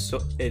whatever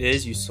it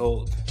is you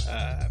sold.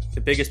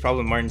 The biggest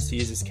problem Martin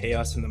sees is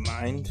chaos in the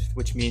mind,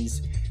 which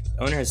means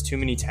the owner has too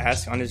many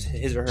tasks on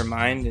his or her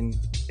mind, and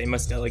they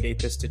must delegate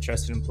this to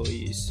trusted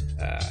employees.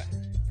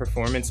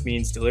 Performance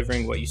means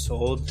delivering what you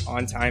sold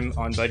on time,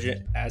 on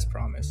budget, as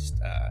promised.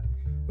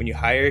 When you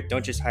hire,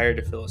 don't just hire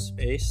to fill a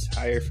space,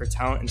 hire for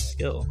talent and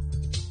skill.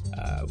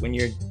 When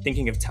you're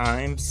thinking of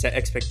time, set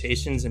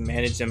expectations and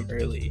manage them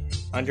early.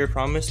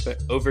 Under-promise,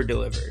 but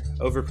over-deliver.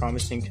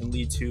 Over-promising can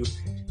lead to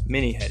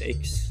many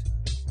headaches.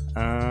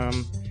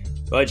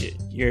 Budget.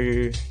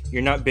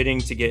 You're not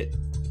bidding to get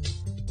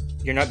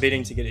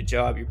a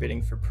job, you're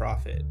bidding for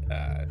profit.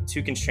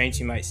 Two constraints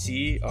you might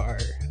see are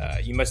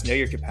you must know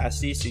your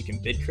capacity so you can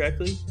bid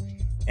correctly,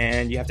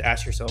 and you have to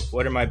ask yourself,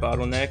 what are my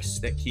bottlenecks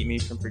that keep me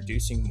from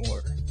producing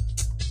more?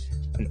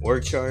 An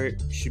org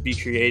chart should be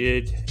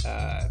created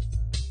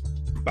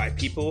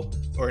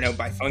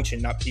by function,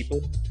 not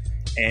people.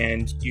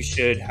 And you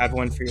should have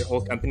one for your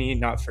whole company,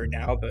 not for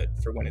now, but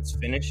for when it's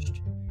finished.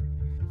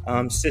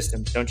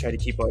 Systems. Don't try to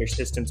keep all your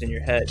systems in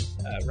your head.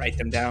 Write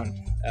them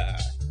down.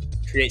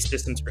 Create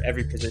systems for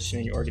every position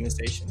in your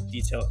organization.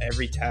 Detail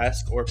every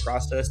task or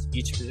process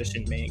each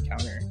position may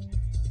encounter.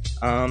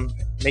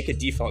 Make a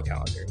default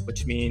calendar,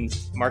 which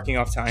means marking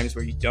off times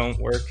where you don't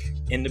work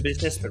in the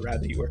business, but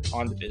rather you work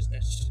on the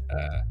business.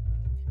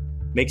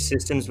 Make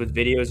systems with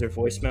videos or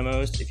voice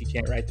memos if you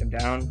can't write them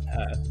down.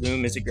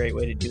 Loom is a great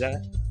way to do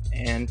that.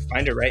 And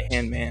find a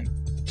right-hand man.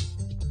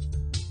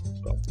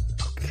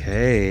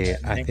 Okay,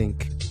 I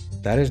think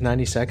that is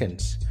 90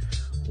 seconds.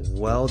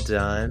 Well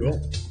done.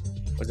 Cool.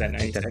 Was that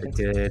 90 seconds?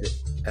 Good.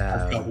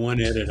 I've got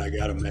one edit I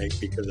got to make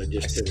because I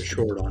just did a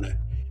short on it.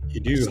 You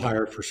do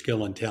hire for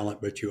skill and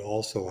talent, but you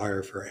also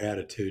hire for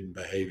attitude and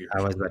behavior.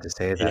 I was about to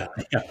say that.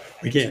 Yeah.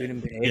 We Attitude can't.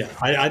 and behavior.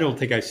 I don't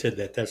think I said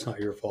that. That's not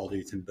your fault,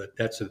 Ethan, but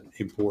that's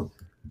important.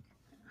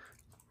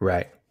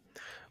 Right.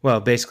 Well,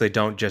 basically,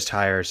 don't just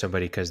hire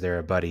somebody because they're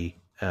a buddy.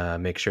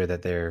 Make sure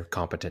that they're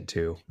competent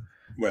too.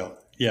 Well,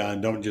 yeah,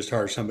 and don't just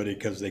hire somebody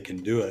because they can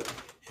do it.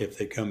 If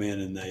they come in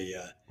and they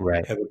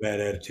Right. have a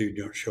bad attitude,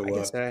 don't show I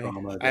guess up.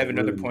 I have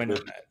another point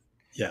on that.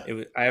 Yeah.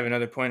 I have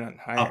another point on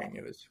hiring.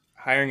 It was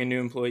hiring a new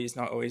employee is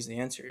not always the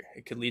answer.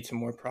 It could lead to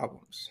more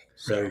problems.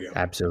 So, There you go.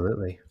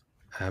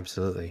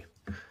 Absolutely.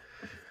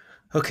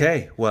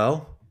 Okay.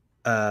 Well,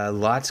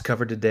 lots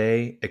covered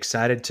today.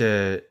 Excited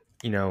to,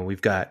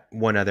 we've got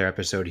one other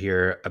episode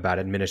here about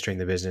administering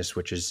the business,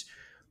 which is,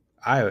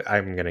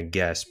 I'm going to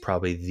guess,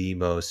 probably the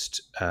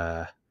most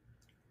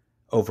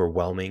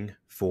overwhelming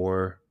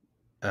for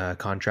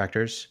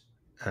contractors,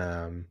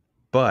 and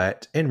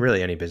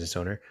really any business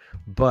owner.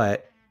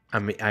 But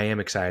I am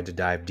excited to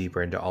dive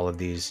deeper into all of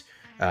these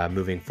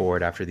moving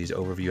forward after these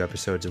overview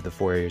episodes of the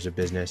 4 areas of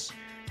business.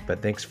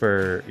 But thanks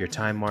for your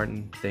time,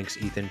 Martin. Thanks,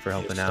 Ethan, for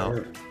helping out.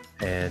 Sir.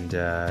 And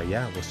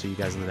we'll see you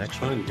guys in the next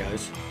one. Fun,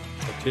 guys.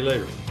 Talk to you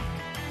later.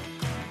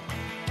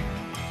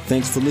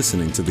 Thanks for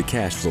listening to The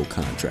Cashflow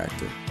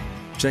Contractor.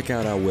 Check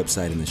out our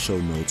website in the show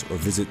notes or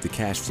visit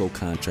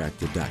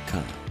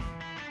thecashflowcontractor.com.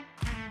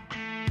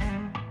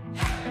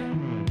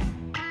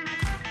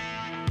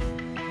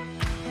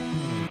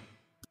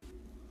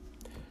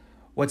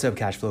 What's up,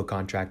 Cashflow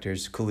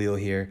Contractors? Khalil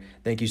here.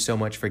 Thank you so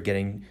much for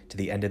getting to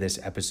the end of this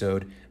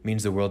episode. It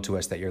means the world to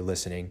us that you're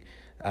listening.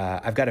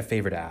 I've got a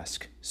favor to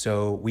ask.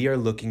 So we are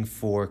looking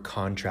for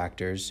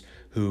contractors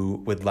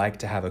who would like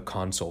to have a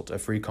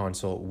free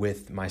consult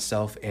with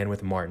myself and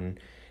with Martin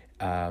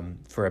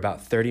for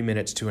about 30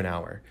 minutes to an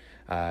hour.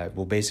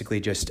 We'll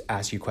basically just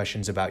ask you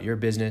questions about your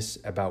business,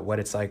 about what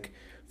it's like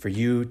for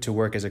you to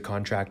work as a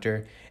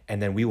contractor,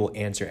 and then we will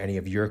answer any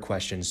of your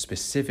questions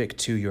specific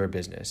to your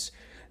business.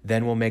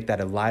 Then we'll make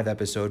that a live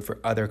episode for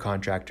other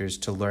contractors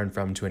to learn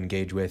from, to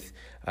engage with.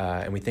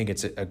 And we think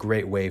it's a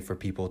great way for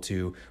people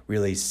to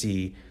really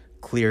see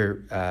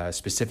clear,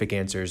 specific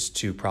answers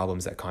to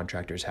problems that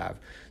contractors have.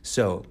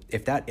 So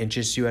if that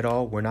interests you at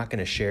all, we're not going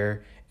to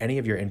share any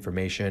of your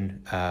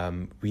information.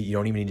 You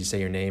don't even need to say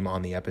your name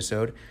on the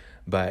episode,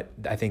 but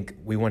I think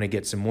we want to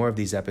get some more of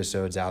these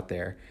episodes out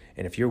there.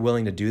 And if you're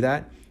willing to do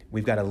that,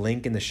 we've got a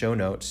link in the show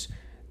notes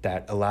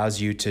that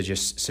allows you to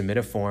just submit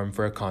a form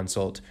for a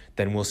consult.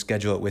 Then we'll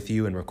schedule it with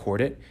you and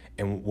record it,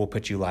 and we'll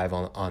put you live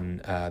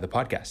on the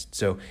podcast.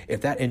 So if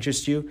that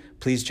interests you,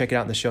 please check it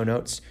out in the show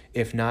notes.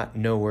 If not,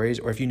 no worries.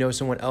 Or if you know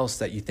someone else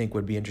that you think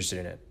would be interested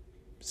in it,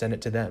 send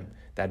it to them.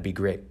 That'd be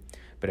great.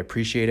 But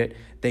appreciate it.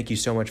 Thank you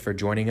so much for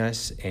joining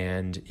us.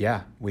 And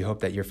we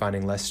hope that you're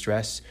finding less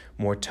stress,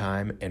 more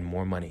time, and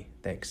more money.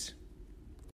 Thanks.